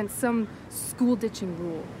to be against some school ditching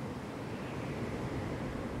rule.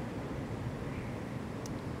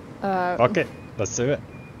 Fuck it. Let's do it.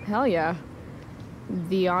 Hell yeah.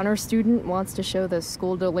 The honor student wants to show the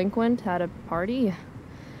school delinquent at a party?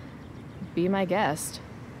 Be my guest.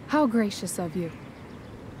 How gracious of you.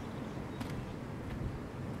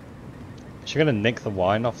 Is she gonna nick the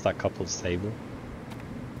wine off that couple's table?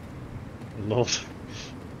 Lord.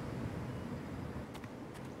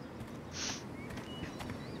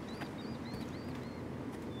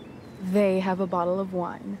 They have a bottle of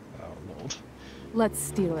wine. Oh, Lord. Let's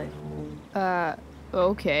steal it.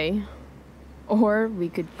 Okay. Or we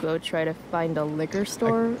could go try to find a liquor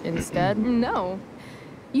store instead. No.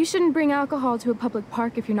 You shouldn't bring alcohol to a public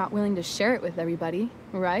park if you're not willing to share it with everybody,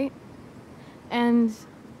 right? And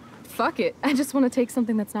fuck it. I just want to take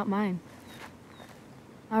something that's not mine.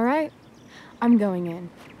 All right. I'm going in.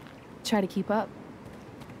 Try to keep up.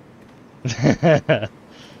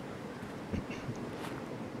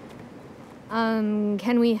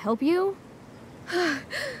 Can we help you?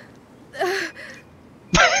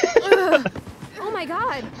 Oh my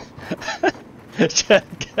god!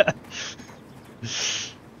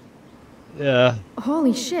 Yeah.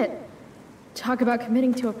 Holy shit. Talk about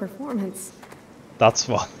committing to a performance. That's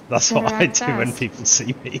what Better I act do when fast. people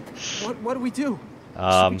see me. What do we do? Should we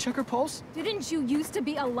Um, check her pulse? Didn't you used to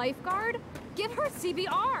be a lifeguard? Give her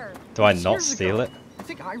CPR! do I not steal it? You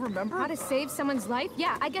think I remember? How to save someone's life?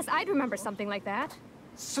 Yeah, I guess I'd remember something like that.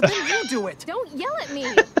 So then you do it! Don't yell at me!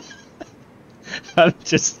 I'm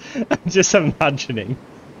just imagining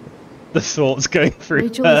the thoughts going through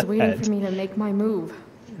Rachel her is waiting head for me to make my move.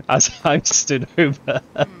 as I'm stood over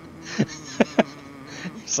her.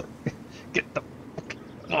 It's like, get the fuck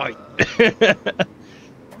right.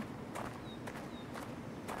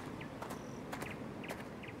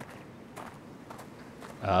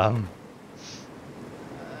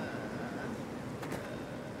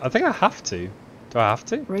 I think I have to. Do I have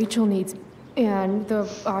to? Rachel needs... And the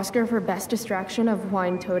Oscar for Best Distraction of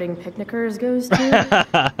Wine-Toting Picnickers goes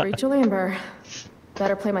to... Rachel Amber.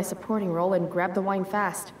 Better play my supporting role and grab the wine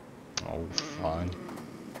fast. Oh, fine.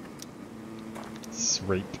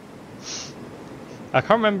 Sweet. I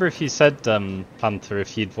can't remember if you said, Panther,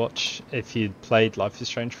 if you'd played Life is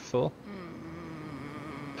Strange before.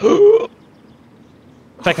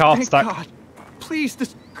 Take a heart Thank stack. God. Please,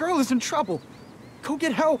 this girl is in trouble. Go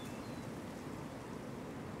get help.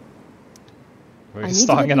 We're I need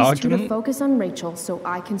starting to an get these two to argument. focus on Rachel so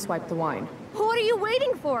I can swipe the wine. What are you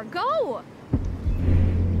waiting for? Go!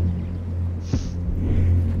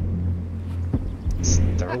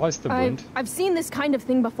 Sterilize the wound. I've seen this kind of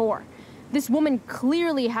thing before. This woman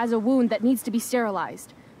clearly has a wound that needs to be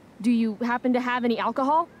sterilized. Do you happen to have any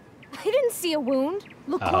alcohol? I didn't see a wound.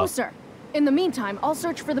 Look Uh-oh. closer. In the meantime, I'll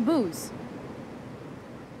search for the booze.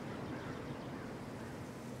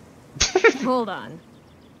 Hold on.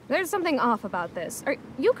 There's something off about this. Are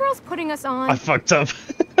you girls putting us on? I fucked up.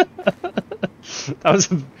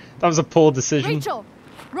 that was a poor decision. Rachel,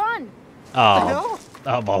 run! Oh,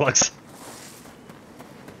 oh bollocks.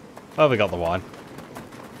 Oh, we got the wine.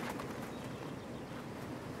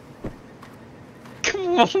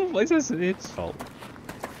 Come on, why is this its fault?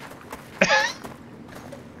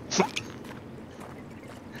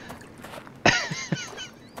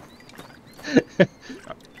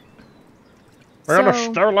 We're gonna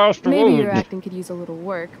sterilize the maybe wound. your acting could use a little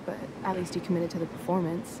work, but at least you committed to the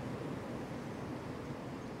performance.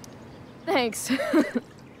 Thanks.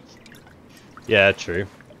 Yeah, true.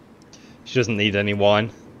 She doesn't need any wine.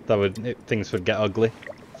 Things would get ugly.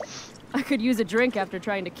 I could use a drink after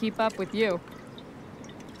trying to keep up with you.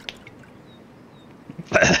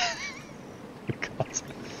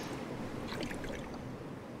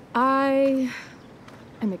 I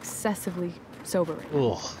am excessively sober right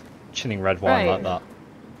now. Ugh, chinning red wine like Right.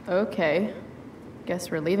 that. Okay.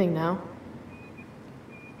 Guess we're leaving now.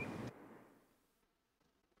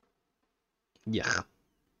 Yeah.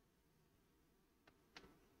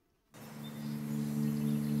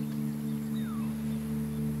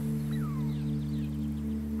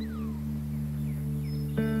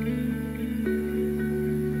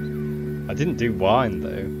 I didn't do wine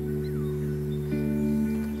though.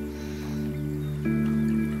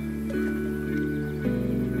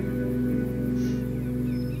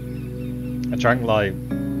 I drank like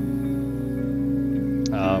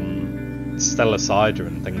Stella cider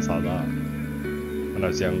and things like that when I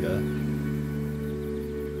was younger.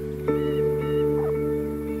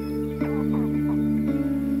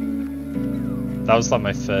 That was like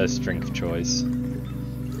my first drink of choice.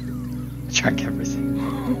 I drank everything.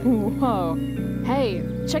 Whoa. Hey,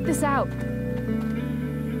 check this out.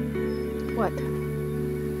 What?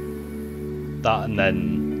 That, and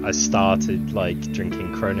then I started like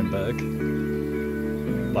drinking Kronenberg,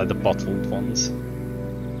 like the bottled ones.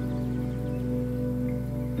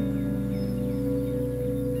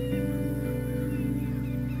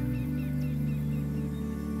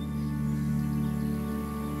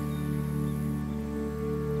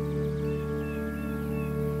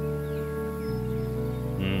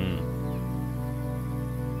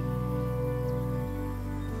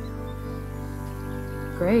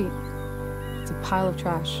 Great. It's a pile of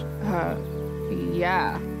trash.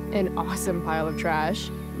 Yeah, an awesome pile of trash.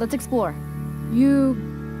 Let's explore. You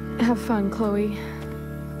have fun, Chloe.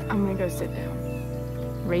 I'm gonna go sit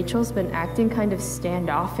down. Rachel's been acting kind of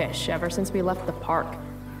standoffish ever since we left the park.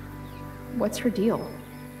 What's her deal?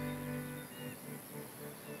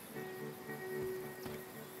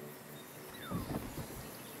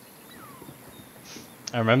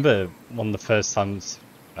 I remember one of the first times,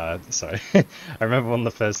 sorry, I remember one of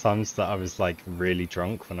the first times that I was like really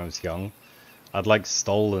drunk when I was young. I'd like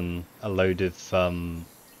stolen a load of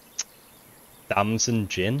damson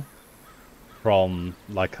gin from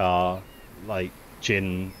like our like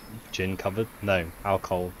gin cupboard, no,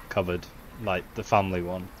 alcohol cupboard, like the family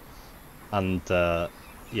one, and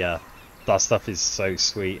yeah, that stuff is so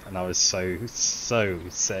sweet, and I was so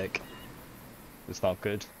sick. It's not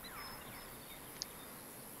good.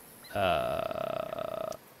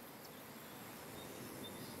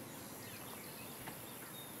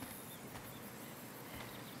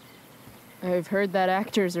 I've heard that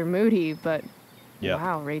actors are moody, but yeah.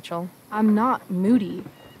 Wow, Rachel. I'm not moody.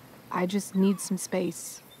 I just need some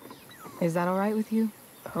space. Is that all right with you?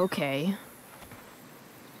 Okay.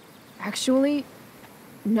 Actually,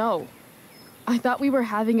 no. I thought we were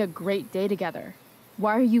having a great day together.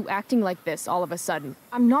 Why are you acting like this all of a sudden?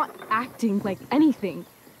 I'm not acting like anything.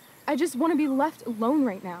 I just want to be left alone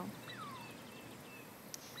right now.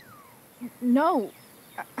 No.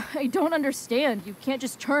 I don't understand. You can't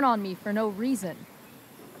just turn on me for no reason.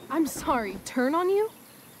 I'm sorry, turn on you?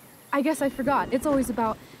 I guess I forgot. It's always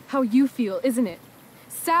about how you feel, isn't it?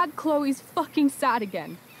 Sad Chloe's fucking sad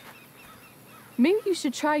again. Maybe you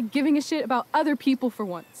should try giving a shit about other people for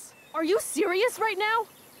once. Are you serious right now?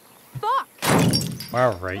 Fuck!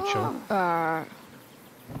 Wow, Rachel.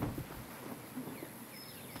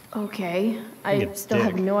 Okay, I still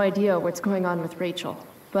have no idea what's going on with Rachel,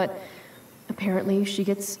 but apparently she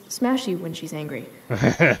gets smashy when she's angry.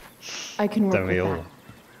 I can work with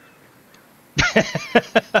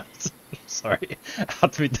that. Sorry,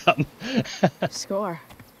 had to be done. Score.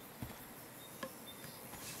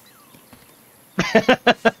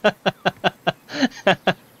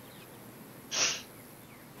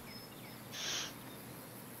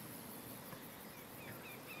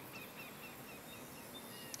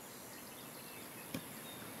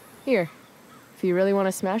 Here, if you really want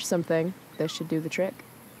to smash something, this should do the trick.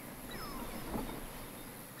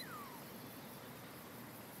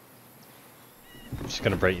 I'm just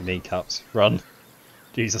gonna break your kneecaps. Run.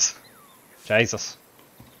 Jesus. Jesus.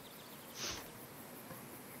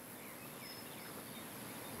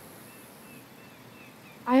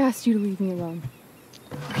 I asked you to leave me alone.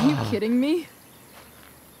 Are you kidding me?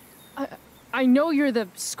 I know you're the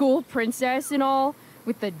school princess and all,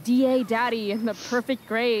 with the DA daddy and the perfect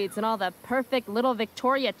grades and all the perfect little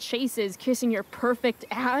Victoria chases kissing your perfect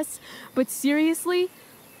ass, but seriously?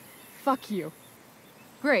 Fuck you.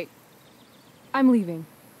 Great. I'm leaving.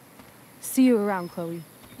 See you around, Chloe.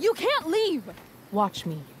 You can't leave! Watch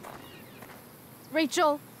me.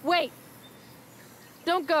 Rachel, wait!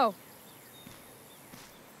 Don't go.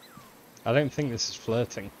 I don't think this is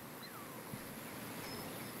flirting.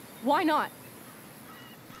 Why not?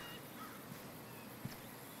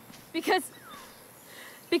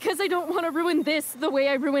 Because I don't want to ruin this the way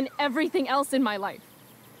I ruin everything else in my life.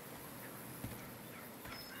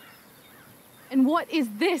 And what is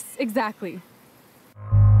this exactly?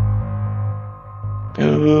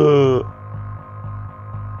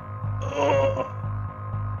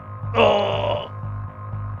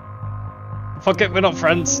 Fuck it, we're not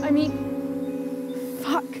friends. I mean,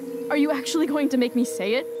 fuck. Are you actually going to make me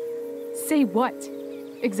say it? Say what?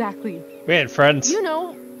 Exactly. We ain't friends. You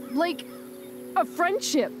know, like a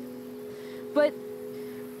friendship. But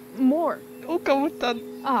more. Oh god, done.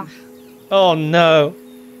 Ah. Oh no.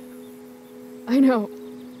 I know.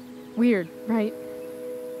 Weird, right?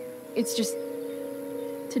 It's just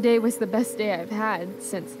today was the best day I've had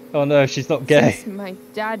since Oh no, she's not gay. Since my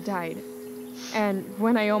dad died. And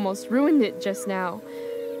when I almost ruined it just now,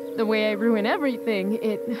 the way I ruin everything,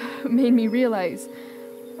 it made me realize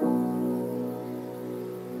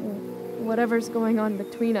whatever's going on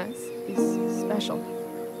between us is special.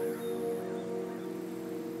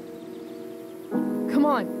 Come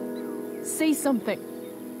on, say something.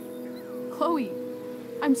 Chloe,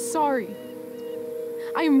 I'm sorry.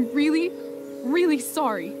 I am really, really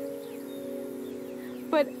sorry.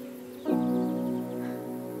 But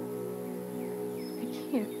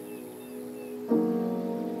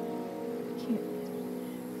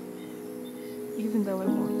even though I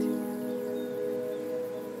want to.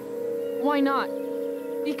 Why not?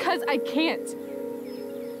 Because I can't.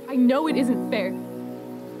 I know it isn't fair,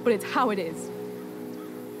 but it's how it is.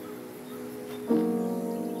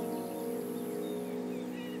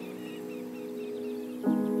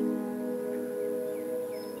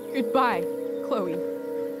 Goodbye, Chloe.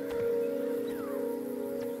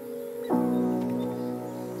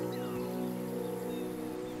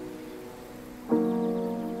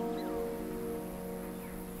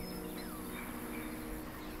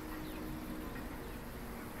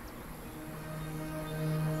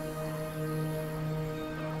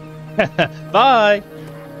 Bye!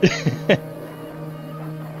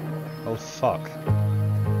 Oh, fuck.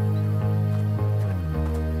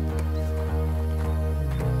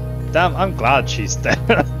 Damn, I'm glad she's dead.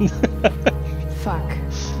 Fuck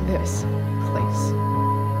this place.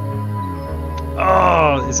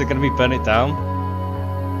 Oh, is it gonna be burn it down?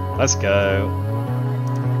 Let's go.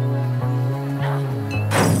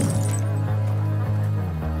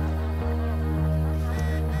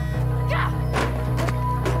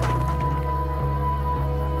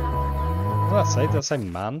 What did I say? Did I say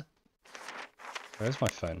man? Where's my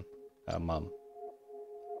phone? Mum.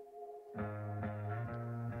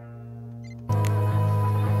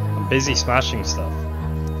 I'm busy smashing stuff.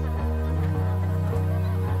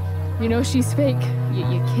 You know she's fake.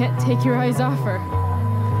 You can't take your eyes off her.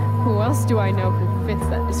 Who else do I know who fits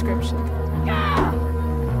that description?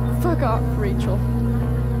 Fuck off, Rachel.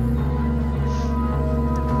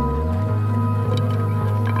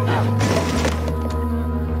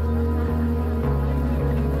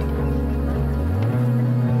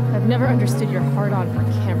 I've never understood your hard-on for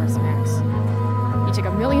cameras, Max. You took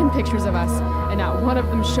a million pictures of us, and not one of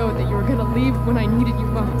them showed that you were gonna leave when I needed you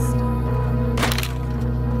most.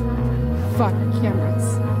 Fuck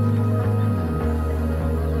cameras.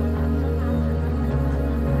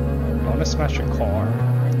 I want to smash a car.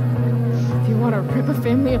 If you want to rip a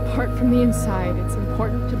family apart from the inside, it's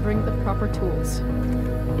important to bring the proper tools.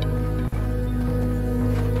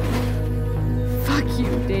 Fuck you,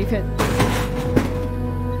 David.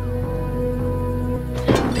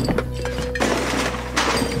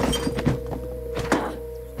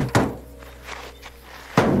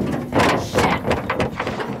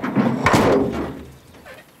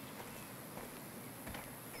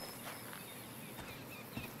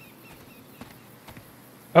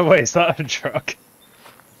 Oh wait, is that a truck?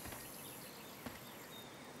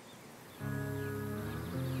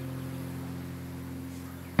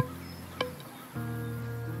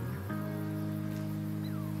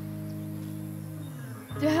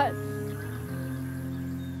 Dad.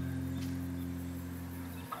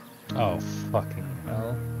 Oh, fucking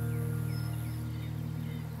hell.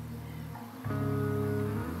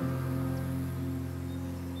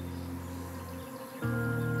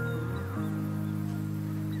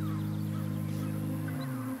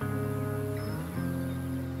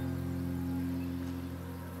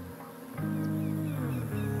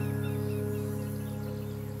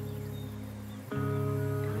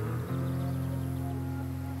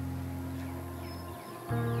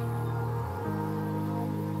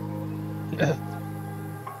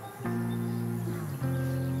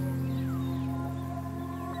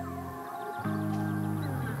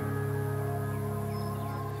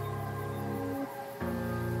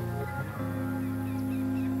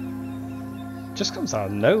 Just comes out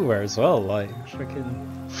of nowhere as well, like freaking.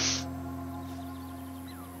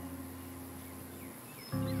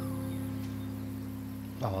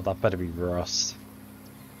 Oh, that better be rust.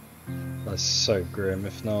 That's so grim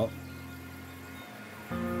if not.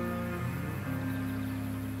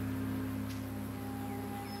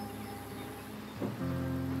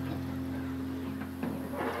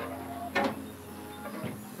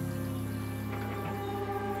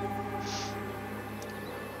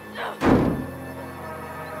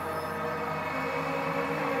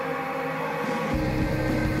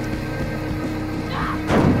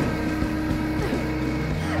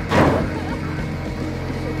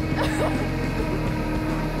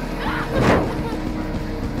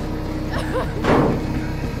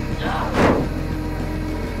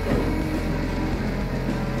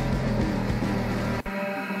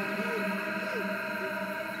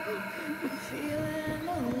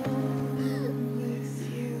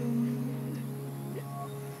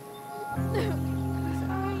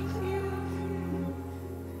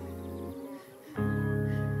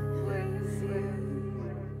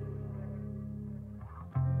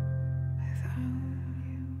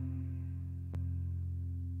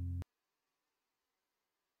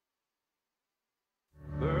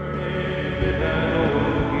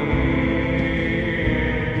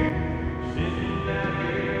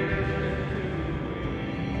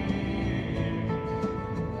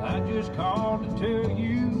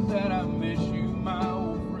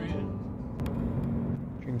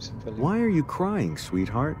 Why are you crying,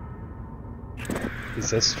 sweetheart? Is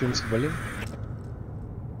this Dreams of William?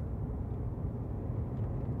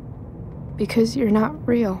 Because you're not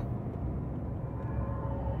real.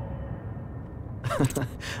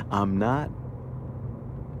 I'm not.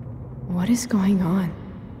 What is going on?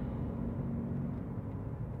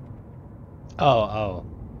 Oh.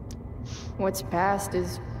 What's past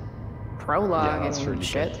is prologue that's and really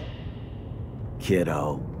shit. good.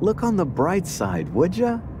 Kiddo, look on the bright side, would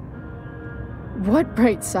ya? What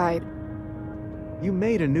bright side? You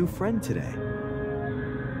made a new friend today.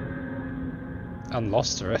 And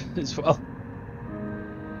lost her as well.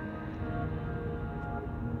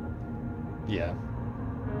 Yeah.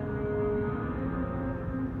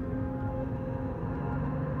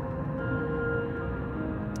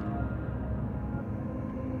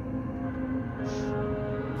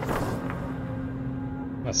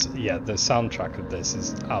 Yeah, the soundtrack of this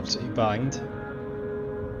is absolutely banged.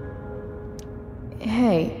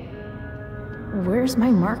 Hey, where's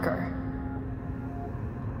my marker?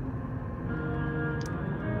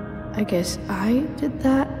 I guess I did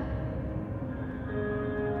that?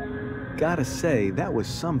 Gotta say, that was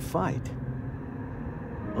some fight.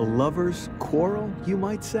 A lover's quarrel, you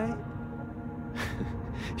might say?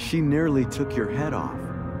 She nearly took your head off.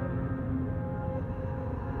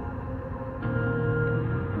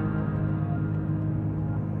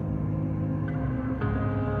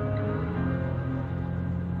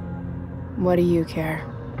 What do you care?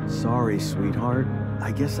 Sorry, sweetheart.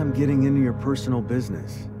 I guess I'm getting into your personal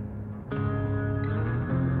business.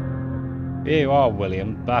 Here you are,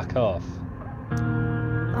 William. Back off.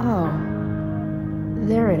 Oh.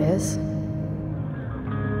 There it is.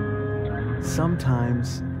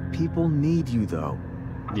 Sometimes people need you, though.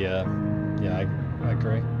 Yeah, I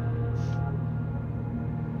agree.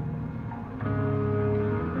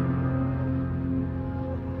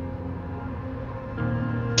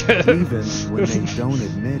 Even when they don't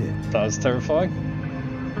admit it. That was terrifying.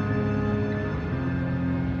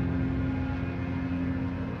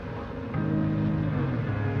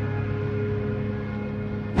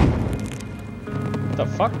 The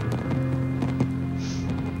fuck?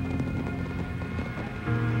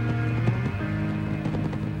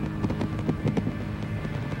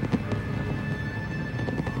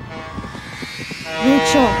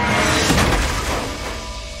 Rachel!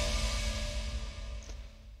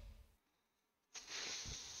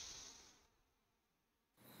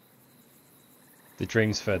 The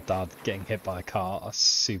dreams for her dad getting hit by a car are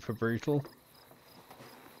super brutal.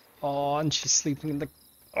 Oh, and she's sleeping in the...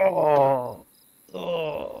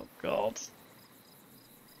 Oh, God.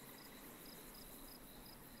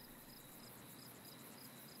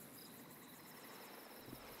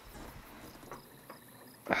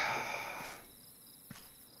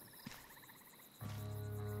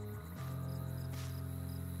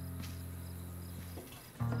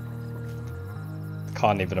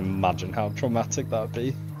 Can't even imagine how traumatic that would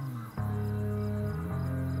be.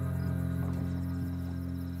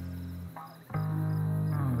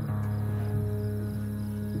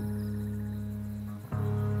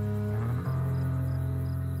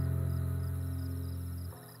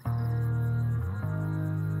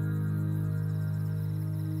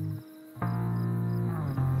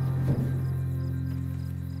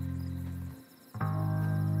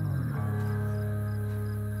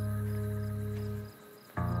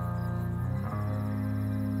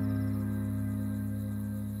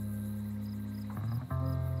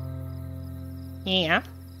 Yeah.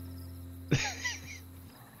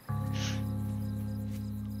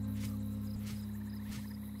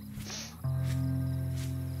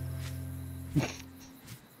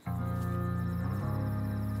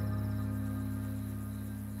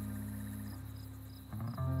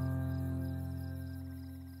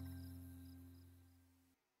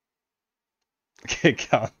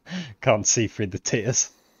 can't see through the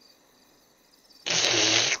tears.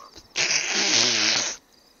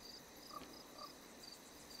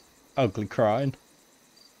 Ugly crying.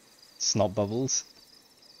 Snot bubbles.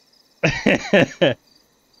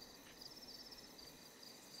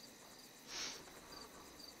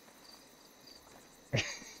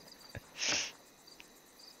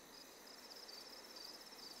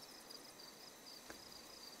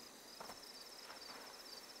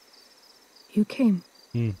 You came.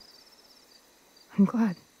 Hmm. I'm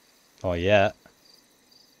glad. Oh, yeah.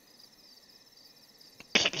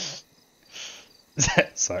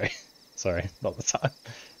 Sorry, not the time.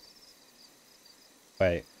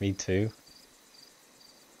 Wait, me too.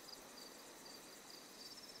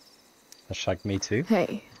 Hashtag me too.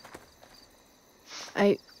 Hey.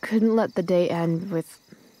 I couldn't let the day end with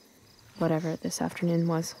whatever this afternoon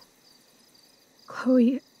was.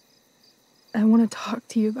 Chloe, I want to talk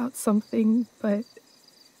to you about something, but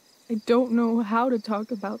I don't know how to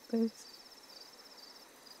talk about this.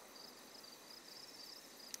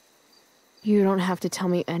 You don't have to tell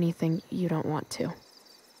me anything you don't want to.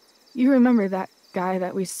 You remember that guy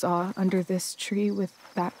that we saw under this tree with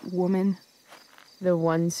that woman? The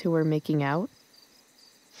ones who were making out?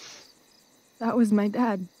 That was my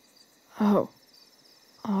dad. Oh.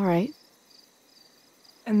 All right.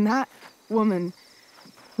 And that woman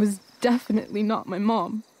was definitely not my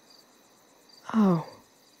mom. Oh.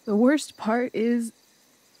 The worst part is,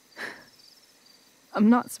 I'm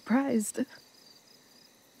not surprised.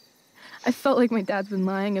 I felt like my dad's been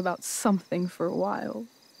lying about something for a while.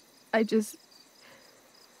 I didn't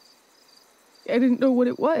know what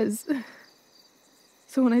it was.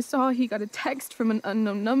 So when I saw he got a text from an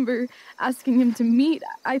unknown number asking him to meet,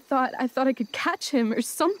 I thought I could catch him or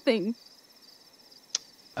something.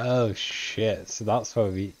 Oh shit, so that's why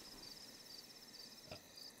we...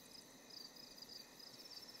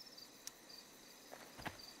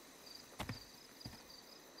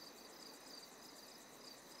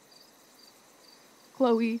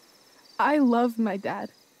 Chloe, I love my dad.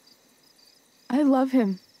 I love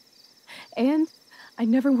him. And I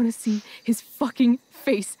never want to see his fucking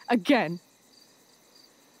face again.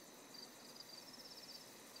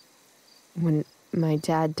 When my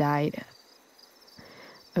dad died,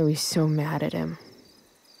 I was so mad at him.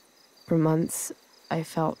 For months, I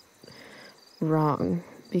felt wrong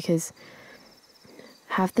because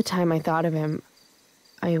half the time I thought of him,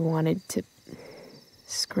 I wanted to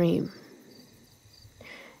scream.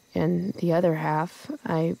 And the other half,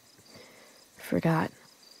 I forgot.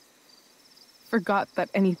 Forgot that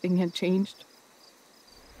anything had changed.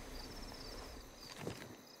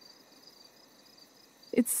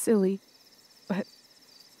 It's silly, but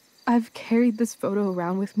I've carried this photo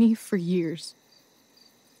around with me for years.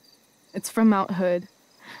 It's from Mount Hood.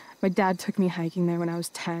 My dad took me hiking there when I was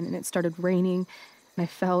 10, and it started raining, and I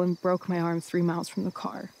fell and broke my arm 3 miles from the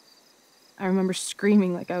car. I remember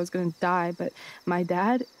screaming like I was gonna die, but my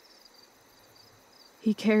dad,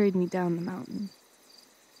 he carried me down the mountain.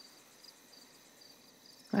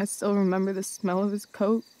 I still remember the smell of his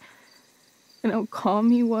coat, and how calm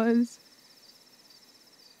he was,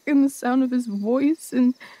 and the sound of his voice,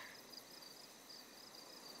 and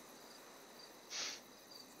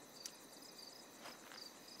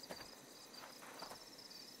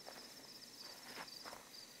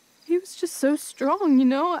he was just so strong, you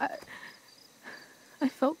know? I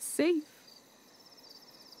felt safe.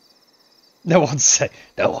 No one's safe.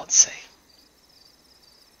 No one's safe.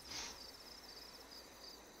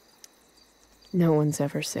 No one's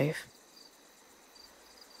ever safe.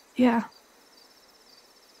 Yeah.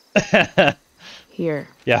 Here.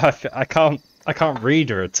 Yeah, I can't read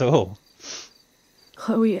her at all.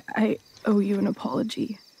 Chloe, I owe you an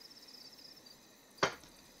apology.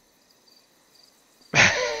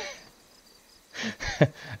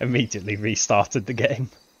 Immediately restarted the game.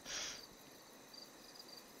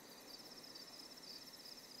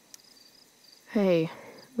 Hey,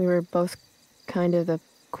 we were both kind of the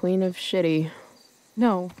queen of shitty.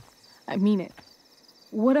 No, I mean it.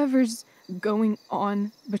 Whatever's going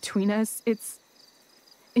on between us, it's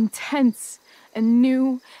intense and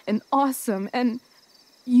new and awesome, and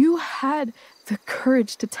you had the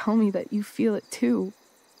courage to tell me that you feel it too.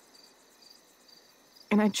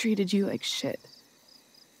 And I treated you like shit.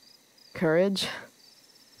 Courage?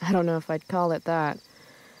 I don't know if I'd call it that.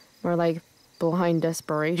 More like blind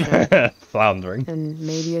desperation. Floundering. And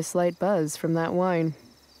maybe a slight buzz from that wine.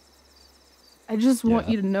 I just want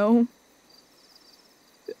you to know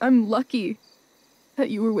I'm lucky that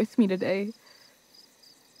you were with me today.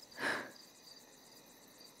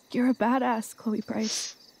 You're a badass, Chloe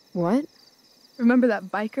Price. What? Remember that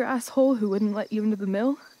biker asshole who wouldn't let you into the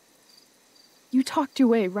mill? You talked your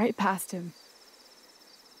way right past him.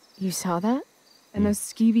 You saw that? And those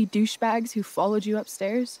skeevy douchebags who followed you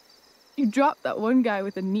upstairs? You dropped that one guy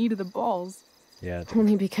with a knee to the balls. Yeah.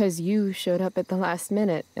 Only because you showed up at the last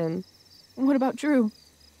minute, and... What about Drew?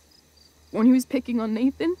 When he was picking on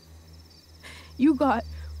Nathan? You got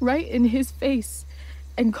right in his face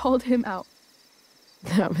and called him out.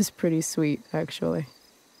 That was pretty sweet, actually.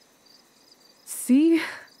 See?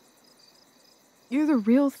 You're the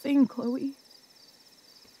real thing, Chloe.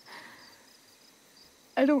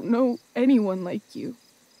 I don't know anyone like you.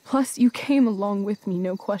 Plus, you came along with me,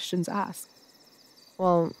 no questions asked.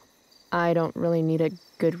 Well, I don't really need a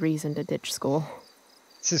good reason to ditch school.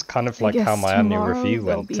 This is kind of like how my annual review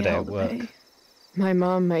went today hell at to work. pay. My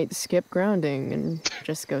mom might skip grounding and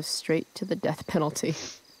just go straight to the death penalty.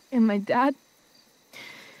 And my dad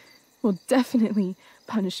will definitely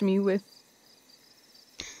punish me with...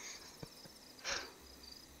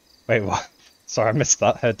 Wait, what? Sorry, I missed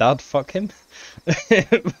that. Her dad, fuck him?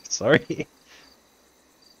 Sorry.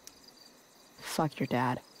 Fuck your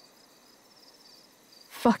dad.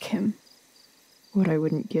 Fuck him. What I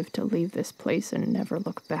wouldn't give to leave this place and never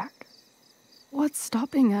look back. What's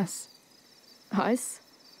stopping us? Us?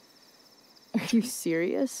 Are you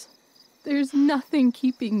serious? There's nothing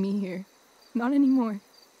keeping me here. Not anymore.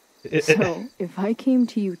 So, if I came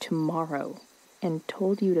to you tomorrow and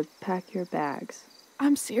told you to pack your bags...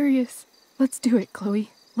 I'm serious. Let's do it,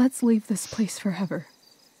 Chloe. Let's leave this place forever.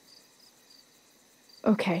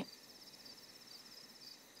 Okay.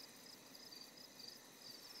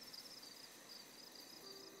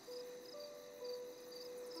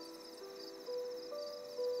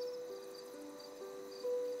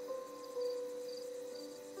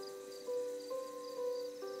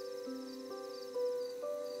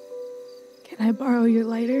 Can I borrow your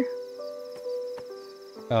lighter?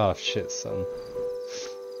 Oh shit, son.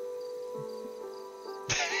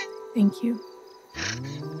 Thank you.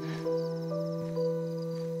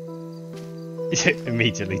 It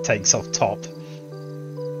immediately takes off top.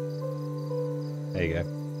 There you go.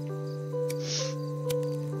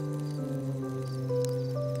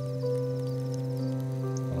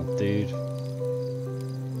 Oh, dude.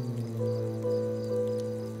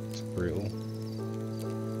 It's brutal.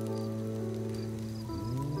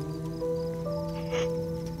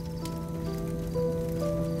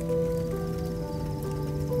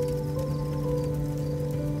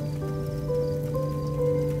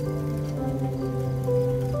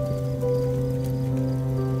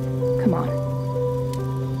 Come on.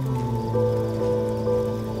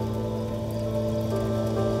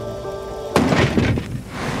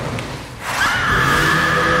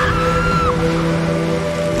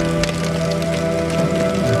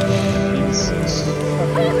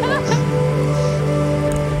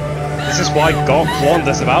 This is why God warned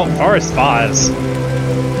us about forest fires.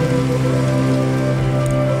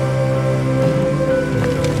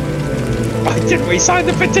 Why didn't we sign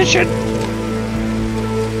the petition?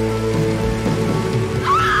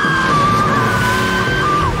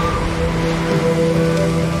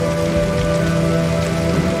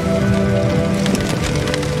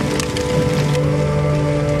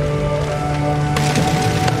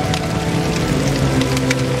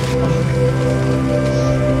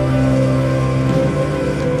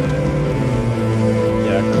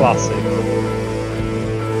 Classic.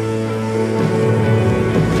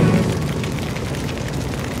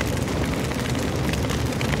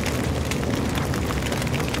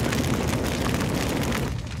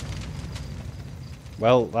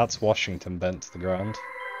 Well, that's Washington bent to the ground.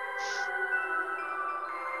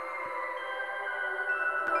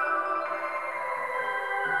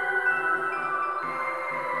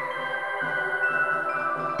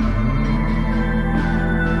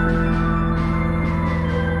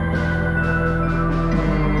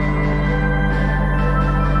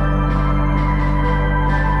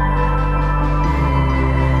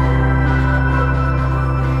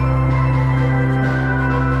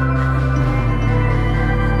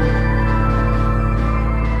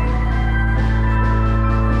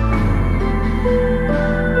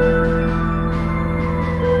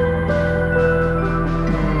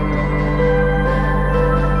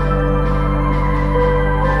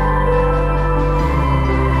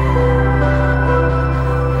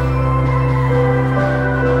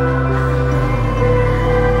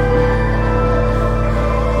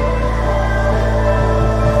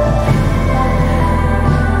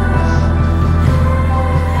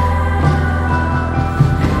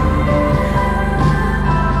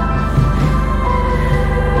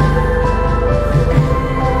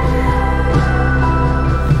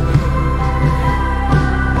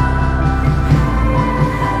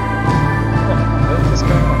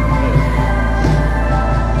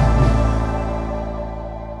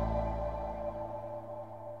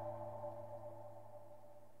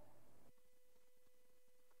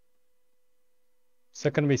 Is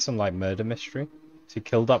there going to be some like murder mystery? Has he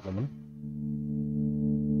killed that woman?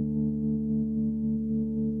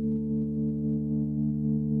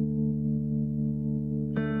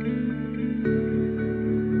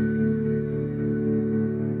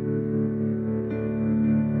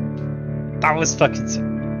 That was fucking sick.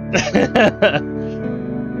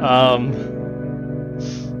 I'm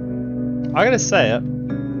gonna say it.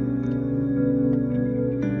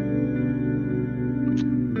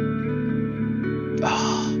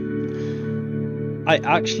 I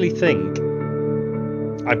actually think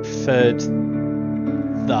I preferred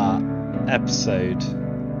that episode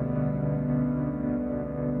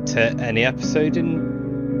to any episode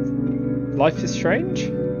in Life is Strange.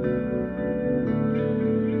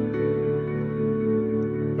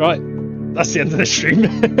 Right, that's the end of the stream.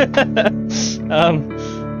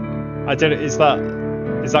 I don't. Is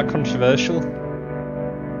that controversial?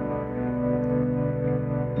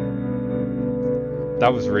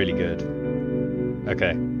 That was really good.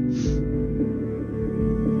 Okay.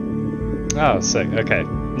 Oh, sick. Okay,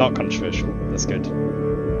 not controversial. That's good.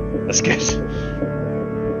 That's good.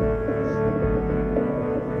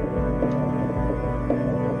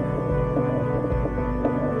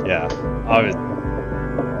 Yeah,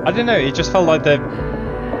 I don't know. It just felt like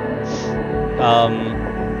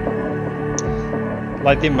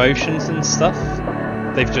like the emotions and stuff.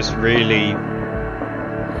 They've just really.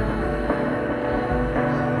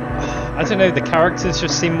 I don't know, the characters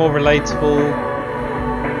just seem more relatable.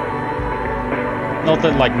 Not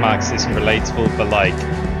that like Max isn't relatable, but like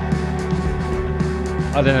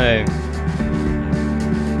I don't know.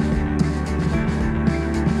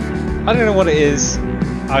 I don't know what it is.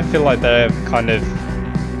 I feel like they're kind of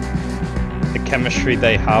the chemistry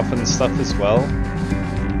they have and stuff as well.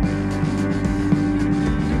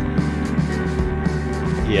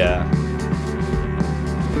 Yeah.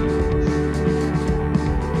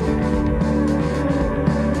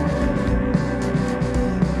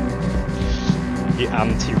 You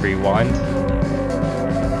anti-rewind.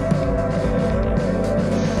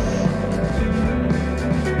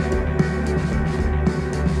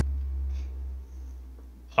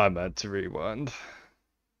 I'm anti-rewind.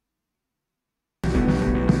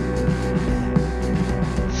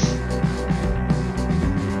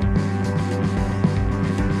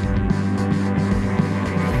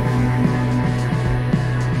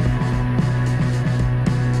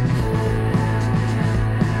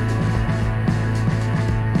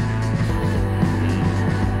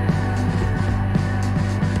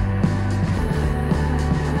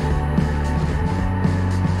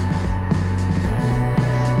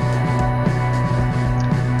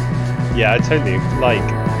 Yeah, I totally, like,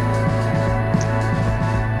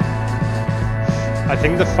 I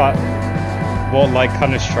think the fact, what, like,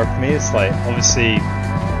 kind of struck me is, like, obviously,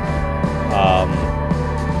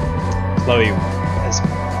 Chloe has,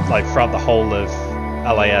 like, throughout the whole of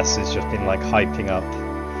LAS has just been, like, hyping up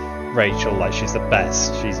Rachel, like, she's the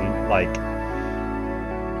best, she's, like,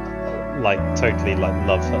 totally, like,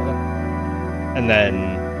 love her, and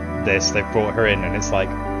then they've brought her in, and it's like,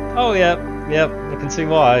 oh, yeah, I can see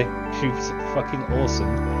why. She was fucking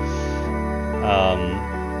awesome.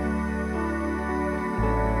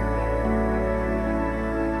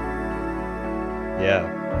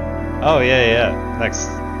 Yeah. Oh yeah. Next,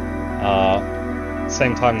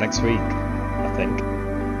 same time next week, I think.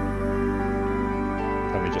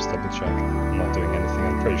 Let me just double check. I'm not doing anything.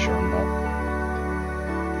 I'm pretty sure I'm not.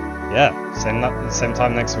 Yeah, same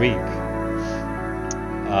time next week.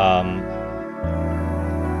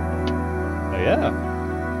 Oh yeah.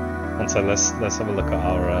 And so let's have a look at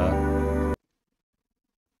our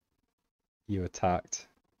you attacked.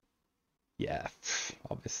 Yeah,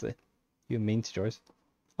 obviously. You were mean to Joyce.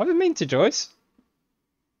 I've been mean to Joyce.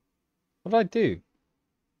 What did I do?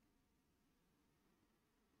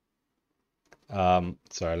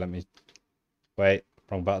 Sorry, let me wait,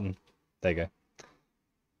 wrong button. There you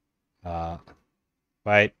go.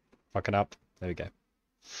 Wait, fucking up. There we go.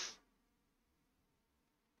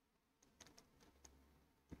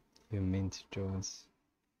 You mean to Joyce.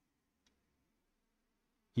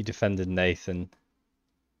 You defended Nathan.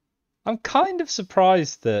 I'm kind of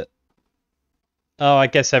surprised that... Oh, I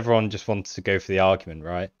guess everyone just wanted to go for the argument,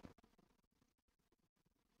 right?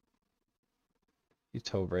 You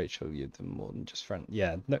told Rachel you're more than just friend.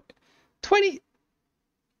 Yeah, no. 20...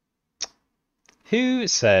 Who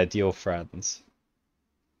said you're friends?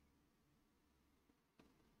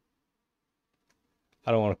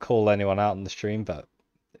 I don't want to call anyone out on the stream, but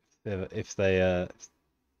if they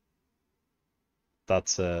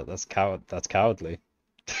that's cowardly.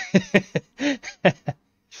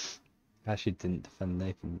 Actually didn't defend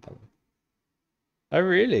Nathan, by the way. Oh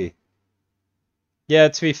really? Yeah,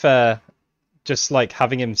 to be fair, just like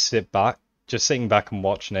having him sitting back and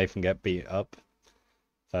watch Nathan get beat up.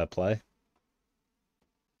 Fair play.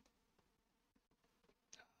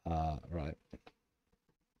 Right.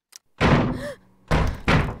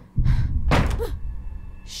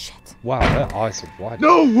 Shit. Wow, their eyes are wide.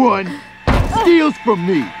 No one steals from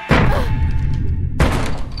me!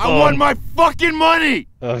 I want my fucking money!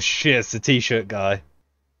 Oh shit, it's the t-shirt guy.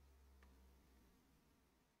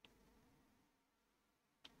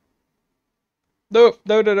 No.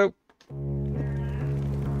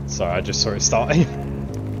 Sorry, I just saw it starting.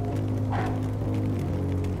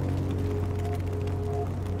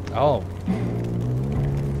 Oh.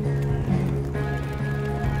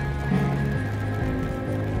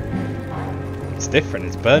 It's different,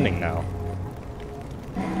 it's burning now.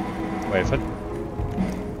 Wait for.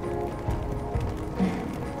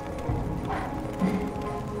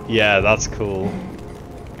 Yeah, that's cool.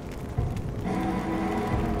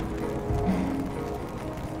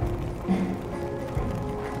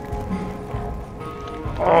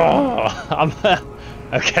 Oh, I'm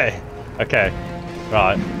okay. Okay,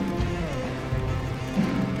 right.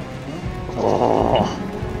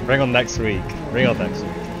 Oh, bring on next week. Bring on next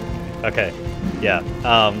week. Okay, yeah.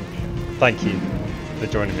 Thank you for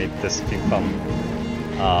joining me. This has been fun.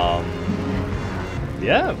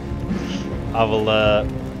 Yeah. I will.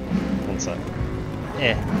 One sec.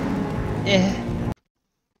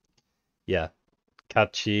 Yeah.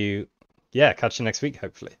 Catch you. Yeah, catch you next week.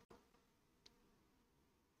 Hopefully.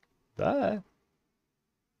 Bye.